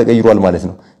በስንት እጥፍ ተቀይሯል ማለት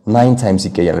ነው 9 times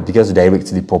ይቀየራል because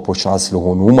directly proportional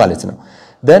ስለሆኑ ማለት ነው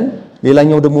then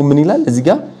ሌላኛው ደግሞ ምን ይላል እዚህ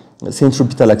ጋር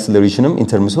centripetal accelerationም in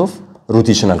terms of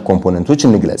rotational componentዎች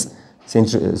እንግለጽ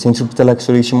centripetal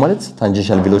acceleration ማለት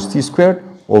tangential velocity squared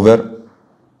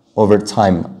over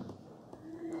time ነው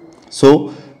so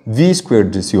v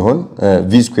squared ሲሆን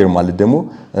v square ማለት ደግሞ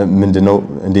ምንድነው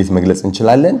እንዴት መግለጽ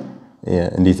እንችላለን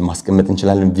እንዴት ማስቀመጥ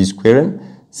እንችላለን v square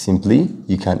simply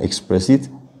you can express it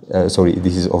sorry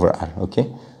this is over r okay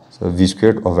so v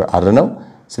squared over r ነው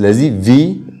ስለዚህ v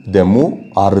ደግሞ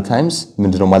r times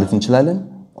ምንድነው ማለት እንችላለን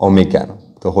omega ነው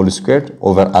the whole squared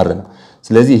over r ነው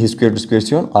ስለዚህ ይሄ squared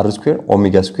ሲሆን r squared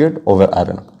omega squared over r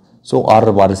ነው so r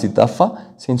ባር ሲጣፋ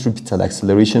centripetal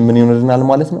acceleration ምን ይሆንልናል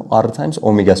ማለት ነው r times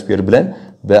omega squared ብለን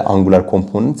በangular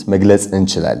component መግለጽ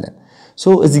እንችላለን so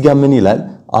እዚህ ጋር ምን ይላል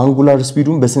angular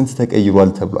speedውን በስንት ተቀይሯል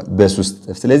ተብሏል በ3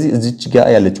 እጥፍ ስለዚህ እዚች ጋር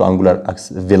ያለችው angular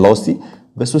velocity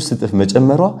በ3 እጥፍ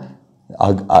መጨመሯ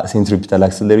centripetal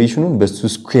acceleration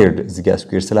በ2 squared እዚህ ጋር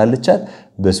square ስላለቻት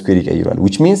በsquare ይቀይራል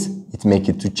which means it make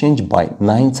it to change by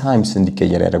 9 times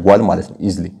እንዲቀየር ያደርጋል ማለት ነው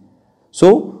easily so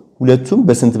ሁለቱም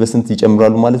በስንት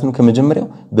ይጨምራሉ ማለት ነው ከመጀመሪያው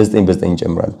በ9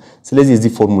 ይጨምራሉ ስለዚህ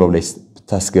እዚህ ፎርሙላው ላይ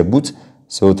ብታስገቡት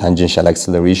so tangential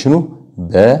acceleration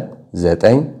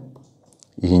በ9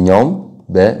 ይሄኛውም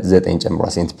በ9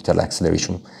 ጨምሯል centripetal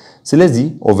acceleration ስለዚህ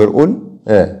overall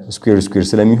square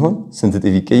ስለሚሆን ስንት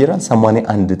እጥፍ ይቀየራል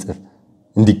 81 እጥፍ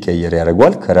እንዲቀየር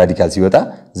ያደርጋል ከራዲካል ሲወጣ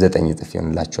 9 እጥፍ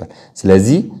ይሆንላችኋል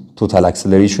ስለዚህ total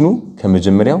acceleration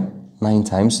ከመጀመሪያው 9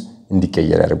 times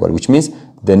እንዲቀየር ያደርጋል which means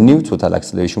the new total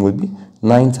acceleration will be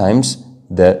 9 times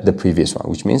the previous one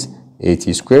which means at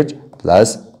squared plus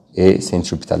a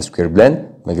centripetal square ብለን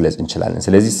መግለጽ እንችላለን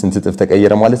ስለዚህ ስንት እጥፍ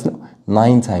ተቀየረ ማለት ነው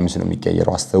 9 times ነው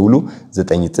የሚቀየረው አስተውሉ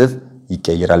 9 እጥፍ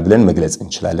ይቀየራል ብለን መግለጽ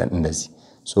እንችላለን እንደዚህ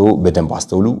ሶ በደንብ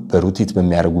አስተውሉ በሮቴት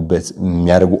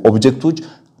በሚያደርጉ ኦብጀክቶች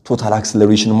total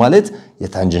acceleration ማለት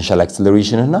የታንጀንሻል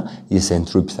acceleration እና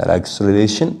የሴንትሪፒታል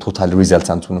acceleration total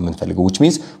resultant ነው የምንፈልገው which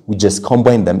means we just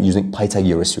combine them using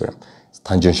Pythagoras theorem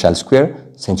tangential square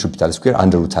centripetal square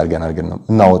under root አድርገን ነው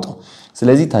እናወጣው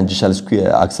ስለዚህ tangential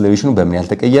acceleration በምን ያህል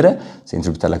ተቀየረ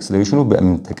centripetal acceleration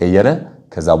በምን ተቀየረ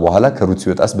ከዛ በኋላ ከሩት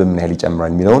ሲወጣስ በምን ያህል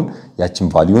ይጨምራል የሚለውን ያችን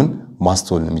ቫልዩን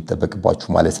ማስተዋል ነው የሚጠበቅባችሁ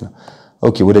ማለት ነው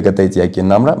ኦኬ ወደ ቀጣይ ጥያቄ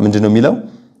እናምራ ምንድነው የሚለው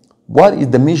What is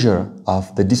the measure of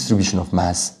the distribution of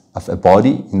mass of a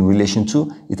body in relation to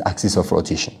its axis of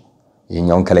rotation?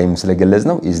 ይሄኛውን ከላይም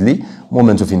ስለገለጽነው easily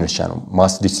moment of inertia ነው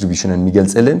mass distribution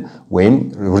የሚገልጽልን ወይም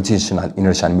rotational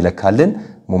inertia የሚለካልን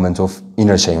moment of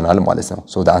inertia ይሆናል ማለት ነው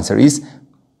so the answer is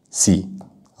C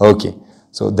okay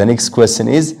so the next question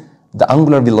is the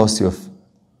angular velocity of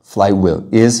flywheel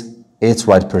is 8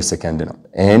 rad per second ነው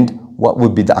and what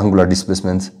would be the angular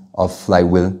displacement of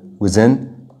flywheel within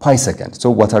pi second so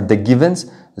what are the givens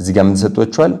እዚህ ጋር ምን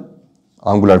ተሰጥቷቸዋል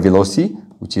angular velocity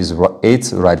which is 8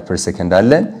 rad per second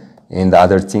አለን and the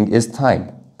other thing is time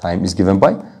is given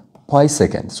by pi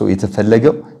second so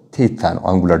የተፈለገው theta ነው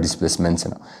angular displacement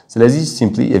ነው ስለዚህ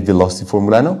simply a velocity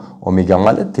formula ነው omega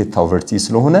ማለት theta over t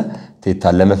ስለሆነ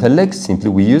theta ለመፈለግ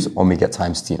simply we use omega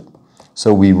times t ነው so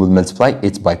we will multiply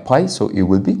 8 by pi so it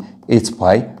will be 8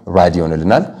 pi rad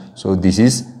ይሆንልናል so this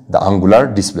is the angular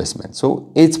displacement so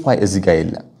 8 pi እዚህ ጋር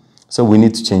የለም So we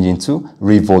need to change into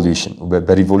revolution.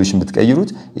 በrevolution ብትቀይሩት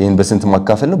ይሄን በስንት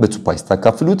ማካፈል ነው በ2 pi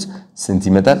ታካፍሉት ስንት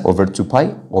ይመጣል over 2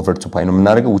 pi ነው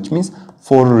የምናደርገው which means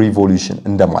 4 revolution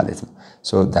እንደማለት ነው.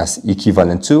 So that's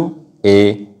equivalent to a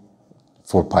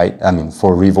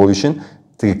 4 revolution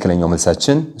ትክክለኛው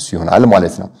መልሳችን እሱ ይሆናል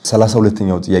ማለት ነው.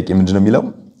 32ኛው ጥያቄ ምንድነው የሚለው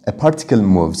a particle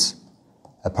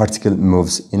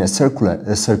moves in a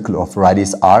circle of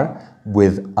radius r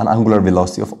with an angular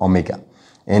velocity of omega.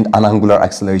 And an angular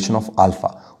acceleration of alpha.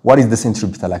 What is the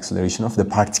centripetal acceleration of the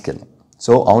particle?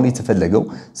 So, አሁን የተፈለገው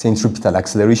centripetal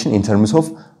acceleration in terms of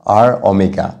r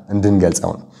omega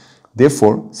እንድንገልጸው ነው.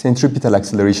 Therefore, centripetal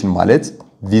acceleration ማለት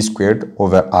v squared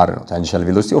over r ነው. Tangential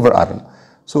velocity over r ነው.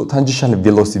 So, tangential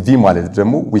velocity v ማለት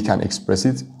ደግሞ we can express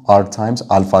it r times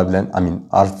alpha ብለን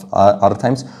r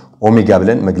times omega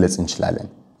ብለን መግለጽ እንችላለን.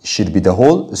 It should be the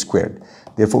whole squared.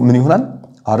 Therefore, ምን ይሆናል?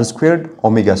 r squared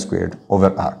omega squared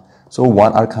over r. So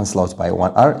 1r cancel out by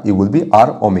 1r, it will be r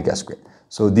omega squared.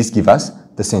 So this gives us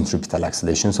the centripetal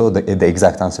acceleration. So the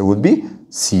exact answer would be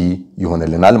C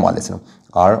ይሆንልናል ማለት ነው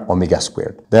r omega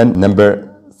squared. Then number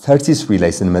 33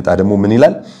 ላይ ስንመጣ ደግሞ ምን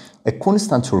ይላል? A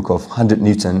constant torque of 100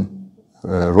 Newton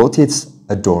rotates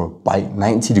a door by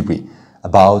 90 degree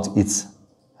about its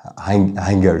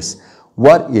hangers.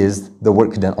 What is the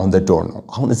work done on the door ነው?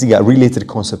 አሁን እዚህ ጋር related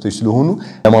concepts ስለሆኑ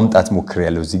ለማምጣት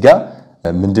ሞክሬያለሁ እዚህ ጋር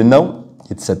ምንድነው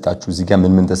የተሰጣችሁ እዚህ ጋር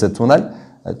ምን ተሰጥቶናል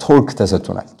ቶርክ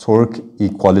ተሰጥቶናል ቶርክ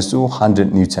equals to 100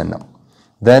 ኒውተን ነው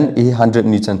then ይሄ 100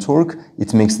 ኒውተን ቶርክ it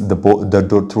makes the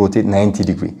door to rotate 90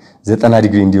 degree 90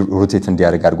 ዲግሪ ሮቴት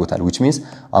እንዲያደርግ አድርጎታል which means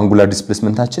angular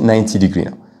displacementታችን 90 ዲግሪ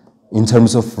ነው in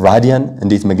terms of radian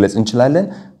እንዴት መግለጽ እንችላለን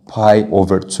pi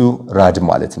over 2 rad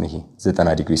ማለት ነው ይሄ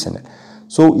 90 ዲግሪ ስንል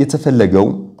so የተፈለገው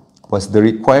was the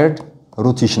required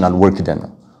rotational work done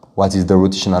what is the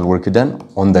rotational work done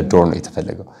on the door ነው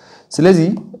የተፈለገው ስለዚህ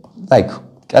like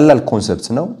ቀላል ኮንሰፕት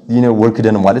ነው linear work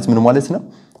done ማለት ምን ማለት ነው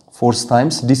force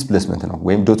times displacement ነው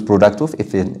ወይም dot product of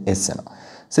f and s ነው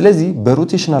ስለዚህ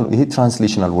በሮቴሽናል ይሄ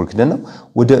ትራንስሌሽናል work done ነው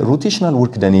ወደ ሮቴሽናል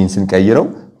work done ይሄን ስንቀይረው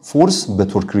force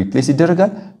በቶርክ ሪፕሌስ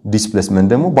ይደረጋል displacement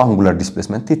ደግሞ በአንጉላር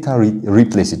displacement theta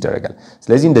ሪፕሌስ ይደረጋል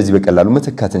ስለዚህ እንደዚህ በቀላሉ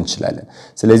መተካት እንችላለን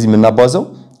ስለዚህ ምናባዛው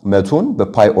 100ን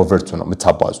በpi over 2 ነው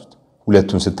መታባዙት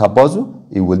ሁለቱን ስታባዙ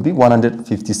it will be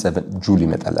 157 ጁል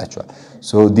ይመጣላችኋል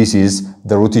so this is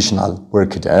the rotational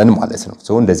work done ማለት ነው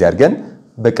so እንደዚህ አድርገን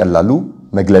በቀላሉ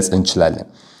መግለጽ እንችላለን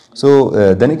so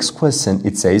the next question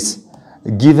it says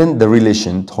given the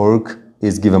relation torque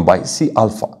is given by c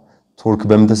alpha torque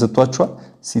በምን ተሰጥቷችኋል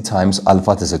c times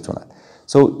alpha ተሰጥቶናል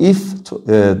so if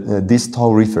this tau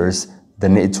refers the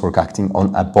net torque acting on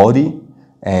a body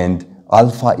and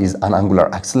alpha is an angular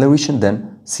acceleration then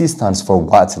C stands for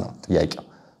what ነው ጥያቄው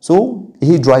so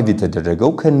ይሄ drive የተደረገው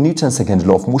ከኒውተን ሰከንድ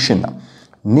law of motion ነው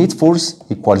net force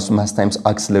equals to mass times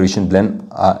acceleration ብለን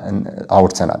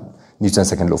አውርተናል ኒውተን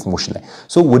ሰከንድ law of motion ላይ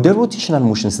so ወደ rotational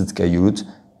motion ስትቀይሩት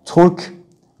torque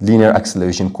linear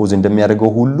acceleration cause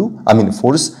እንደሚያደርገው ሁሉ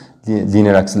force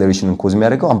linear acceleration cause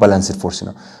የሚያደርገው unbalanced force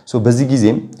ነው so በዚህ ጊዜ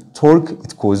torque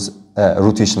it cause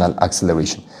rotational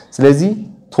acceleration ስለዚህ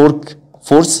torque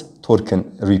force ቶርክን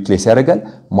ሪፕሌስ ያደርጋል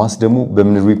ማስ ደግሞ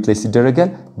በምን ሪፕሌስ ይደረጋል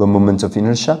በሞመንት ኦፍ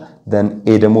ኢነርሺያ then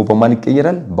a ደግሞ በማን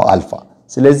ይቀየራል በአልፋ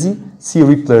ስለዚህ C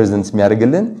represent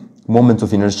የሚያደርግልን moment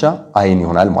of inertia I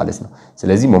ይሆናል ማለት ነው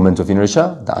ስለዚህ moment of inertia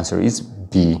the answer is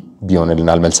B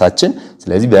ይሆንልናል መልሳችን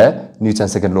ስለዚህ በኒውተን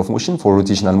second law of motion for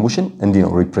rotational motion እንዲህ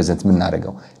ነው represent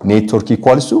የምናደርገው net torque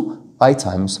equals to I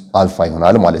times alpha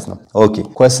ይሆናል ማለት ነው okay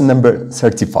question number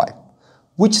 35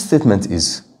 which statement is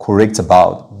correct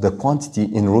about the quantity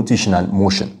in rotational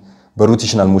motion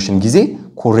በሮቴሽናል ሞሽን ጊዜ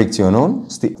correct የሆነውን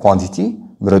quantity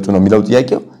ምረጡ ነው የሚለው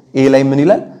ጥያቄው A ላይ ምን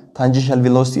ይላል tangential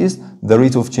velocity is the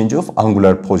rate of change of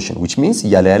angular position which means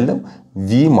እያለ ያለው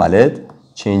V ማለት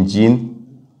change in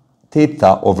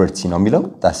theta over t ነው የሚለው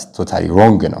that's totally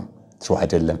wrong ነው true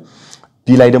አይደለም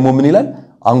B ላይ ደግሞ ምን ይላል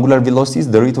angular velocity is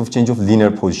the rate of change of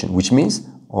linear position which means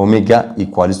omega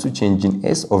equals to change in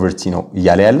s over t ነው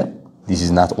እያለ ያለው this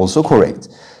is not also correct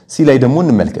C ላይ ደግሞ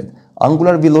እንመልከት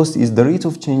angular velocity is the rate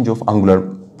of change of angular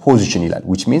position ይላል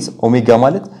which means omega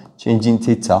ማለት change in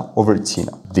theta over t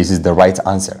ነው this is the right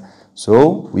answer so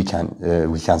we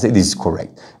can say this is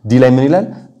correct D ላይ ምን ይላል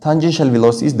tangential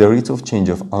velocity is the rate of change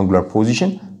of angular position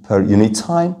per unit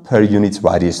time per unit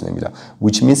radius ነው የሚለው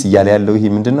which means እያለ ያለው ይሄ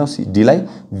ምንድነው D ላይ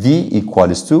V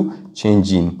equals to change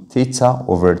in theta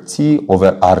over t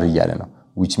over r እያለ ነው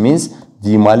which means V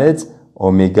ማለት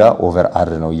omega over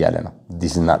r ነው እያለ ነው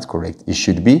this is not correct it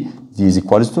should be V is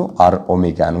equals to r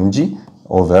omega ነው እንጂ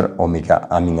over omega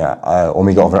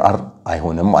omega over r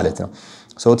አይሆንም ማለት ነው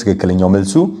so ትክክለኛው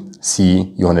መልሱ C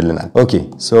ይሆንልናል okay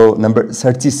so number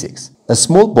 36 a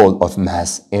small ball of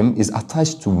mass m is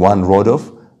attached to one rod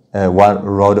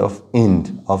of end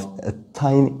of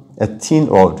a thin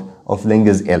rod of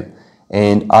length L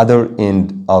and other end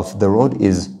of the rod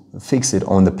is fixed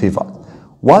on the pivot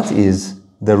what is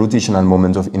the rotational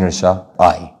moment of inertia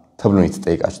I ተብሎ ነው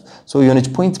የተጠየቃችሁት so የሆነች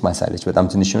ፖይንት ማስ አለች በጣም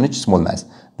ትንሽ የሆነች small mass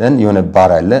then የሆነ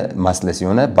ባር አለ ማስለስ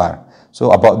የሆነ ባር so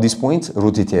about this point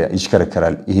rotate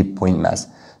ይሽከረከራል ይሄ point mass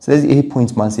ስለዚህ ይሄ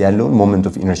point mass ያለውን moment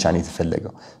of inertia ነው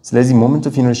የተፈለገው ስለዚህ moment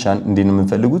of inertia እንዴት ነው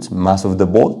የምንፈልጉት mass of the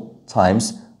ball times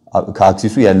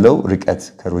ከአክሲሱ ያለው ርቀት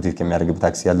ከሮቴት ከሚያደርግበት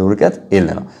አክሲስ ያለው ርቀት L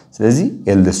ነው ስለዚህ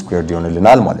L squared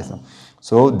ይሆንልናል ማለት ነው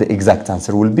so the exact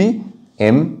answer will be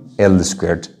M L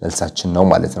squared መልሳችን ነው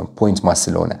ማለት ነው point mass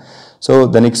ስለሆነ so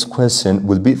the next question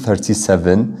will be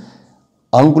 37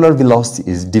 angular velocity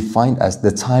is defined as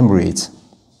the time rate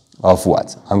of what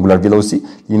angular velocity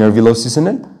linear velocity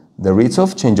ስንል the rate of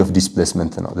change of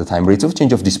displacement ነው the time rate of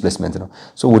change of displacement ነው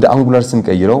so ወደ angular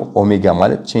ስንቀይረው omega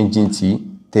ማለት change in t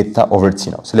theta over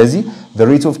t ነው ስለዚህ the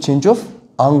rate of change of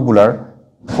angular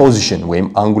position ወይም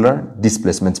angular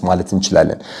displacement ማለት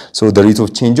እንችላለን so the rate of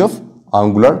change of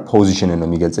angular position ነው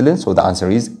የሚገልጽልን so the answer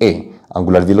is A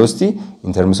angular velocity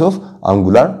in terms of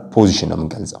angular position ነው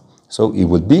የምንገልጸው so it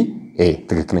would be A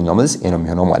ትክክለኛው መልስ A ነው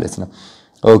የሚሆነው ማለት ነው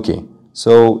okay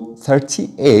so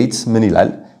 38 ምን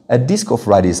ይላል a disk of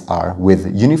radius r with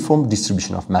uniform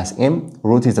distribution of mass m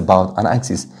rotates about an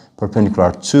axis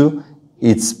perpendicular to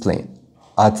its plane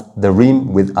at the rim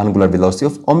with angular velocity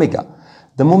of omega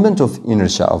the moment of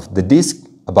inertia of the disk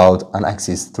about an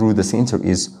axis through the center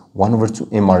is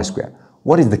 1/2 mr square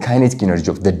what is the kinetic energy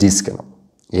of the disk ነው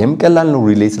ይሄም ቀላል ነው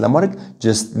ሪሌት ለማድረግ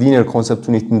just linear concept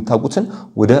ን እንታቁትን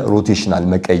ወደ rotational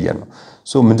መቀየር ነው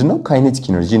so ምንድነው kinetic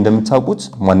energy እንደምታውቁት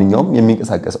ማንኛውም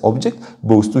የሚንቀሳቀስ ኦብጀክት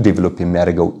በውስጡ ዴቨሎፕ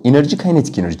የሚያደርገው ኢነርጂ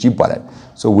kinetic energy ይባላል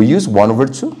so we use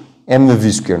 1/2 mv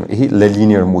square ነው ይሄ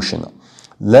ለሊኒየር ሞሽን ነው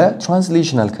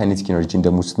ለትራንስሌሽናል kinetic energy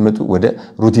እንደሞ ስትመጡ ወደ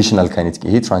rotational kinetic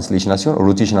ይሄ ትራንስሌሽናል ሲሆን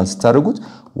rotational ስታደርጉት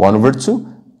 1/2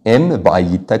 m በአይ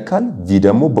ይተካል v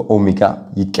ደግሞ በኦሜጋ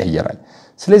ይቀየራል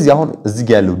ስለዚህ አሁን እዚህ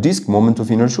ጋር ያለው ዲስክ ሞመንት ኦፍ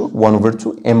ኢነርሺያ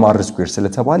 1/2 mr ስኩዌር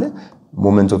ስለተባለ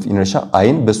ሞመንት ኦፍ ኢነርሺያ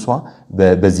አይን በሷ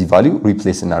በዚህ ቫልዩ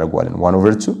ሪፕሌስ እናደርጋለን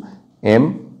 1/2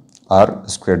 mr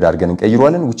ስኩዌር አድርገን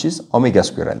እንቀይረዋለን which is omega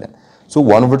ስኩዌር አለን so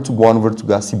 1/2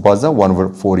 ጋር ሲባዛ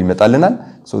 1/4 ይመጣልናል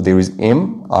so there is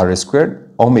mr squared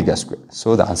omega squared so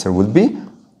the answer will be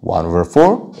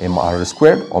 1/4 mr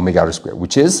squared omega squared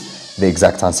which is the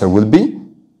exact answer will be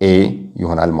A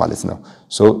ይሆናል ማለት ነው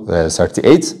so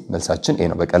 38 መልሳችን A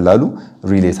ነው በቀላሉ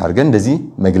ሪሌት አድርገን እንደዚህ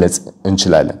መግለጽ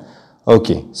እንችላለን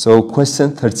okay so question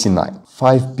 39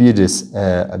 5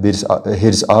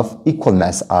 beads of equal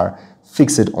mass are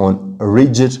fixed on a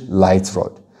rigid light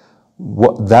rod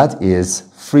that is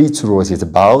free to rotate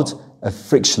about a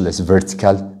frictionless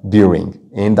vertical bearing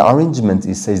and the arrangement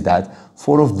says that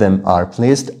 4 of them are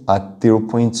placed at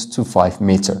 0.25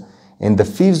 meter and the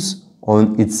fifth on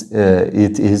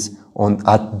it is on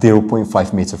at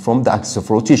 0.5 meter from the axis of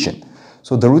rotation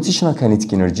so the rotational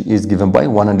kinetic energy is given by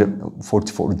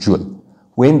 144 joule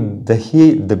when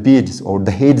the beads or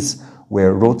the heads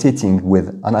were rotating with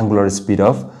an angular speed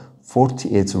of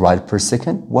 48 rad per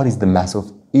second what is the mass of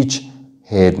each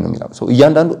ሄድ ነው የሚለው ሶ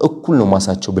እያንዳንዱ እኩል ነው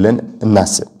ማሳቸው ብለን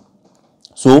እናስብ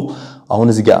ሶ አሁን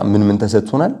እዚህ ጋር ምን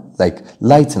ተሰጥቶናል ላይክ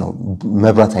ላይት ነው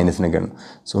መብራት አይነት ነገር ነው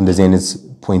ሶ እንደዚህ አይነት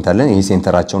ፖይንት አለን ይሄ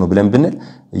ሴንተራቸው ነው ብለን ብንል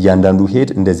እያንዳንዱ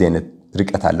ሄድ እንደዚህ አይነት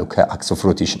ርቀት አለው ከአክስ ኦፍ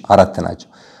ሮቴሽን አራት ናቸው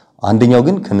አንደኛው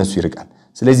ግን ከነሱ ይርቃል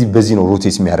ስለዚህ በዚህ ነው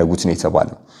ሮቴት የሚያደርጉት ነው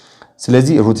የተባለው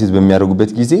ስለዚህ ሮቴት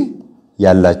በሚያደርጉበት ጊዜ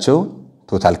ያላቸው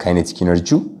ቶታል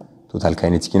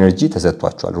ካይኔቲክ ኢነርጂ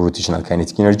ተሰጥቷቸዋል ሮቴሽናል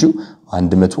ካይኔቲክ ኢነርጂ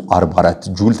 144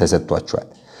 ጁል ተሰጥቷቸዋል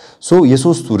ሶ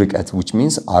የሶስቱ ርቀት which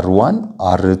means r1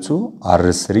 r2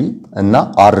 r3 እና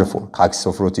r4 ከአክሲስ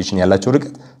ኦፍ ሮቴሽን ያላቸው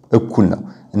ርቀት እኩል ነው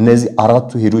እነዚህ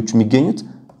አራቱ ሄዶች የሚገኙት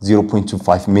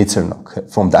 0.25 ሜትር ነው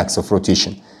from the axis of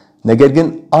rotation ነገር ግን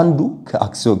አንዱ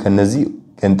ከነዚህ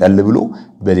ገንጠል ብሎ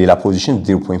በሌላ ፖዚሽን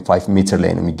 0.5 ሜትር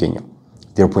ላይ ነው የሚገኘው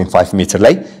 0.5 ሜትር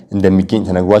ላይ እንደሚገኝ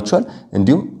ተነግሯቸዋል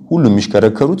እንዲሁም ሁሉም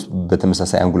የሚሽከረከሩት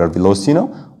በተመሳሳይ አንጉላር ቬሎሲቲ ነው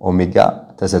ኦሜጋ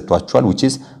ተሰጥቷቸዋል which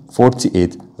is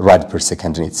 48 rad per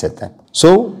second ነው የተሰጠን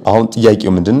ሶ አሁን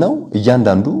ጥያቄው ምንድነው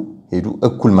እያንዳንዱ ሄዱ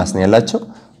እኩል ማስ ነው ያላቸው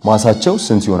ማሳቸው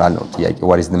ስንት ይሆናል ነው ጥያቄው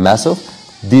what is the mass of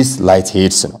these light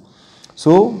heads ነው ሶ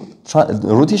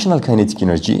rotational kinetic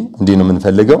energy እንዴ ነው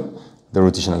የምንፈልገው the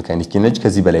rotational kinetic energy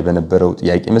ከዚህ በላይ በነበረው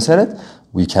ጥያቄ መሰረት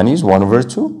we can use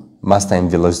 1/2 mass time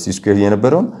velocity square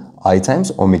የነበረውን I times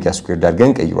omega square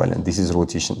ዳርገን ቀይሯለን this is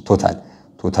rotation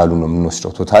ቶታሉ ነው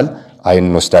የምንወስደው ቶታል I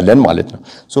እንወስዳለን ማለት ነው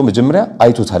ሶ መጀመሪያ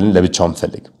I ቶታልን ለብቻው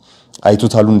እንፈልግ I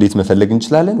ቶታሉን እንዴት መፈለግ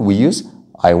እንችላለን we use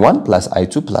I1 plus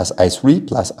I2 plus I3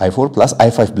 plus I4 plus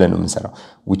I5 ብለን ነው የምንሰራው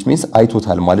which means I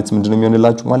ቶታል ማለት ምንድነው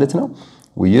የሚሆንላችሁ ማለት ነው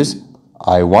we use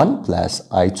I1 plus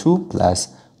I2 plus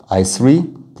I3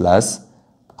 plus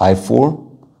I4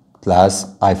 plus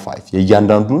I5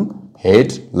 የእያንዳንዱን ሄድ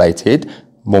ላይት ሄድ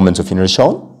ሞመንት ኦፍ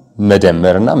ኢነርሺያውን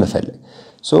መደመርና መፈለግ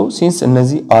so since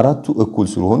እነዚህ አራቱ እኩል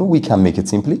ስለሆኑ we can make it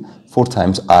simply 4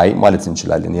 times I ማለት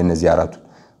እንችላለን የነዚህ አራቱ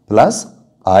plus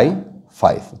I5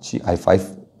 እቺ I5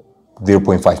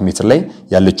 0.5 ሜትር ላይ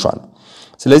ያለችው ነው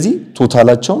ስለዚህ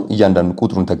ቶታላቸውን እያንዳንዱ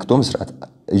ቁጥሩን ተክቶ መስራት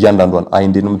እያንዳንዱን I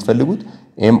እንዴት ነው የምትፈልጉት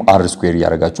mr square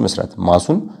ያረጋችሁ መስራት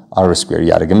ማሱን r square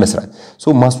ያረጋግን መስራት so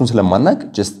ማሱን ስለማናቅ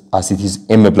just as it is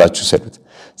m ብላችሁ ሰሩት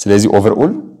ስለዚህ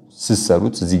overall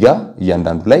ሲሰሩት እዚህ ጋር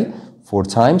እያንዳንዱ ላይ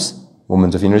 4 times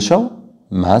moment of inertia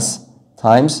mass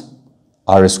times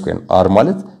r square r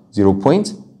ማለት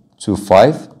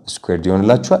 0.25 square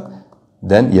ይሆንላችኋል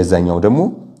then የዛኛው ደግሞ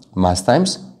mass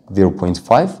times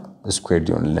 0.5 square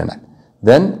ይሆንልናል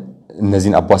then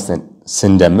እነዚህን አባስተን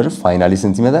ስንደምር ፋይናሊ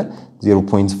ስንት ይመጣል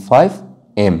 0.5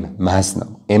 m mass ነው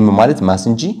m ማለት mass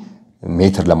እንጂ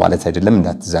ሜትር ለማለት አይደለም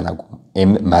እንዳትዘናጉ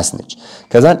m mass ነች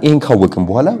ከዛን ይሄን ካወቅን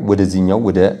በኋላ ወደዚህኛው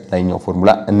ወደ ላይኛው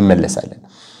ፎርሙላ እንመለሳለን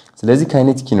ስለዚህ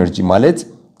ካይኔቲክ ኢነርጂ ማለት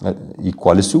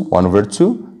equals to 1/2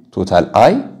 total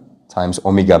I times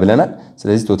omega ብለናል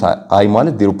ስለዚህ total I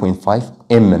ማለት 0.5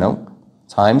 m ነው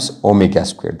times omega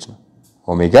squared ነው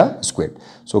omega squared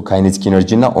so kinetic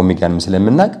energy እና ኦሜጋን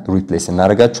ስለምናቅ ሪፕሌስ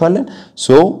እናደርጋቸዋለን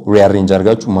so rearrange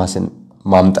አድርጋችሁ ማስን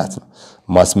ማምጣት ነው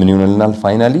ማስ ምን ይሆንልናል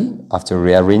finally after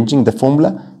rearranging the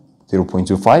formula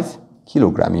 0.25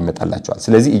 ኪሎግራም ይመጣላችኋል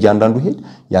ስለዚህ እያንዳንዱ ሄድ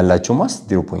ያላቸው ማስ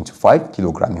 0.5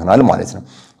 ኪሎግራም ይሆናል ማለት ነው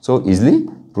so easily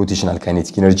rotational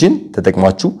kinetic energy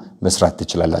ተጠቅማችሁ መስራት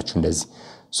ትችላላችሁ እንደዚህ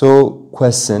so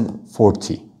question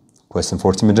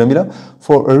 40 ምንድነው የሚለው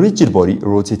for a rigid body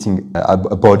rotating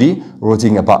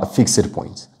about a fixed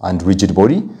point and rigid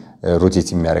body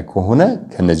rotating የሚያደርግ ከሆነ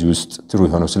ከነዚህ ውስጥ ትሩ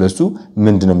የሆነው ስለሱ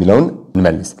ምንድነው የሚለውን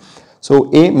እንመልስ so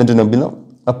a ምንድነው የሚለው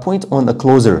a point on a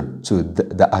closer to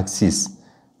the axis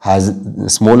has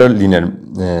smaller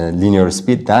linear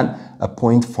speed than a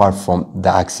point far from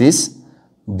the axis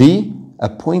b a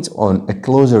point on a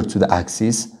closer to the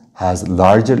axis has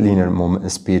larger linear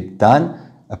speed than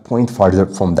a point farther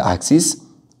from the axis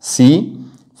c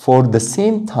for the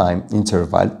same time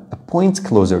interval a point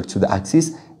closer to the axis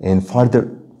and farther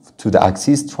to the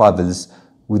axis travels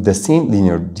with the same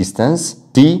linear distance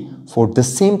d for the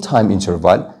same time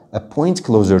interval a point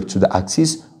closer to the axis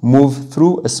move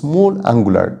through a small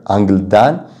angle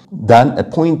than a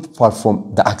point far from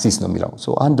the axis ነው የሚለው so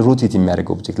አንድ ሮቴት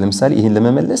የሚያደርገው ኦብጀክት ለምሳሌ ይሄን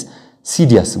ለመመለስ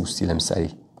ሲዲ አስቡ እስቲ ለምሳሌ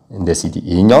እንደ ሲዲ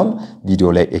ይሄኛው ቪዲዮ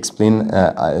ላይ ኤክስፕሌን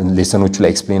ሌሰኖቹ ላይ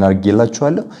ኤክስፕሌን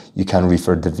አድርጌላችኋለሁ you can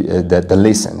refer the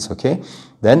lessons okay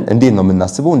then እንዴት ነው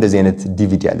የምናስበው እንደዚህ አይነት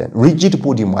ዲቪዲ ያለን rigid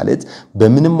body ማለት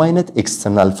በምንም አይነት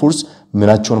ኤክስተርናል ፎርስ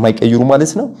ምናቸውን ማይቀይሩ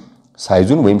ማለት ነው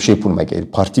ሳይዙን ወይም ሼፑን ማይቀይር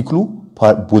ፓርቲክሉ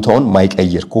ቦታውን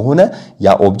ማይቀይር ከሆነ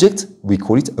ያ ኦብጀክት we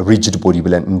call it rigid body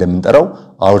ብለን እንደምንጠራው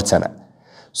አውርተናል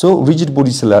so rigid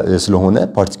body ስለሆነ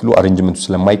ፓርቲክሉ አሬንጅመንቱ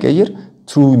ስለማይቀይር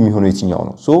true የሚሆነው የትኛው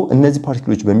ነው? ሶ እነዚህ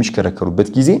ፓርቲክሎች በሚሽከረከሩበት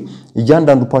ጊዜ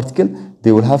እያንዳንዱ ፓርቲክል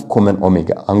they will have common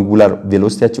omega angular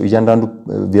velocityያቸው እያንዳንዱ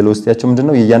velocityያቸው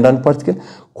ምንድነው? የእያንዳንዱ ፓርቲክል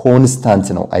ኮንስታንት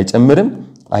ነው፣ አይጨምርም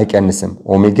አይቀንስም።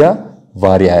 ኦሜጋ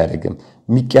ቫሪ አያደርግም።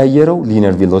 የሚቀያየረው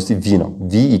linear velocity v ነው።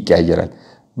 v ይቀያየራል።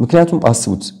 ምክንያቱም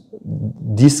አስቡት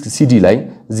ዲስክ ሲዲ ላይ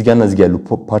እዚህ ጋርና እዚህ ጋር ያሉ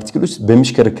ፓርቲክሎች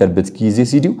በሚሽከረከርበት ጊዜ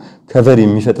ሲዲው ከቨር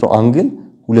የሚፈጥረው አንግል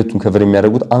ሁለቱም ከቨር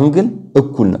የሚያደርጉት አንግል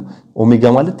እኩል ነው። ኦሜጋ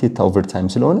ማለት ቴታ ኦቨር ታይም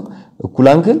ስለሆነ እኩል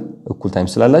አንግል እኩል ታይም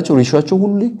ስላላቸው ሬሺዮአቸው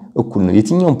ሁሉ እኩል ነው።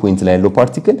 የትኛውም ፖይንት ላይ ያለው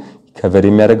ፓርቲክል ከቨር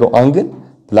የሚያደርገው አንግል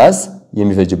ፕላስ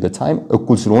የሚፈጅበት ታይም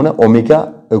እኩል ስለሆነ ኦሜጋ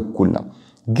እኩል ነው።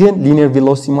 ግን ሊኒየር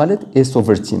ቬሎሲቲ ማለት s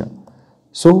ኦቨር t ነው።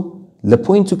 ሶ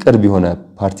ለፖይንቱ ቅርብ የሆነ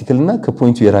ፓርቲክል እና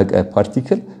ከፖይንቱ የራቀ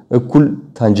ፓርቲክል እኩል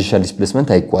ታንጀንሻል ዲስፕሌስመንት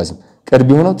አይጓዝም። ቅርብ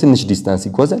የሆነው ትንሽ ዲስታንስ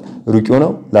ይጓዛል፣ ሩቅ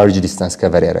የሆነው ላርጅ ዲስታንስ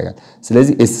ከቨር ያደርጋል።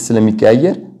 ስለዚህ s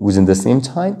ስለሚቀያየር within the same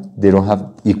time they don't have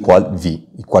equal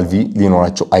v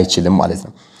ሊኖራቸው አይችልም ማለት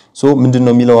ነው። ሶ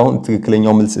ምንድነው የሚለው አሁን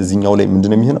ትክክለኛው መልስ እዚህኛው ላይ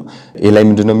ምንድነው የሚሆነው? a ላይ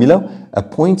ምንድነው የሚለው a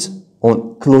point on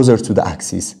closer to the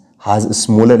axis has a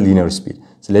smaller linear speed።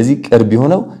 ስለዚህ ቅርብ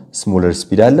የሆነው smaller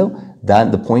speed አለው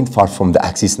than the point far from the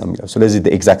axis ነው የሚለው። ስለዚህ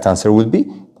the exact answer will be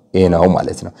a ነው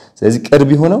ማለት ነው። ስለዚህ ቅርብ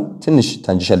የሆነው ትንሽ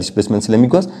ታንጀንሻል ዲስፕሌስመንት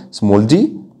ስለሚጓዝ small d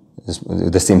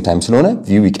the same time ስለሆነ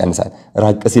v ይቀንሳል።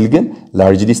 ራቅ ሲል ግን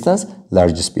large distance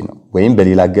large speed ነው። ወይም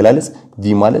በሌላ አገላለጽ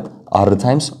v ማለት r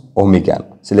times omega ነው።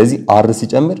 ስለዚህ r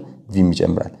ሲጨምር v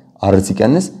ይጨምራል፣ r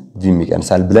ሲቀንስ v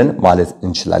ይቀንሳል ብለን ማለት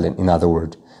እንችላለን in other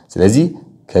word። ስለዚህ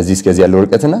ከዚህ እስከዚህ ያለው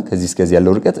ርቀትና ከዚህ እስከዚህ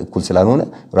ያለው ርቀት እኩል ስላልሆነ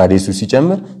ራዲየሱ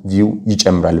ሲጨምር ቪው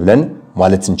ይጨምራል ብለን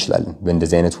ማለት እንችላለን።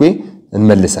 በእንደዚህ አይነት ወይ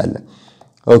እንመልሳለን።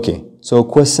 ኦኬ ሶ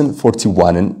question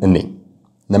 41 እኔ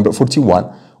number 41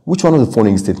 which one of the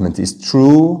following statement is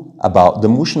true about the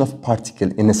motion of particle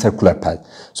in a circular path?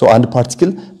 so አንድ ፓርቲክል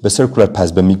በሰርኩላር ፓዝ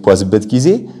በሚጓዝበት ጊዜ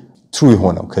true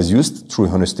የሆነው ከዚህ ውስጥ true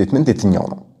የሆነው ስቴትመንት የትኛው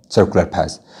ነው? circular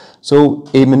path so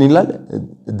a ምን ይላል?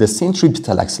 the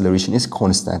centripetal acceleration is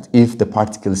constant if the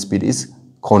particle speed is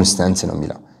constant ነው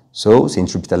የሚለው። so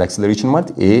centripetal acceleration ማለት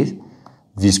a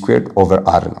v squared over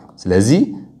r ነው። ስለዚህ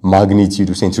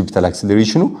ማግኒቲዩዱ centripetal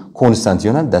acceleration ኮንስታንት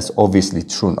ይሆናል። that's obviously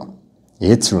true ነው።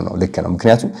 ይሄ true ነው፣ ልክ ነው።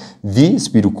 ምክንያቱም v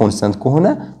ስፒዱ ኮንስታንት ከሆነ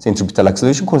centripetal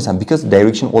acceleration ኮንስታንት because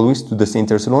direction always to the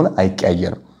center ስለሆነ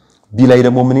አይቀያየርም። b ላይ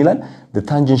ደግሞ ምን ይላል? the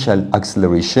tangential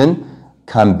acceleration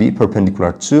can be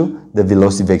perpendicular to the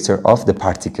velocity vector of the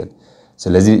particle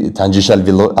ስለዚህ tangential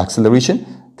acceleration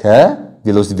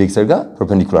ከvelocity vector ጋር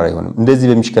perpendicular አይሆንም። እንደዚህ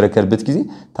በሚሽከረከርበት ጊዜ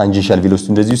tangential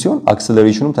velocity እንደዚህ ሲሆን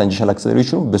accelerationም tangential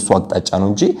acceleration በሱ አቅጣጫ ነው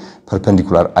እንጂ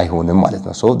perpendicular አይሆንም ማለት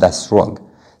ነው። so that's wrong።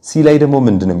 c ላይ ደግሞ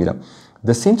ምንድነው የሚለው?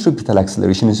 the centripetal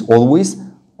acceleration is always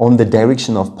on the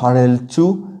direction of parallel to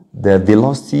the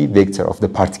velocity vector of the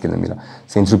particle የሚለው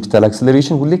centripetal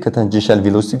acceleration ሁሌ ከtangential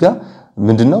velocity ጋር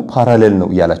ምንድነው parallel ነው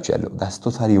እያላችሁ ያለው that's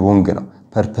totally wrong ነው።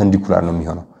 perpendicular ነው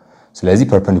የሚሆነው። ስለዚህ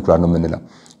perpendicular ነው የምንለው።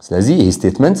 ስለዚህ ይሄ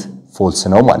ስቴትመንት false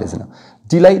ነው ማለት ነው።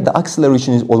 d ላይ the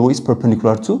acceleration is always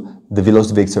perpendicular to the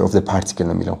velocity vector of the particle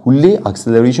ነው የሚለው ሁሌ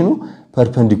acceleration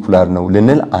perpendicular ነው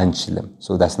ልንል አንችልም።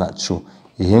 so that's not true።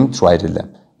 ይሄም true አይደለም።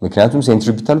 ምክንያቱም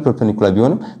centripetal perpendicular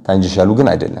ቢሆንም tangential ግን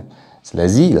አይደለም።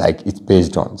 ስለዚህ like it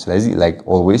based on ስለዚህ like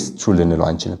always true ልንለው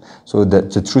አንችልም። so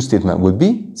the true statement would be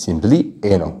simply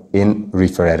a ነው። in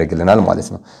refer ያደርግልናል ማለት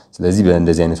ነው። ስለዚህ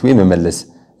በእንደዚህ አይነት ወይ መመለስ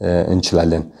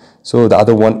እንችላለን። so the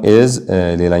other one is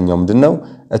ሌላኛው ምንድነው?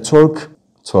 a torque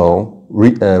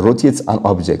rotates an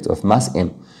object of mass m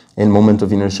and moment of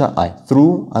inertia I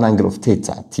through an angle of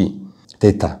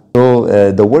theta so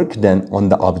the work done on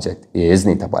the object is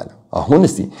ነው የተባለው። አሁን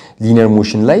እስቲ linear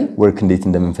motion ላይ work እንዴት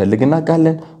እንደምንፈልግ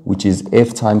እናውቃለን which is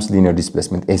f times linear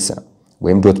displacement s ነው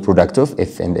ወይም dot product of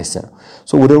f and s ነው።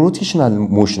 so ወደ rotational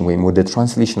motion ወይም ወደ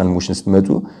translational motion ስትመጡ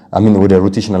ወደ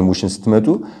rotational motion ስትመጡ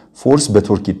force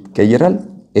በቶርክ ይቀየራል፣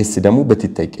 s ደግሞ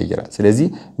በቴታ ይቀየራል። ስለዚህ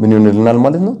ምን ይሆንልናል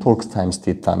ማለት ነው? torque times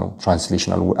theta ነው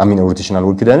translational rotational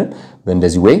work done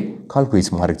በእንደዚህ way ካልኩሌት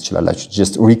ማድረግ ትችላላችሁ።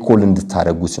 just recall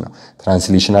እንድታረጉት ነው።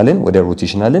 ትራንስሌሽናልን ወደ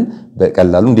ሮቴሽናልን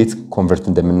በቀላሉ እንዴት ኮንቨርት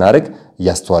እንደምናደርግ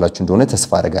ያስተዋላችሁ እንደሆነ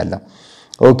ተስፋ አደርጋለሁ።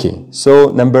 okay so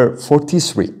number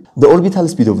 43 the orbital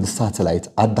speed of the satellite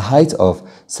at the height of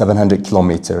 700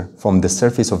 km from the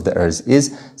surface of the earth is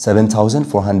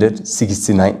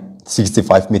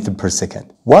 7465 meters per second.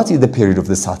 what is the period of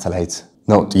the satellite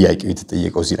ነው ጥያቄው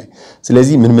የተጠየቀው እዚህ ላይ።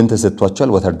 ስለዚህ ምን ተሰጥቷቸዋል?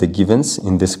 what are the givens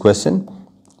in this question?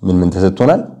 ምን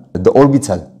ተሰጥቶናል? the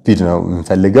orbital speed ነው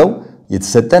የምንፈልገው።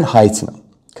 የተሰጠን height ነው።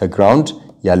 ከግራውንድ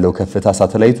ያለው ከፍታ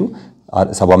ሳተላይቱ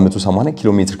 780 ኪሎ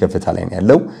ሜትር ከፍታ ላይ ነው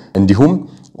ያለው። እንዲሁም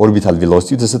orbital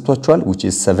velocity ተሰጥቷቸዋል which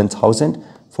is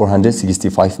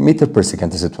 7465 meter per second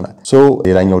ተሰጥቶናል። so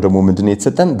ሌላኛው ደግሞ ምንድነው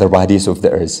የተሰጠን? the radius of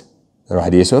the earth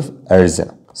radius of earth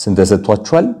ነው ስንት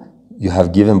ተሰጥቷችኋል you have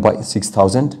given by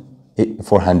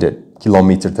 6400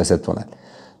 ኪሎሜትር ተሰጥቶናል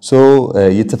so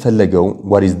የተፈለገው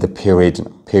what is the period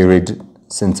ነው period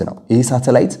ስንት ነው ይሄ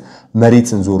ሳተላይት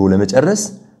መሬትን ዞሮ ለመጨረስ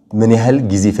ምን ያህል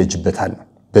ጊዜ ይፈጅበታል ነው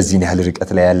በዚህ ያህል ርቀት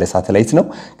ላይ ያለ ሳተላይት ነው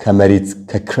ከመሬት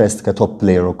ከክረስት ከቶፕ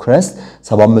ሌየር ኦፍ ክረስት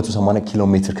 780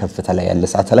 ኪሎሜትር ከፍታ ላይ ያለ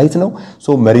ሳተላይት ነው ሶ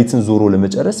መሬትን ዞሮ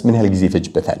ለመጨረስ ምን ያህል ጊዜ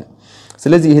ይፈጅበታል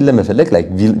ስለዚህ ይሄን ለመፈለግ like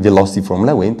velocity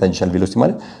formula ወይም tangential velocity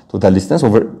ማለት total distance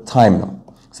over time ነው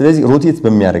ስለዚህ ሮቴት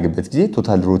በሚያደርግበት ጊዜ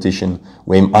ቶታል ሮቴሽን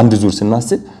ወይም አንድ ዙር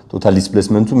ስናስብ ቶታል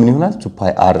ዲስፕሌስመንቱ ምን ይሆናል 2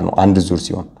 pi r ነው አንድ ዙር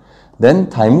ሲሆን then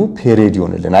ታይሙ ፔሪድ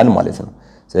ይሆንልናል ማለት ነው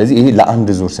ስለዚህ ይሄ ለአንድ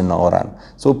ዙር ስናወራ ነው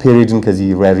ሶ ፔሪድን ከዚህ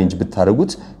ሪአሬንጅ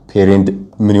ብታደርጉት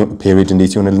ፔሪድ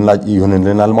እንዴት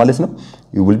ይሆንልናል ማለት ነው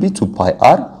it will be 2 pi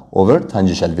r over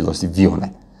tangential velocity v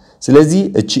ይሆናል ስለዚህ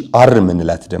እቺ r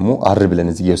ምንላት ደግሞ r ብለን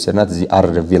እዚህ የወሰድናት እዚህ r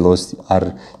velocity r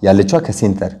ያለችዋ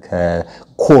ከሴንተር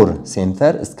ከኮር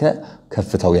ሴንተር እስከ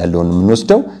ከፍታው ያለውን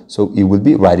የምንወስደው so it will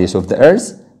be radius of the earth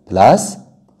plus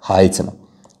height ነው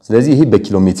ስለዚህ ይሄ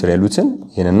በኪሎ ሜትር ያሉትን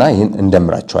ይሄንና ይሄን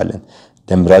እንደምራቸዋለን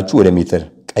ደምራችሁ ወደ ሜትር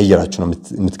ቀይራችሁ ነው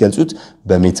የምትገልጹት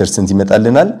በሜትር ስንት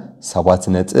ይመጣልናል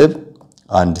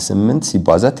 7.18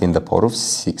 ሲባዛ 10 to the power of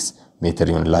 6 ሜትር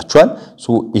ይሆንላችኋል ሶ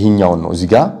ይሄኛው ነው እዚህ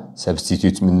ጋር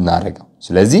substitute ምናረጋው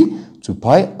ስለዚህ 2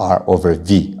 pi r over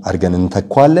v አርገን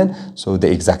እንተኳለን so the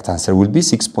exact answer will be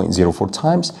 6.04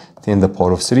 times 10 to the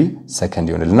power of 3 second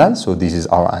ይሆንልናል so this is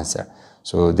our answer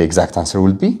so the exact answer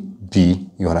will be b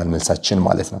ይሆናል መልሳችን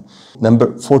ማለት ነው number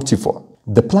 44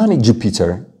 the planet Jupiter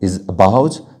is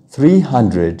about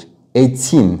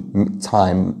 318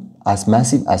 times as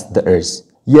massive as the earth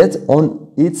yet on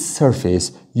its surface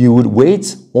you would weigh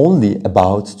only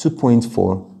about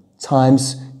 2.4 times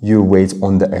your weight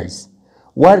on the earth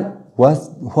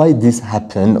why this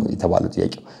happened የተባለው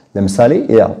ጥያቄው ለምሳሌ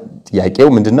ያው ጥያቄው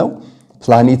ምንድነው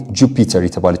planet Jupiter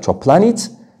የተባለችው planet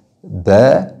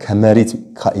በከመሬት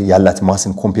ያላት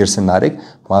ማስን ኮምፔር ስናደርግ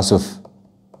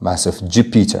mass of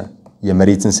Jupiter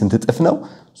የመሬትን ስንት እጥፍ ነው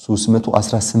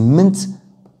 318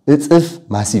 እጥፍ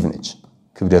ማሲቭ ነች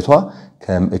ክብደቷ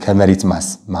ከመሬት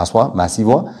ማስዋ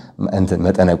ማሲቭዋ እንት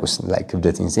መጠነቁስ like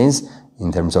ክብደት in sense in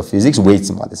terms of physics weight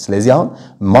ማለት ስለዚህ አሁን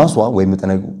ማስዋ ወይ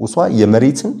መጠነቁሷ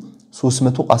የመሬትን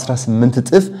 318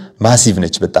 እጥፍ ማሲቭ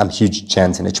ነች በጣም huge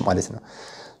giant ነች ማለት ነው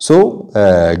so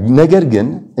ነገር ግን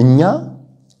እኛ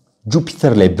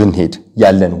ጁፒተር ላይ ብንሄድ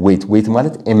ያለን weight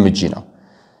ማለት mg ነው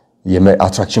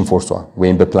የአትራክሽን ፎርሷ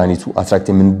ወይም በፕላኔቱ አትራክት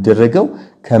የምንደረገው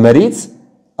ከመሬት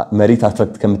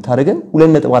አትራክት ከምታረገን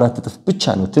 2.4 እጥፍ ብቻ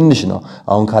ነው ትንሽ ነው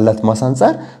አሁን ካላት ማስ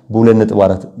አንፃር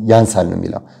በ2.4 ያንሳል ነው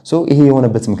የሚለው ሶ ይሄ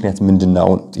የሆነበት ምክንያት ምንድነው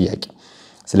ጥያቄ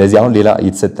ስለዚህ አሁን ሌላ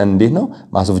የተሰጠን እንዴት ነው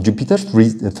mass of Jupiter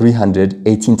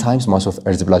 318 times mass of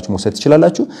earth ብላችሁ መውሰድ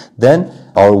ትችላላችሁ then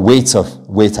our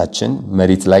weightአችን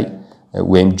መሬት ላይ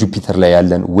ወይም ጁፒተር ላይ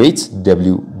ያለን weight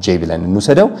wj ብለን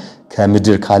እንውሰደው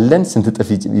ከምድር ካለን ስንት ጥፍ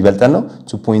ይበልጣል ነው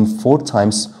 2.4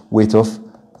 times weight of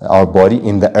our body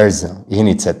in the earth ይሄን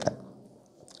የተሰጠን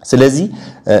ስለዚህ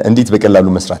እንዴት በቀላሉ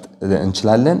መስራት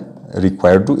እንችላለን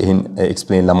required ይሄን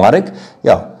explain ለማድረግ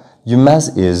ያው your mass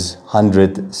is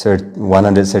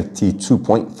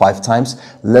 132.5 times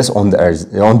less on the earth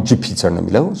on Jupiter ነው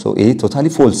የሚለው so ይሄ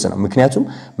totally false ነው ምክንያቱም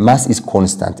mass is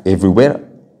constant everywhere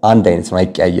አንድ አይነት ነው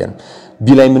አይቀያየርም ቢ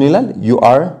ላይ ምን ይላል you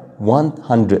are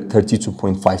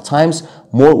 132.5 times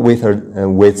more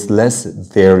weightless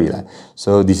there ይላል so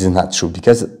this is not true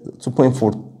because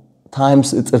 2.4 times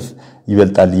እጥፍ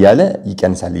ይበልጣል ያለ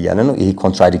ይቀንሳል ያለ ነው ይሄ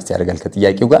ኮንትራዲክት ያደርጋል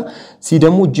ከጥያቄው ጋር ሲ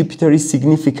ደግሞ Jupiter is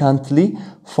significantly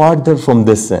farther from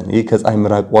the sun ይሄ ከፀሐይ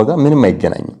ምራቅ ዋጋ ምንም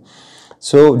አይገናኝም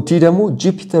so D ደግሞ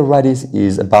Jupiter radius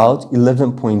is about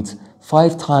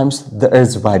 11.5 times the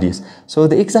earth's radius so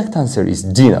the exact answer is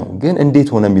D ነው ግን እንዴት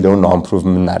ሆነ የሚለው ነው prove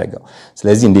የምናደርገው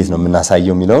ስለዚህ እንዴት ነው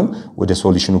የምናሳየው የሚለው ወደ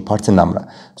ሶሉሽኑ ፓርት እናምራ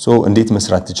so እንዴት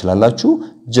መስራት ትችላላችሁ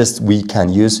just we can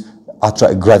use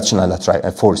gravitational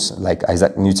force like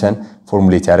Isaac Newton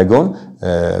formulate ያደረገውን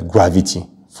gravity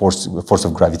force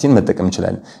of gravity መጠቀም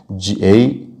እንችላለን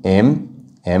GAM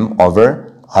over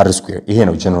r square ይሄ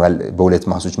ነው ጀነራል በሁለት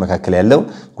ማሶች መካከል ያለው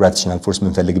gravitational force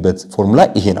የምንፈልግበት ፎርሙላ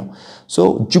ይሄ ነው so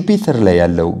Jupiter ላይ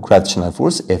ያለው gravitational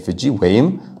force Fg ወይም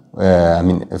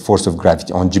force of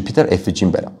gravity on Jupiter Fg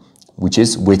እንበለው which is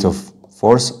weight of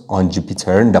force on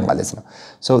Jupiter እንደማለት ነው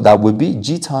so that would be G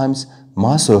times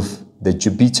mass of the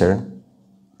Jupiter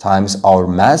times our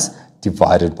mass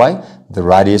divided by the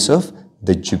radius of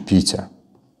the Jupiter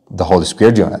the whole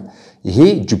square ይሆናል ይሄ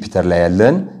Jupiter ላይ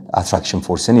ያለን attraction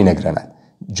forceን ይነግረናል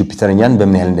ጁፒተርኛን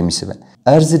በምን ያህል እንደሚስበን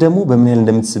እርዝ ደግሞ በምን ያህል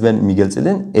እንደምትስበን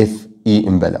የሚገልጽልን WE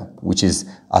እንበለው which is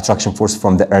attraction force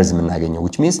from the earth የምናገኘው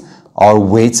which means our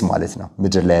weight ማለት ነው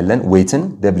ምድር ላይ ያለን weighትን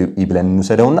WE ብለን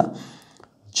እንውሰደውና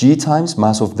G times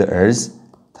mass of the earth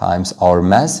times our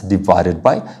mass divided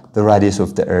by the radius of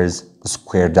the earth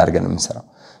squared አድርገን እንሰራው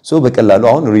so በቀላሉ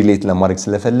አሁን ሪሌት ለማድረግ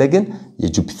ስለፈለግን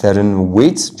የጁፒተርን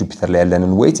weight ጁፒተር ላይ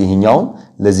ያለንን weight ይሄኛውን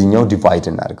ለዚህኛው ዲቫይድ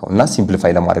እናድርገውና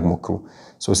ሲምፕሊፋይ ለማድረግ ሞክሩ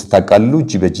so ስታቃልሉ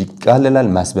G በG ይቃለላል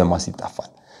mass በማስ ይጣፋል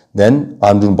then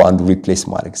አንዱን በአንዱ ሪፕሌስ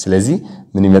ማድረግ ስለዚህ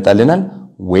ምን ይመጣልናል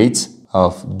weight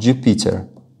of Jupiter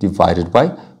divided by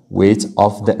weight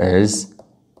of the earth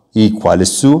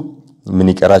equals to ምን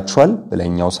ይቀራችኋል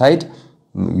በላይኛው ሳይድ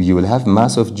you will have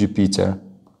mass of Jupiter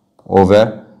over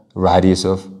radius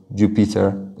of Jupiter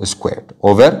squared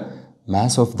over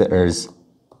mass of the earth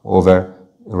over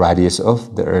radius of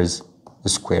the earth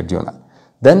squared ይሆናል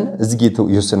then እዚህ ጋር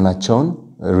የወሰናቸውን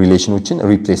ሪሌሽኖችን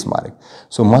ሪፕሌስ ማድረግ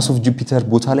so mass of Jupiter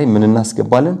ቦታ ላይ ምን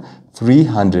እናስገባለን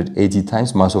 380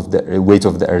 times mass of the weight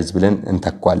of the earth ብለን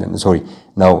እንተካለን sorry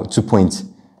now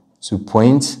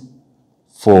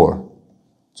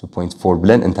 2.4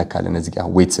 ብለን እንተካለን እዚህ ጋር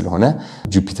weight ስለሆነ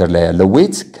Jupiter ላይ ያለው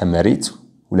weight ከመሬት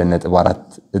 2.4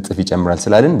 እጥፍ ይጨምራል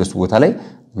ስላልን በሱ ቦታ ላይ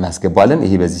እናስገባለን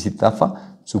ይሄ በዚህ ሲጣፋ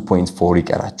 2.4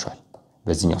 ይቀራቸዋል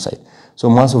በዚህኛው ሳይድ so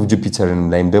mass of Jupiter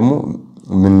ላይም ደግሞ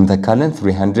ምን እንተካለን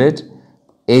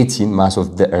 318 mass of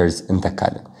the earth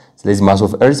እንተካለን ስለዚህ mass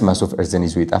of earth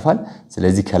ይዞ ይጣፋል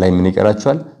ስለዚህ ከላይ ምን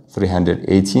ይቀራቸዋል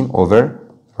 318 over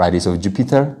radius of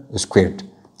Jupiter squared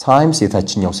times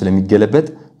የታችኛው ስለሚገለበት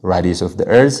radius of the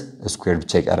earth squared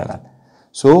ብቻ ይቀረናል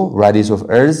so radius of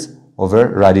earth over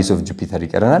radius of Jupiter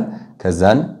ይቀረናል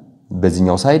ከዛን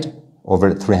በዚህኛው ሳይድ over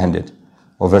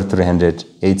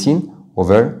 318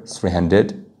 over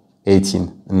 318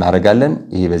 እናረጋለን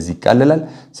ይሄ በዚህ ይቃለላል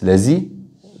ስለዚህ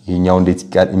ይሄኛው እንዴት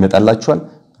ይመጣላችኋል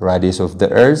radius of the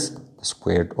earth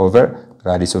squared over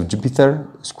radius of Jupiter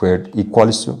squared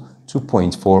equals to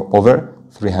 2.4 over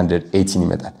 318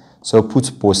 ይመጣል so put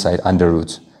both side under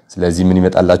root ስለዚህ ምን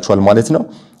ይመጣላችኋል ማለት ነው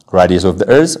radius of the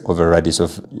earth over radius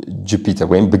of Jupiter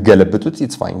ወይም ብገለብጡት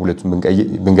it's fine ሁለቱም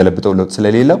ብንገለብጠው ለውጥ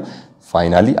ስለሌለው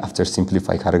finally after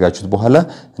simplify ካደረጋችሁት በኋላ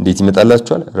እንዴት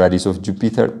ይመጣላችኋል radius of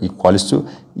Jupiter equals to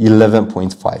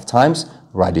 11.5 times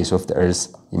radius of the earth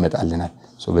ይመጣልናል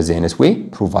so በዚህ አይነት way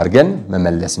prove አድርገን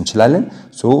መመለስ እንችላለን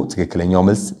so ትክክለኛው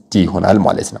መልስ D ይሆናል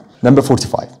ማለት ነው number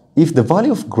 45 if the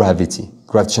value of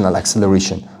gravitational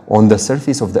acceleration on the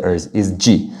surface of the earth is G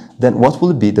then what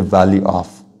will be the value of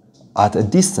at a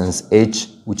distance h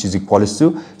which is equals to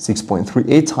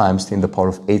 6.38 times 10 to the power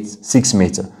of 6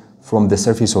 meter from the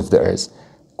surface of the earth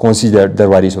consider the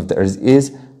radius of the earth is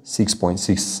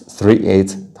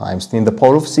 6.638 times 10 to the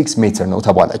power of 6 meter ነው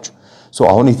ተባላችሁ so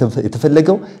አሁን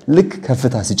የተፈለገው ልክ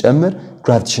ከፍታ ሲጨምር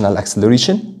gravitational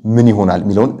acceleration ምን ይሆናል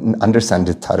ሚለውን አንደርስታንድ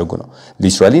ታደርጉ ነው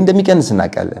ሊትራሊ እንደሚቀንስ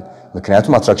እናውቃለን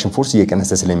ምክንያቱም attraction force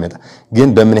እየቀነሰ ስለሚመጣ ግን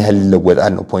በምን ያህል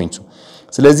ይለወጣል ነው ፖይንቱ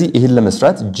ስለዚህ ይሄን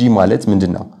ለመስራት g ማለት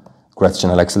ምንድነው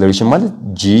gravitational acceleration ማለት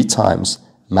g times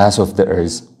mass of the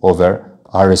earth over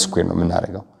r square ነው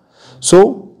የምናደርገው so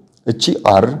እቺ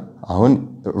r አሁን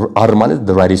r ማለት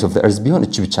the radius of the earth ቢሆን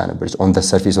እቺ ብቻ ነበርች on the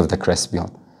surface of the crust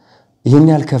ቢሆን ይሄን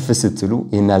ያህል ከፍ ስትሉ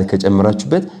ይሄን ያህል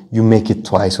ከጨመራችሁበት you make it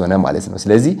twice ሆነ ማለት ነው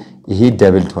ስለዚህ ይሄ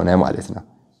doubled ሆነ ማለት ነው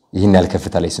ይሄን ያህል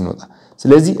ከፍታ ላይ ስንወጣ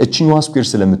ስለዚህ እቺኛዋ ስኩዌር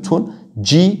ስለምትሆን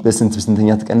g በስንተኛ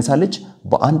ትቀንሳለች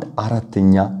በአንድ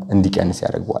አራተኛ እንዲቀንስ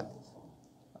ያደርጋል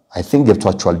I think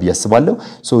ገብቷችኋል ቢያስባለሁ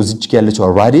so እዚች ጋር ያለችው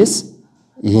radius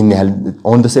ይሄን ያህል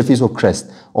on the surface of crust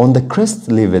on the crust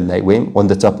level ላይ ወይም on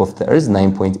the top of the earth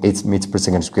 9.8 meter per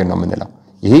second square ነው የምንለው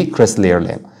ይሄ crust layer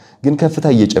ላይ ነው ግን ከፍታ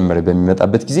እየጨመረ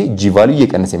በሚመጣበት ጊዜ g value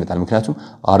እየቀነሰ ይመጣል ምክንያቱም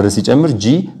r ሲጨምር g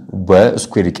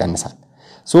በስኩዌር ይቀንሳል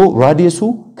so radius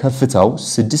ከፍታው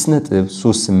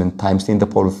 6.38 times 10 to the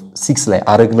power of 6 ላይ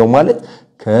አረግ ነው ማለት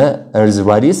ከearth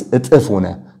radius እጥፍ ሆነ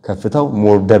ከፍታው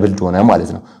more doubled ሆነ ማለት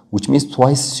ነው which means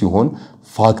twice ሲሆን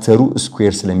ፋክተሩ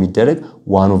ስኩዌር ስለሚደረግ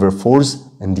 1/4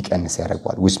 እንዲቀንስ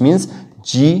ያደርጋል which means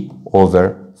g over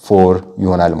 4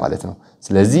 ይሆናል ማለት ነው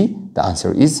ስለዚህ the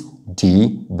answer is D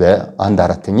በአንድ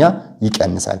አራተኛ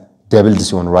ይቀንሳል doubled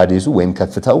ሲሆን radius ወይም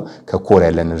ከፍታው ከኮር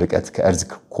ያለን ርቀት ከearth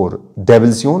core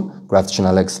double ሲሆን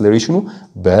gravitational acceleration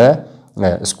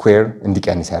በስኩዌር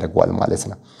እንዲቀንስ ያደርጋል ማለት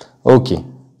ነው okay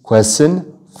question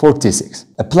 46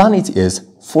 a planet is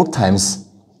 4 times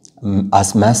as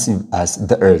massive as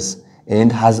the earth and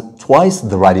has twice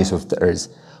the radius of the earth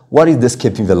what is the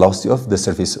escaping velocity of the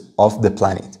surface of the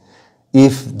planet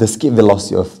if the escape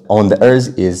velocity of on the earth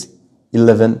is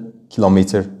 11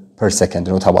 kilometer per second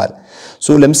ነው ተባለ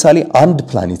so ለምሳሌ አንድ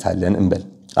ፕላኔት አለን እንበል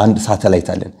አንድ ሳተላይት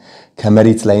አለን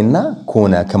ከመሬት ላይና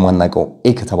ኮና ከማናቀው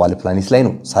ኤ ከተባለ ፕላኔት ላይ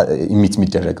ነው ኢሚት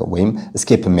የሚደረገው ወይም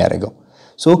escape የሚያደርገው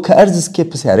So ከእርዝ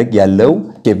escape ሲያደርግ ያለው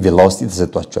escape velocity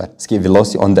ተሰጥቷቸዋል escape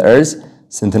velocity on the earth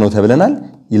ስንት ነው ተብለናል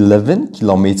 11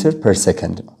 km/s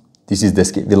ነው this is the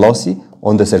escape velocity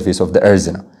on the surface of the earth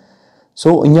ነው so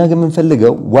እኛ ግን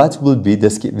የምንፈልገው what will be the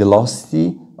escape velocity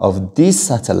of this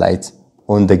satellite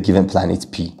on the given planet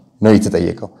P ነው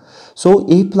የተጠየቀው so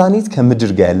ይህ planet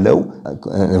ከምድር ጋር ያለው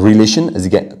relation እዚህ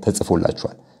ጋር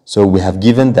ተጽፎላችኋል so we have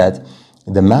given that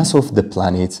the mass of the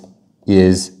planet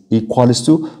is equals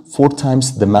to 4 times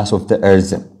the mass of the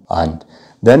earth and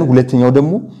then ሁለተኛው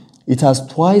ደግሞ it has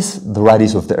twice the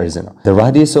radius of the earth now the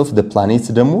radius of the planet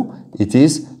ደግሞ it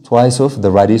is twice of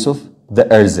the radius of the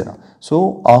earth now so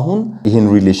አሁን ይሄን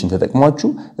ሪሌሽን ተጠቅማችሁ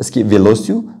escape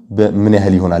velocity በምን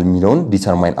ያህል ይሆናል የሚለውን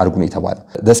ዲተርማይን አድርጉ ነው የተባለው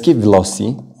the escape velocity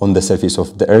on the surface of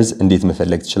the earth እንዴት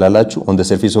መፈለግ ትችላላችሁ on the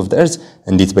surface of the earth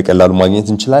እንዴት በቀላሉ ማግኘት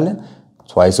እንችላለን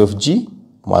twice of g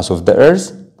mass of the earth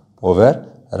over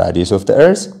radius of the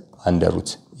earth under root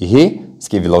ይሄ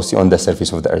escape velocity on the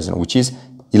surface of the earth ነው which is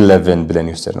 11 ብለን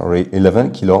ይወሰድነው 11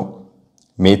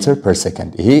 km/s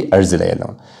ይሄ earth ላይ ያለው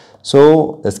so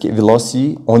escape velocity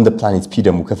on the planet p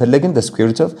ደግሞ ከፈለግን the square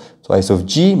root of twice of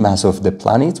g mass of the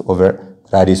planet over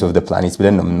radius of the planet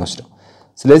ብለን ነው የምንወስደው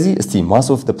ስለዚህ እስቲ mass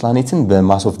of the planetን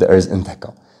በmass of the earth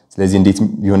እንተካው ስለዚህ እንዴት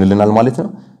ይሆንልናል ማለት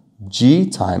ነው g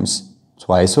times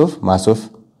twice of mass of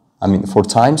 4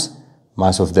 times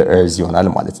mass of the earth ይሆናል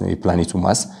ማለት ነው የፕላኔቱ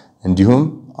ማስ እንዲሁም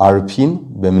rpን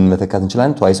በምን መተካት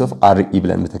እንችላለን twice of re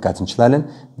ብለን መተካት እንችላለን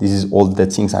this is all the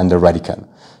things under radical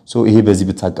so ይሄ በዚህ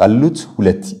ብታቃሉት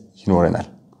ሁለት ይኖረናል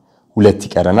ሁለት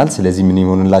ይቀረናል ስለዚህ ምን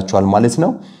ይሆንላችኋል ማለት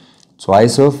ነው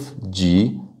twice of g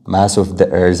mass of the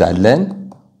earth አለን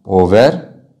over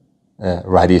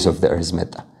radius of the earth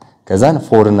መጣ ከዛን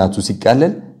 4 እና 2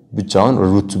 ሲቃለል ብቻውን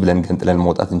root ብለን ገንጥለን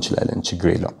መውጣት እንችላለን ችግር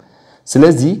የለውም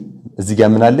ስለዚህ እዚህ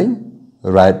ጋር ምን አለኝ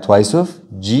twice of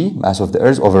g mass of the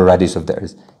earth over radius of the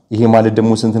earth ይሄ ማለት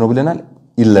ደግሞ ስንት ነው ብለናል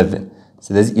 11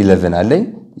 ስለዚህ 11 አለኝ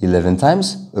 11 times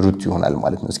root ይሆናል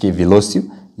ማለት ነው escape velocity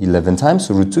 11 times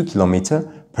root 2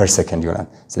 km/s ይሆናል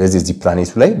ስለዚህ እዚህ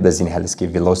ፕላኔቱ ላይ በዚህ ያህል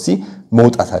escape velocity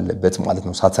መውጣት አለበት ማለት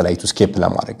ነው ሳተላይቱ escape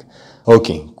ለማድረግ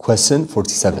okay question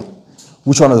 47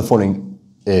 which one of the following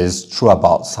is true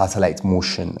about satellite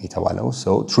motion የተባለው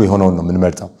so true የሆነው ነው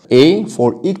የምንመርጠው a for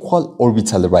equal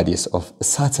orbital radius of a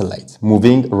satellite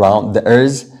moving around the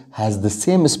earth has the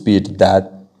same speed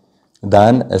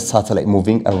than a satellite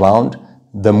moving around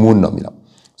the moon ነው የሚለው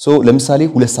so ለምሳሌ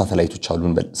ሁለት ሳተላይቶች አሉ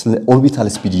እንበል ስለ orbital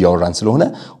speed ያወራን ስለሆነ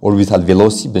orbital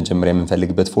velocity በመጀመሪያ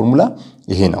የምንፈልግበት ፎርሙላ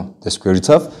ይሄ ነው the square root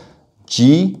of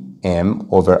gm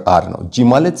over r ነው g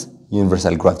ማለት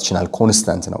universal gravitational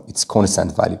constant ነው it's constant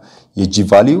value your g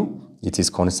value it is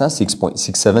constant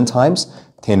 6.67 times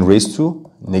 10 raised to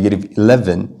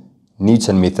 -11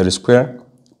 newton meter square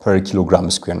per kilogram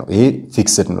square ነው ይሄ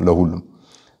fixed ነው ለሁሉም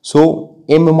so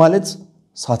m ማለት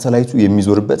ሳተላይቱ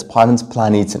የሚዞርበት parent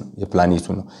planet ነው የፕላኔቱ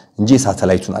ነው እንጂ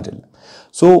ሳተላይቱን አይደለም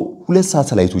so ሁለት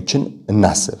ሳተላይቶችን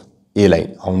እናስብ ኤ ላይ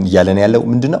አሁን ያለን ያለው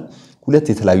ምንድነው ሁለት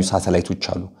የተለያዩ ሳተላይቶች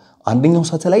አሉ አንደኛው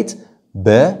ሳተላይት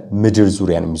በምድር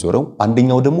ዙሪያ ነው የሚዞረው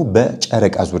አንደኛው ደግሞ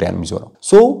በጨረቃ ዙሪያ ነው የሚዞረው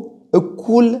ሶ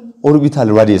እኩል ኦርቢታል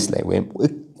ራዲየስ ላይ ወይም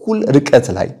እኩል ርቀት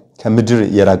ላይ ከምድር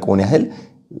የራቀውን ያህል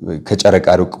ከጨረቃ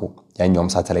ርቆ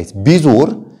ያኛውም ሳተላይት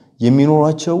ቢዞር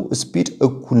የሚኖራቸው ስፒድ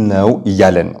እኩል ነው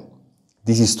ይያለን ነው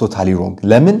this is totally wrong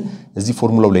ለምን እዚህ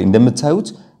ፎርሙላው ላይ እንደምታዩት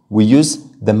we use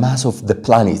the mass of the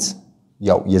planet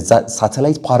ያው የዛ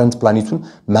ሳተላይት ፓረንት ፕላኔቱን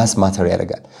ማስ ማተር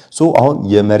ያደርጋል ሶ አሁን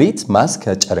የመሬት ማስ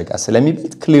ከጨረቃ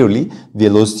ስለሚበልጥ clearly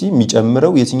velocity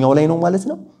የሚጨምረው የትኛው ላይ ነው ማለት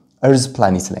ነው earth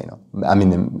planet ላይ ነው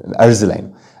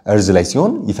earth ላይ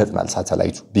ሲሆን ይፈጥናል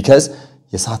ሳተላይቱ because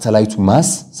የሳተላይቱ ማስ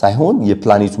ሳይሆን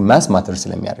የፕላኔቱ ማስ ማተር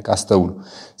ስለሚያደርግ አስተውሉ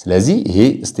ስለዚህ ይሄ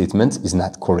ስቴትመንት is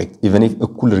not correct even if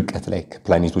እኩል ርቀት ላይ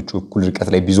ከፕላኔቶቹ እኩል ርቀት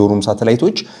ላይ ቢዞሩም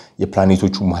ሳተላይቶች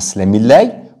የፕላኔቶቹ ማስ ስለሚለያይ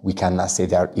we cannot say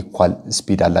they are equal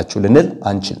speed አላቸው ልንል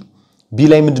አንችልም ቢ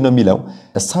ላይ ምንድነው የሚለው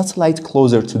a satellite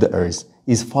closer to the earth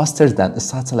is faster than a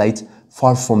satellite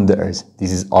far from the earth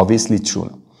this is obviously true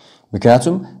ነው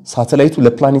ምክንያቱም ሳተላይቱ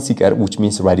ለፕላኔት ሲቀርብ which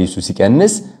means radius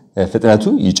ሲቀንስ ፍጥነቱ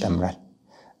ይጨምራል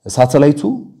ሳተላይቱ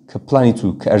ከፕላኔቱ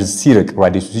ከእርዝ ሲርቅ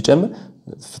radius ሲጨምር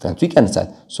ፍጥነቱ ይቀንሳል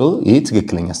so ይሄ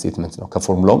ትክክለኛ ስቴትመንት ነው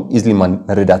ከፎርሙላውም easily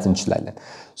መረዳት እንችላለን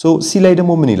so ሲ ላይ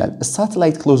ደግሞ ምን ይላል a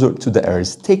satellite closer to the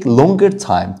earth take longer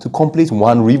time to complete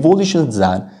one revolution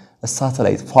than a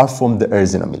satellite far from the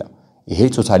earth ነው የሚለው ይሄ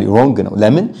totally wrong ነው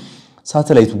ለምን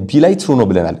ሳተላይቱ ቢ ላይ true ነው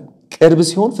ብለናል ቅርብ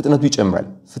ሲሆን ፍጥነቱ ይጨምራል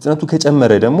ፍጥነቱ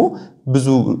ከጨመረ ደግሞ ብዙ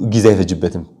ጊዜ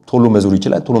አይፈጅበትም ቶሎ መዞር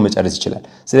ይችላል ቶሎ መጨረስ ይችላል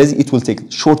ስለዚህ it will take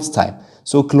short time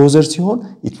so closer ሲሆን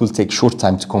it will take short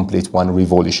time to complete one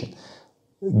revolution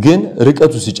ግን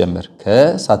ርቀቱ ሲጨምር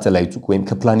ከሳተላይቱ ወይም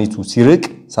ከፕላኔቱ ሲርቅ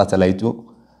ሳተላይቱ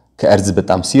ከእርዝ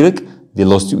በጣም ሲርቅ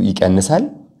ቬሎሲቲው ይቀንሳል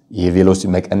ይሄ ቬሎሲቲ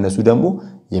መቀነሱ ደግሞ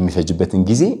የሚፈጅበትን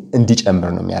ጊዜ እንዲጨምር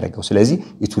ነው የሚያደርገው ስለዚህ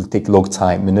it will take long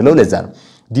time ምንለው ለዛ ነው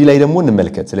ዲ ላይ ደግሞ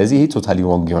እንመልከት ስለዚህ ይሄ totally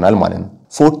wrong ይሆናል ማለት ነው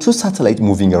for two satellites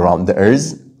moving around the earth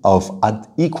of at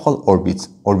equal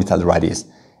orbital radius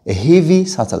a heavy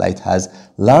satellite has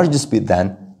larger speed than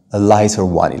a lighter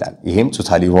one ይላል ይሄም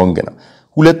totally wrong ነው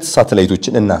ሁለት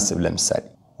ሳተላይቶችን እናስብ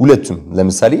ሁለቱም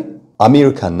ለምሳሌ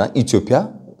አሜሪካና ኢትዮጵያ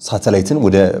ሳተላይትን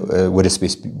ወደ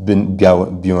ስፔስ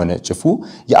ቢሆነ ጭፉ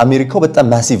የአሜሪካው በጣም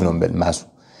ማሲቭ ነው ማሱ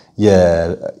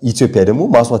የኢትዮጵያ ደግሞ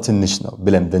ማሷ ትንሽ ነው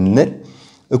ብለን ብንል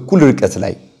እኩል ርቀት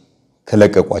ላይ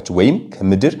ከለቀቋቸው ወይም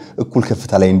ከምድር እኩል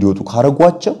ከፍታ ላይ እንዲወጡ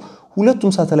ካረጓቸው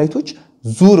ሁለቱም ሳተላይቶች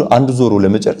አንድ ዞሮ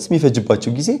ለመጨረስ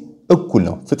የሚፈጅባቸው ጊዜ እኩል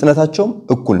ነው ፍጥነታቸውም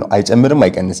እኩል ነው አይጨምርም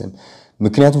አይቀንስም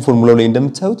ምክንያቱም ፎርሙላው ላይ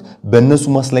እንደምታዩት በእነሱ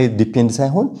ማስ ላይ ዲፔንድ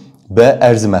ሳይሆን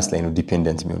በእርዝ ማስ ላይ ነው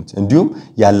ዲፔንደንት የሚሆኑት እንዲሁም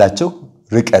ያላቸው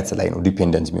ርቀት ላይ ነው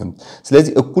ዲፔንደንት የሚሆኑት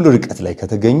ስለዚህ እኩል ርቀት ላይ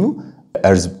ከተገኙ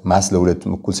እርዝ ማስ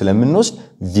ለሁለቱም እኩል ስለምንወስድ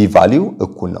v value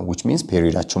እኩል ነው which means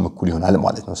ፔሪዮዳቸውም እኩል ይሆናል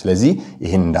ማለት ነው ስለዚህ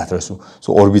ይሄን እንዳትረሱ so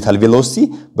orbital velocity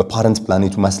በፓረንት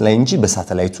ፕላኔቱ ማስ ላይ እንጂ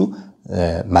በሳተላይቱ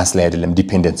ማስ ላይ አይደለም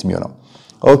ዲፔንደንት የሚሆነው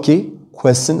okay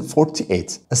question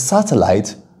 48 a satellite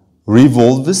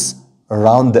revolves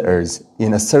around the earth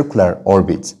in a circular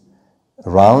orbit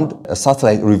a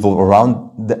satellite revolves around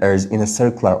the earth in a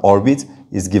circular orbit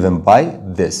is given by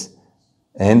this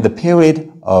and the period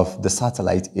of the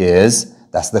satellite is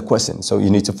that's the question so you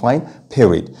need to find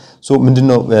period so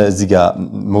ምንድነው እዚህ ጋር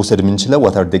መውሰድ የምንችለው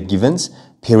what are the givens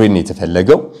period ነው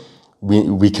የተፈለገው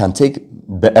we can take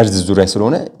በእርዝ ዙሪያ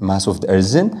ስለሆነ mass of the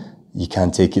earth you can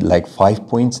take it like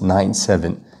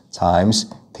 5.97 times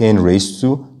 10 raised to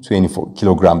 24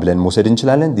 kilogram ብለን መውሰድ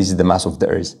እንችላለን this is the mass of the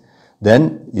earth then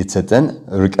የተሰጠን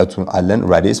ርቀቱን አለን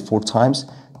radius 4 times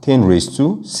 10 raised to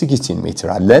 16 meter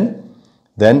አለን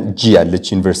then g ያለች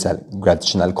universal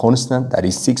gravitational constant that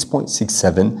is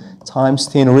 6.67 times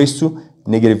 10 raised to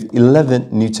negative 11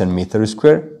 newton meter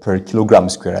square per kilogram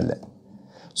square አለን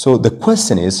so the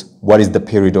question is what is the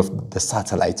period of the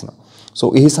satellite now so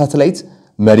ይሄ ሳተላይት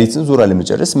መሬትን ዞራ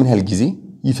ለመጨረስ ምን ያህል ጊዜ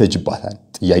ይፈጅባታል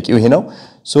ጥያቄው ይሄ ነው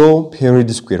so period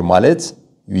square ማለት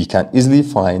we can easily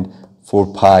find 4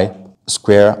 pi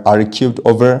square r cubed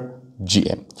over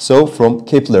gm so from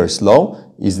Kepler's law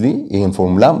easily ይሄን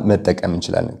ፎርሙላ መጠቀም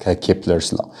እንችላለን ከኬፕለርስ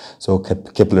law so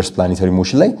Kepler's planetary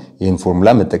motion ላይ ይሄን ፎርሙላ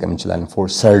መጠቀም እንችላለን for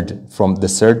from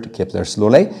the third Kepler's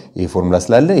law ላይ ይሄ ፎርሙላ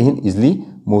ስላለ ይሄን easily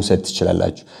መውሰድ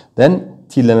ትችላላችሁ then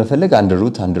t ለመፈለግ under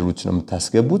root ነው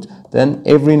የምታስገቡት then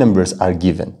every numbers are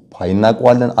given pi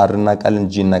እናውቃለን r እናውቃለን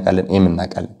g እናውቃለን m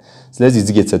እናውቃለን ስለዚህ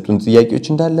እዚህ የተሰጡን ጥያቄዎች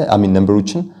እንዳለ አሚን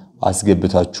ነምበሮችን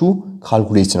አስገብታችሁ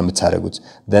ካልኩሌት ነው የምታደርጉት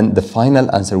then the final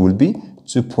answer will be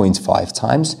 2.5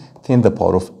 times 10 the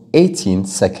power of 18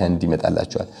 second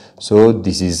ይመጣላችኋል so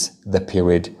this is the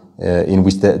period in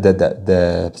which the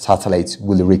satellite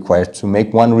will require to make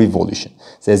one revolution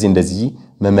ስለዚህ እንደዚህ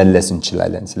መመለስ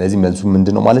እንችላለን ስለዚህ መልሱ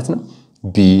ምንድነው ማለት ነው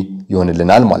b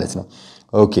ይሆንልናል ማለት ነው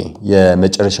okay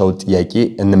የመጨረሻው ጥያቄ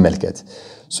እንመልከት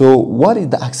so what is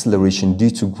the acceleration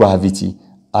due to gravity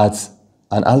at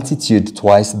an altitude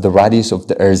twice the radius of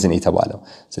the earth ነው የተባለው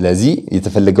ስለዚህ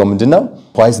የተፈለገው ምንድነው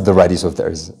twice the radius of the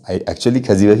earth actually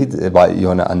ከዚህ በፊት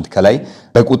የሆነ አንድ ከላይ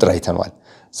በቁጥር አይተናል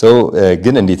so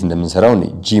ግን እንዴት እንደምንሰራው ነው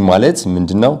g ማለት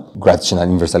ምንድነው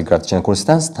universal gravitational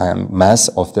constant time mass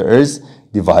of the earth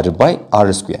divided by r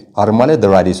square r ማለት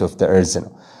the radius of the earth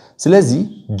ነው ስለዚህ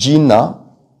g እና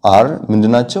r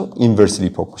ምንድናቸው inversely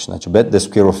proportional ናቸው but the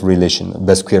square of relation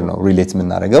በስኩዌር ነው ሪሌት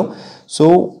የምናደርገው so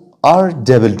r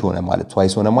doubled ሆነ ማለት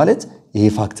twice ሆነ ማለት ይሄ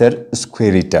ፋክተር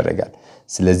ስኩዌር ይደረጋል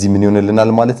ስለዚህ ምን ይሆንልናል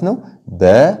ማለት ነው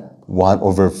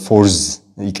በ1/4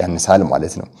 ይቀንሳል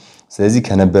ማለት ነው ስለዚህ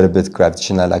ከነበረበት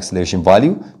gravitational acceleration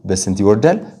value በስንት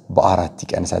ይወርዳል በ4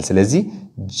 ይቀንሳል ስለዚህ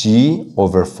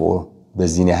g/4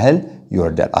 በዚህ ያህል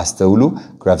ይወርዳል አስተውሉ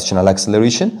gravitational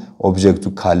acceleration ኦብጀክቱ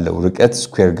ካለው ርቀት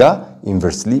ስኩዌር ጋር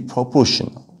inversely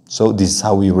proportional so this is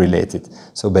how we relate it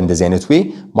so በእንደዚህ አይነት way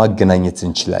ማገናኘት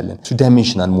እንችላለን two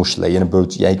dimensional motion ላይ የነበሩ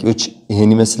ጥያቄዎች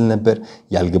ይሄን ይመስል ነበር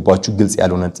ያልገባችሁ ግልጽ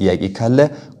ያልሆነ ጥያቄ ካለ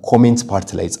ኮሜንት ፓርት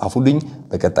ላይ ጻፉልኝ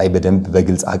በቀጣይ በደንብ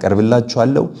በግልጽ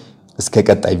አቀርብላችኋለሁ እስከ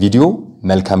ቀጣይ ቪዲዮ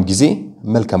መልካም ጊዜ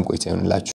መልካም ቆይታ ይሁንላችሁ